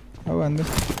अब हान्दै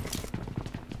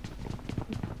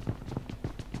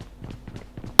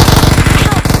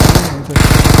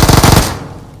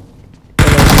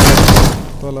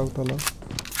तल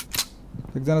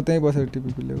एकजना त्यहीँ बसेर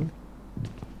टिपी पिल्यो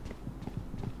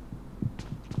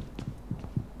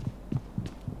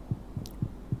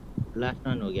लास्ट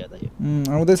रन हो गया था ये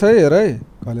आउँदैछ है हेर है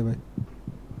घले भाइ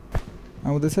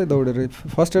आउँदैछ है दौडेर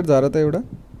फर्स्ट एड झार त एउटा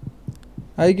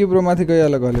आइक्यू ब्रो माथि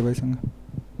गइहाल घले भाइसँग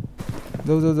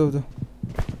जाऊ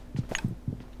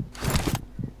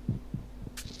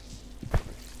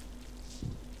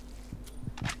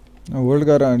होल्ड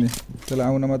गर अनि त्यसलाई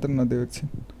आउन मात्र नदेऊ एकछिन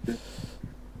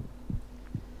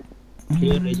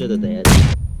क्लियर रहेछ त यार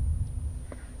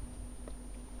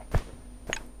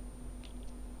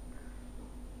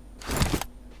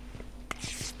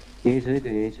यही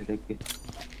छ टक्कै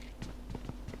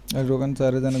रोगन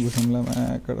 4 जना घुसौँला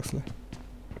कडसलाई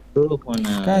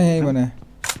कहाँ यही भने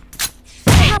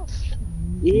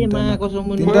ए मा कसो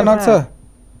मुनि तीनटा नक्छ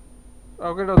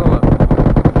ओके त तल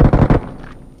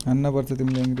हान्न पर्छ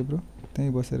तिमीले एङ्ग्री ब्रो त्यही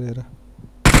बसेर हेर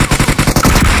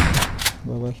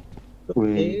बाबा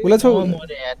उला छौ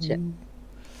मोरे यार छ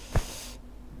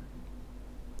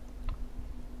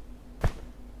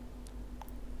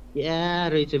यार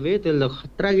रहेछ बे त्यसले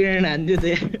खतरा ग्रेनेड हान्दियो त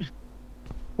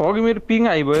अघि मेरो पिङ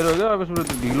हाई भएर हो क्या अब सुरु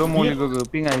ढिलो मोलेको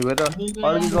पिङ हाई भएर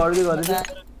अर्कै गर्दै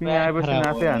पिङ आएपछि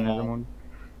नाचै हानेछ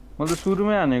मैले त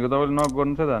सुरुमै हानेको तपाईँले नक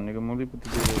गर्नु छ त हानेको मैले पति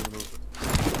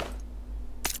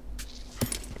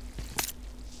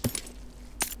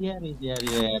यार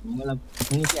मलाई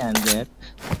निकै हान्छ यार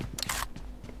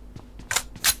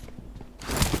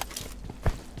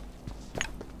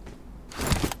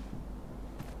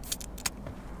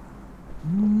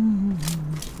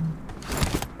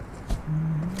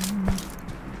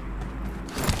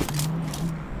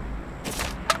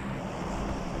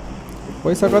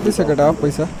पैसा कति छ केटा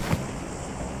पैसा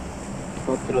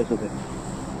 1700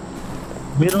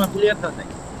 मेरोमा क्लियर छ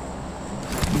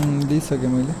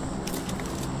दिइसकेँ मैले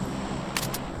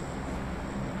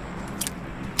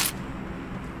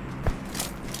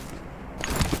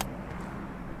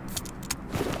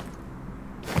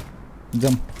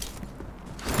जम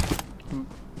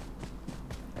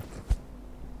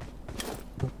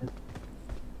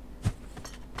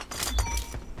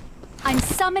I'm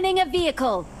summoning a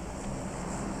vehicle.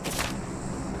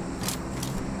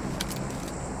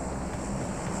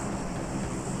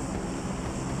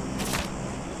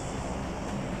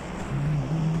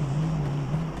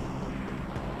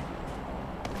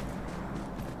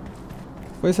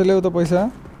 पैसा ल्याऊ त पैसा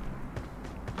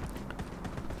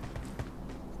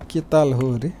के ताल हो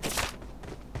रे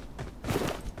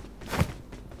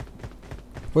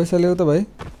पैसा ल्याऊ त भाइ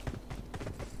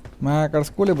महाकाश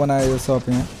कोले बनायो यो सप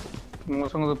यहाँ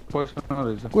मसँग त पैसा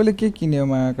नरहेछ कोले के किन्यो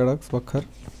महाकाश भर्खर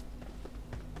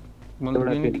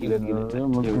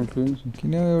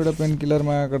किन्यो एउटा पेन किलर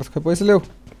महाकाश खै पैसा ल्याऊ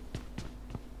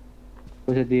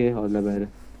पैसा दिए होला बाहिर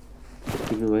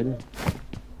तिम्रो भएन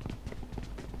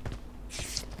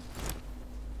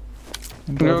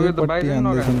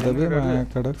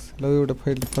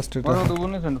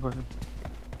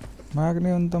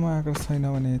माग्ने हो नि त महाकाश छैन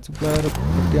भने चुप्लाएर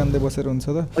पट्टी हान्दै बसेर हुन्छ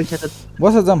त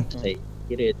बस जम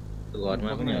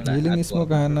हिलिङ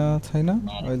स्मोक हान छैन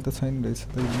अहिले त छैन रहेछ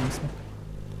त हिलिङ स्मोक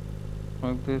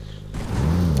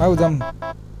आऊ जम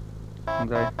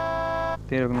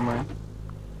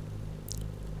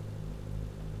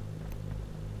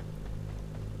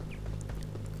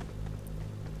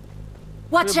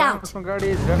Watch out!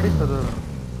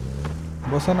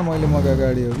 बस न मैले मगा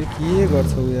गाडी हो कि के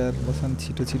गर्छौ यार बस न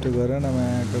छिटो छिटो गर न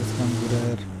महाकाश काम कुरा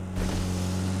यार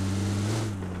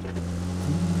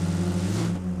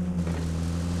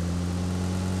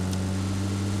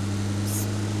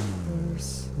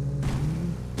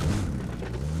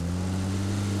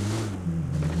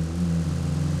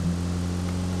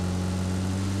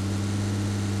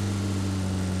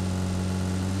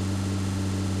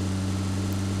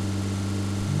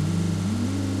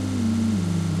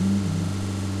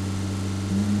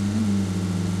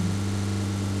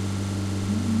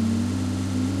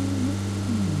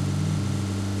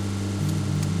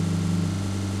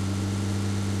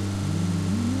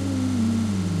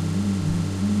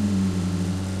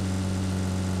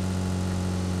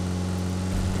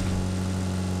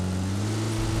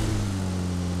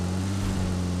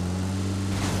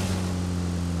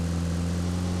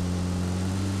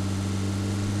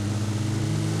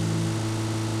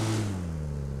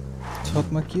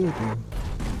छतमा के हो त्यो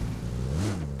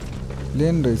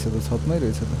लेन रहेछ त छतमै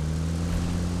रहेछ त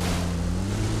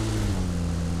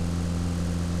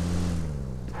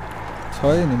छ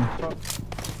नि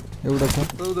एउटा छ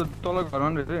तल घरमा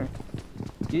रहेछ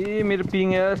ए मेरो पिङ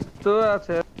यस्तो आछ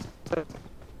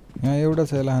यहाँ एउटा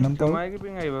छ यसलाई हानम त माइक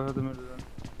पिङ आइबो त मेरो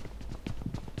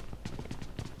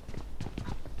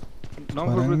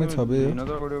नम्बर छ बे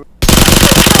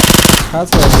खास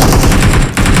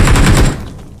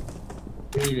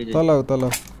तल तल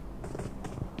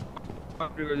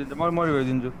मरि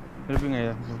गइदिन्छु मेरो पिङ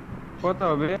आयो कता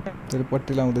हो बे तेरो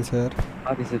पट्टी लाउँदै छ यार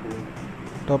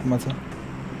टपमा छ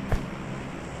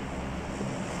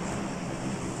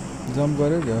जम्प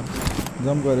गर्यो क्या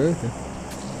जम्प गर्यो है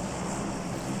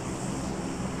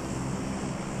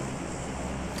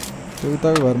त्यो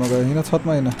उताको घरमा गयो हिँड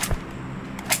छतमा हिँड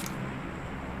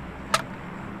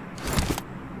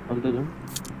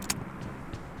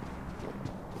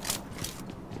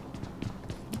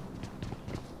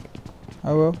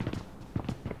अब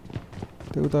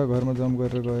त्यो उता घरमा जम्प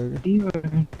गरेर गयो कि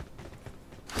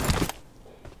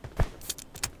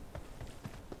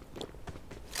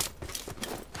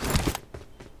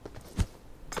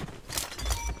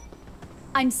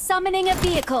I'm summoning a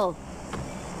vehicle.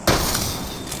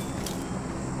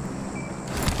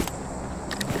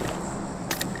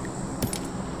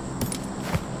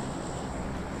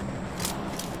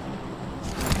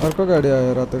 अर्को गाडी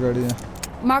आयो रातो गाडी यहाँ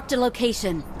Marked a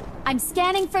location. I'm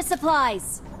scanning for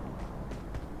supplies.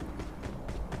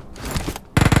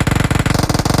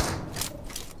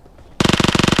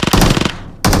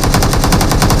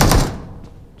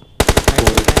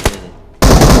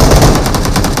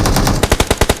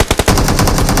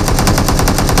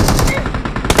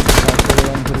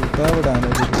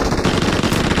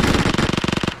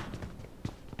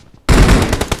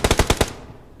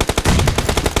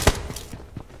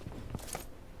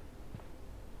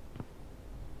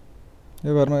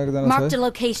 यो घरमा एकजना छ Marked a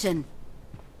location.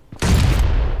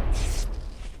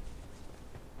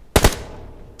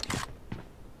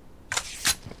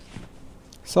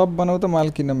 सब बनाऊ त माल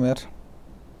किनम यार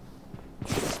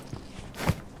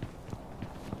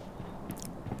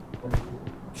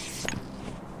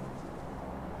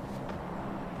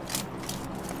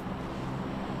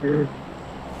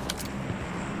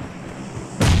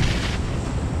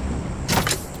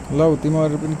ल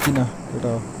तिमीहरु पनि किन केटा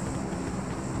हो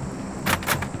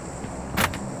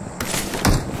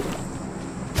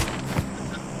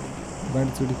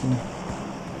बाडी चुडी किन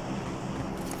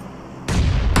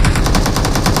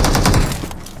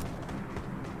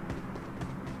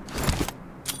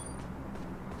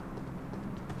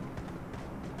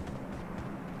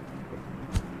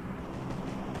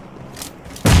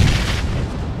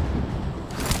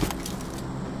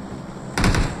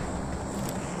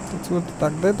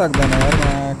ताक्दै ताक्दैन यार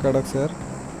मैं कडक से यार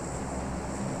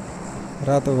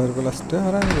रातो घरको लास्ट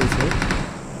हरामी रहेछ है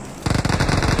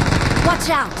Watch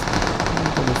out.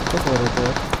 कस्तो गरेको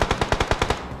यार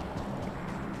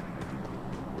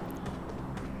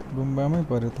गुम्बामै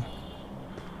पर्यो त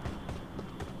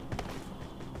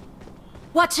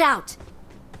Watch out.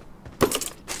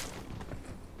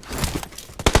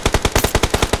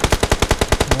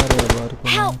 अरे घरको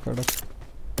कडक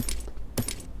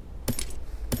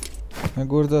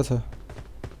गोर्जा छ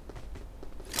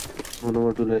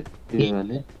मनोटुले के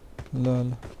भने ल ल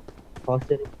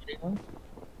हस्टेल गरेको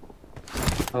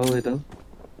आउ यता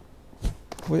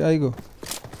ओइ आइगो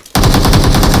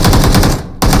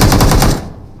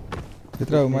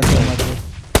भित्र हो माथि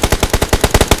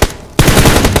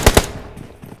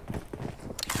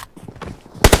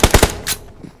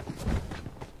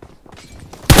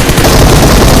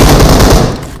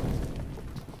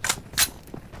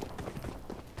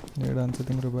डांस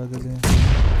तिम्रो बाजेले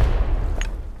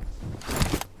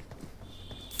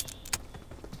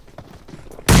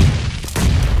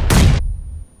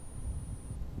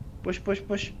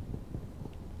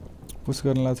पुश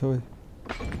गर्न लाग्छ ओइ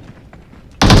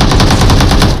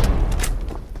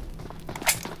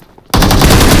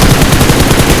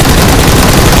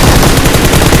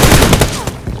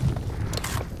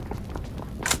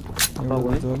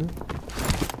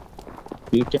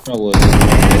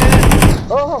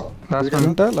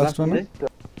लास्ट वन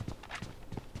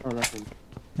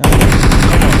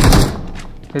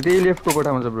त्यही लेफ्ट को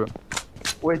कोठामा छ ब्रो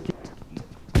ओइ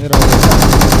मेरो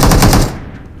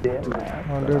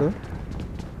अलरेडी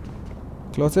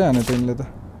क्लोजै हाने तिमीले त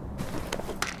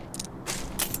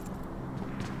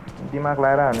दिमाग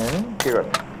लाएर हाने हैन के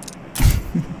गर्ने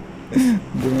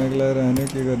दिमाग लाएर हाने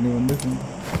के गर्ने भन्दै छ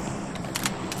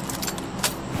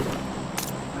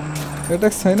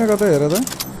एटैक्स छैन कतै हेर त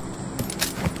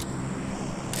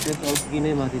त्यो अघि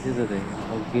नै माथि थियो त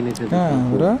अघि नै थियो कहाँ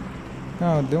र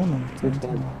कहाँ देऊ न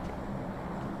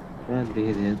कहाँ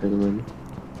देखेँ तर मैले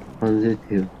अन्जै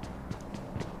थियो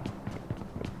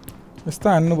यस्तो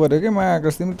हान्नु पर्यो कि माया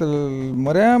आकाश तिमी त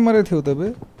मरे थियौ त बे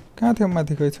कहाँ थियो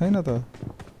माथि खै छैन त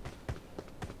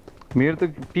मेरो त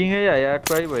पिङै आयो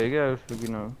ट्राई भयो क्या उसको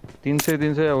किन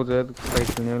 300 आउँछ यार फाइट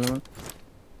खेल्ने बेलामा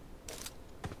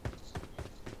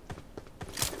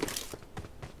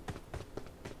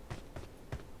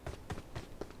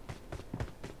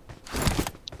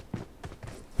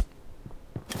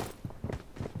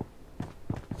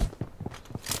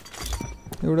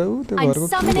एउटा उ त्यो घरको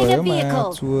के भयो माया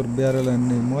चोर ब्यारल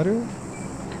हान्ने मर्यो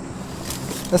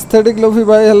एस्थेटिक लोफी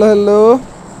भाइ हेलो हेलो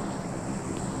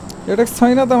एटैक्स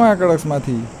छैन त माया कडक्स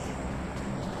माथि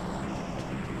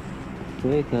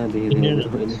ओइ कहाँ देखेँ मैले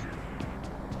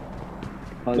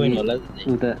अघि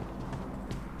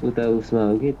उता उसमा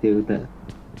हो कि त्यो उता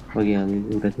अघि हामी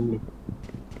उता थियौँ नि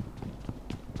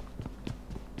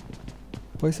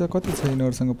पैसा कति छ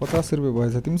यिनीहरुसँग 50 रुपैयाँ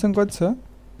भएछ तिमीसँग कति छ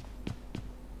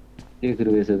 1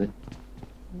 रुपैयाँ छ त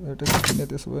एटैक्स किने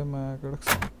त्यसो भए माया कडक्स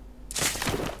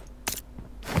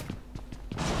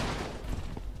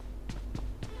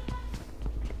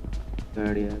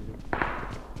गाडी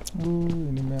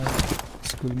इनीमा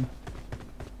स्कुलमा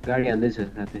गाडी हान्दैछ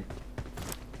साथै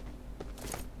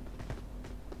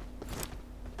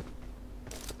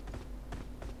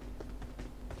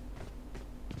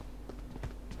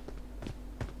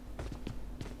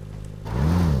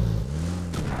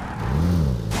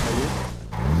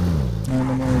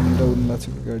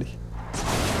गाडी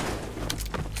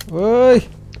ओइ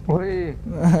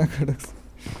कडक्स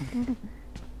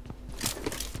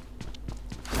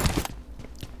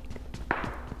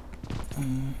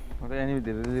अरे एनिमी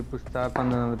धेरै पुश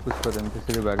 4-5 जनाले पुश गर्दैन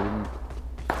त्यसरी भाग्दिनु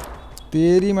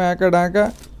तेरी माका डाका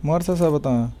मर्छ सब त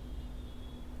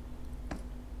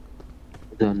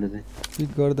पिक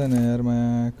गर्दैन यार माया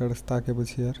कडक्स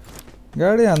ताकेपछि यार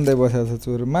गाडी हान्दै बसेछ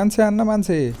चोर मान्छे हान्न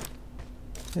मान्छे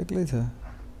एक्लै छ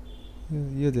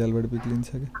यो झ्यालबाट पिक लिन्छ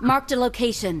के मार्क द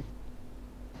लोकेसन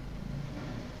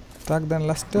ताक्दैन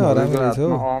लास्ट हरामी रहेछ हो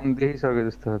अम देखिसके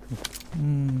जस्तो छ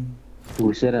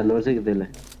घुसेर हान्नुपर्छ कि त्यसलाई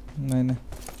नै नै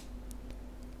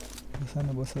बसा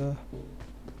बस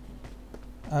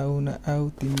आउ न आउ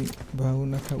तिमी भाउ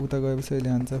न खा उता गएपछि अहिले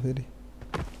हान्छ फेरि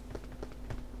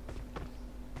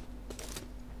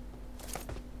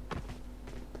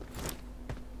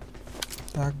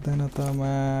ताक्दैन त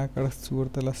मा कडक चोर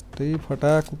त लास्टै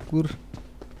फटा कुकुर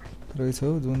रहेछ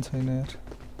हौ जुन छैन यार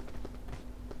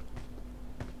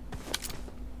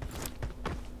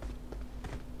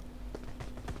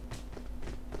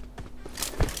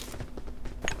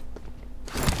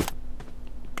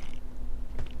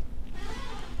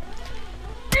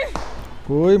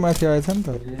कोही माथि आएछ नि त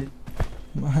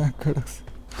मा कडक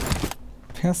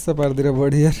फ्यास पार्दिएर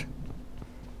बढी यार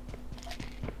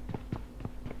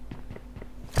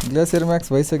ग्लेसियर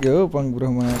म्याक्स भइसक्यो हो पङ ब्रो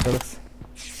मा कडक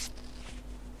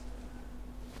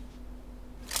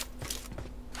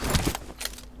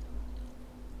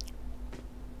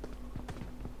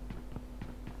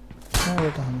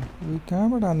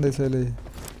कहाँबाट आउँदैछ अहिले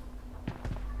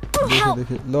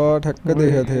देखेँ ल ठ्याक्क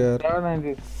देखेको थिएँ यार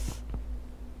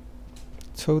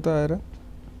छौ त आएर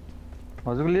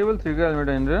हजुरको लेभल 3 को हेलमेट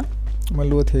हैन र म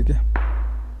लो थिएँ क्या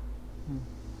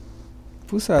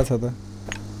पुसा छ त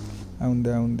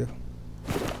आउँदै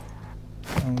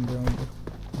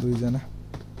दुईजना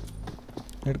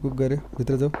हेड कुक गऱ्यो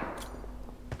भित्र जाऊ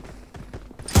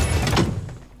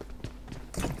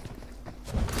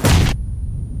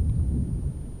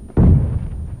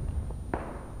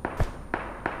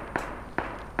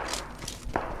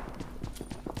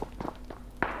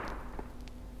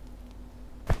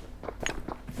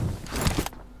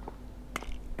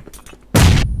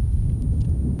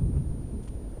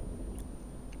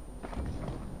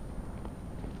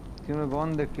तिम्रो गन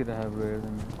देखिरहेको ब्रो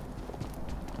हेर्दैन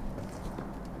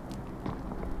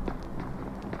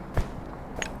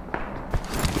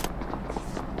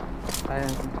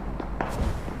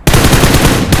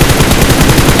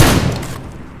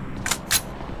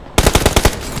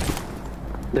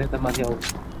त माथि आउ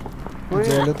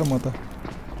जले त म त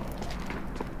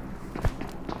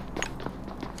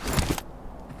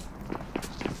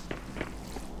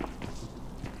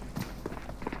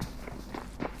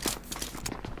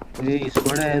ए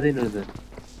स्क्वाड आउँदैन त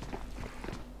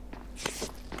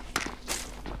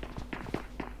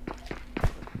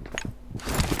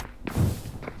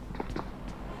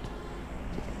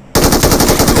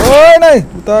ओइ नै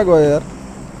उता गयो यार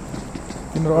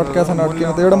तिम्रो अड्का छन् अड्किन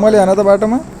त एउटा मैले हान त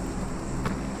बाटोमा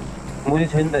मैले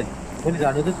छैन त मैले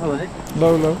जानु त छ भने ल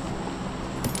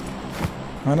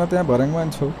हान त्यहाँ भर्याङमा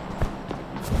छौ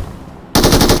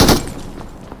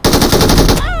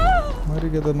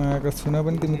मरिके त मायाका छुना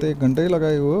पनि तिमी त 1 घण्टै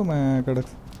लगायो हो मायाकडक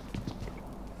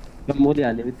मैले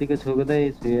हाल्ने बित्तिकै छोको त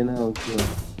छैन हो के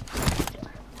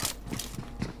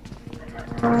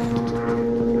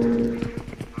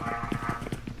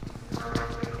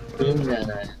टिम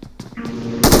जाना है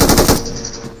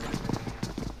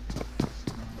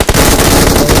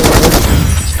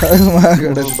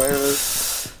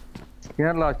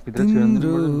यहाँ लास्ट भित्र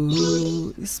तिम्रो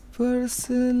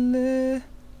स्पर्शले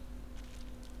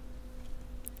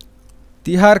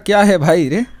तिहार क्या है भाई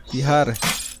रे तिहार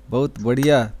बहुत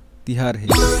बढ़िया तिहार है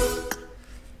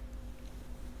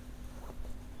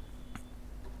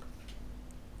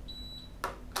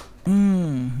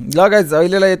ल गाइज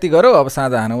अहिलेलाई यति गरौँ अब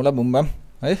साँझ हानौँला बुमबाम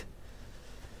है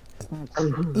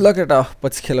ल केटा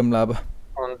पछि खेलौँला अब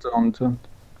हुन्छ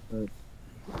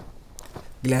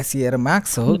ग्लेसियर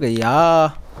मैक्स हो गया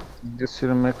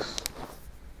ग्लेसियर मैक्स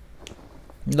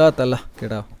ल त ल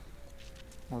केटा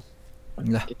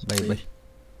ल बाई बाई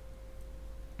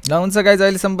ल हुन्छ गाइज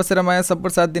अहिलेसम्म बसेर माया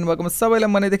सपोर्ट साथ दिनुभएकोमा सबैलाई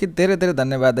मनैदेखि धेरै धेरै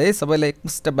धन्यवाद है सबैलाई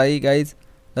एकमुष्ट बाई गाइज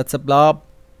लेट्स अप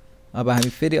अब हामी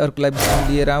फेरि अर्को लाइभ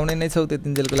लिएर आउने नै छौँ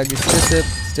त्यतिन्जेलको लागि stay safe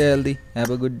stay healthy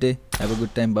have a good day have a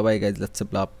good time by by guys let's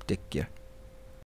up take care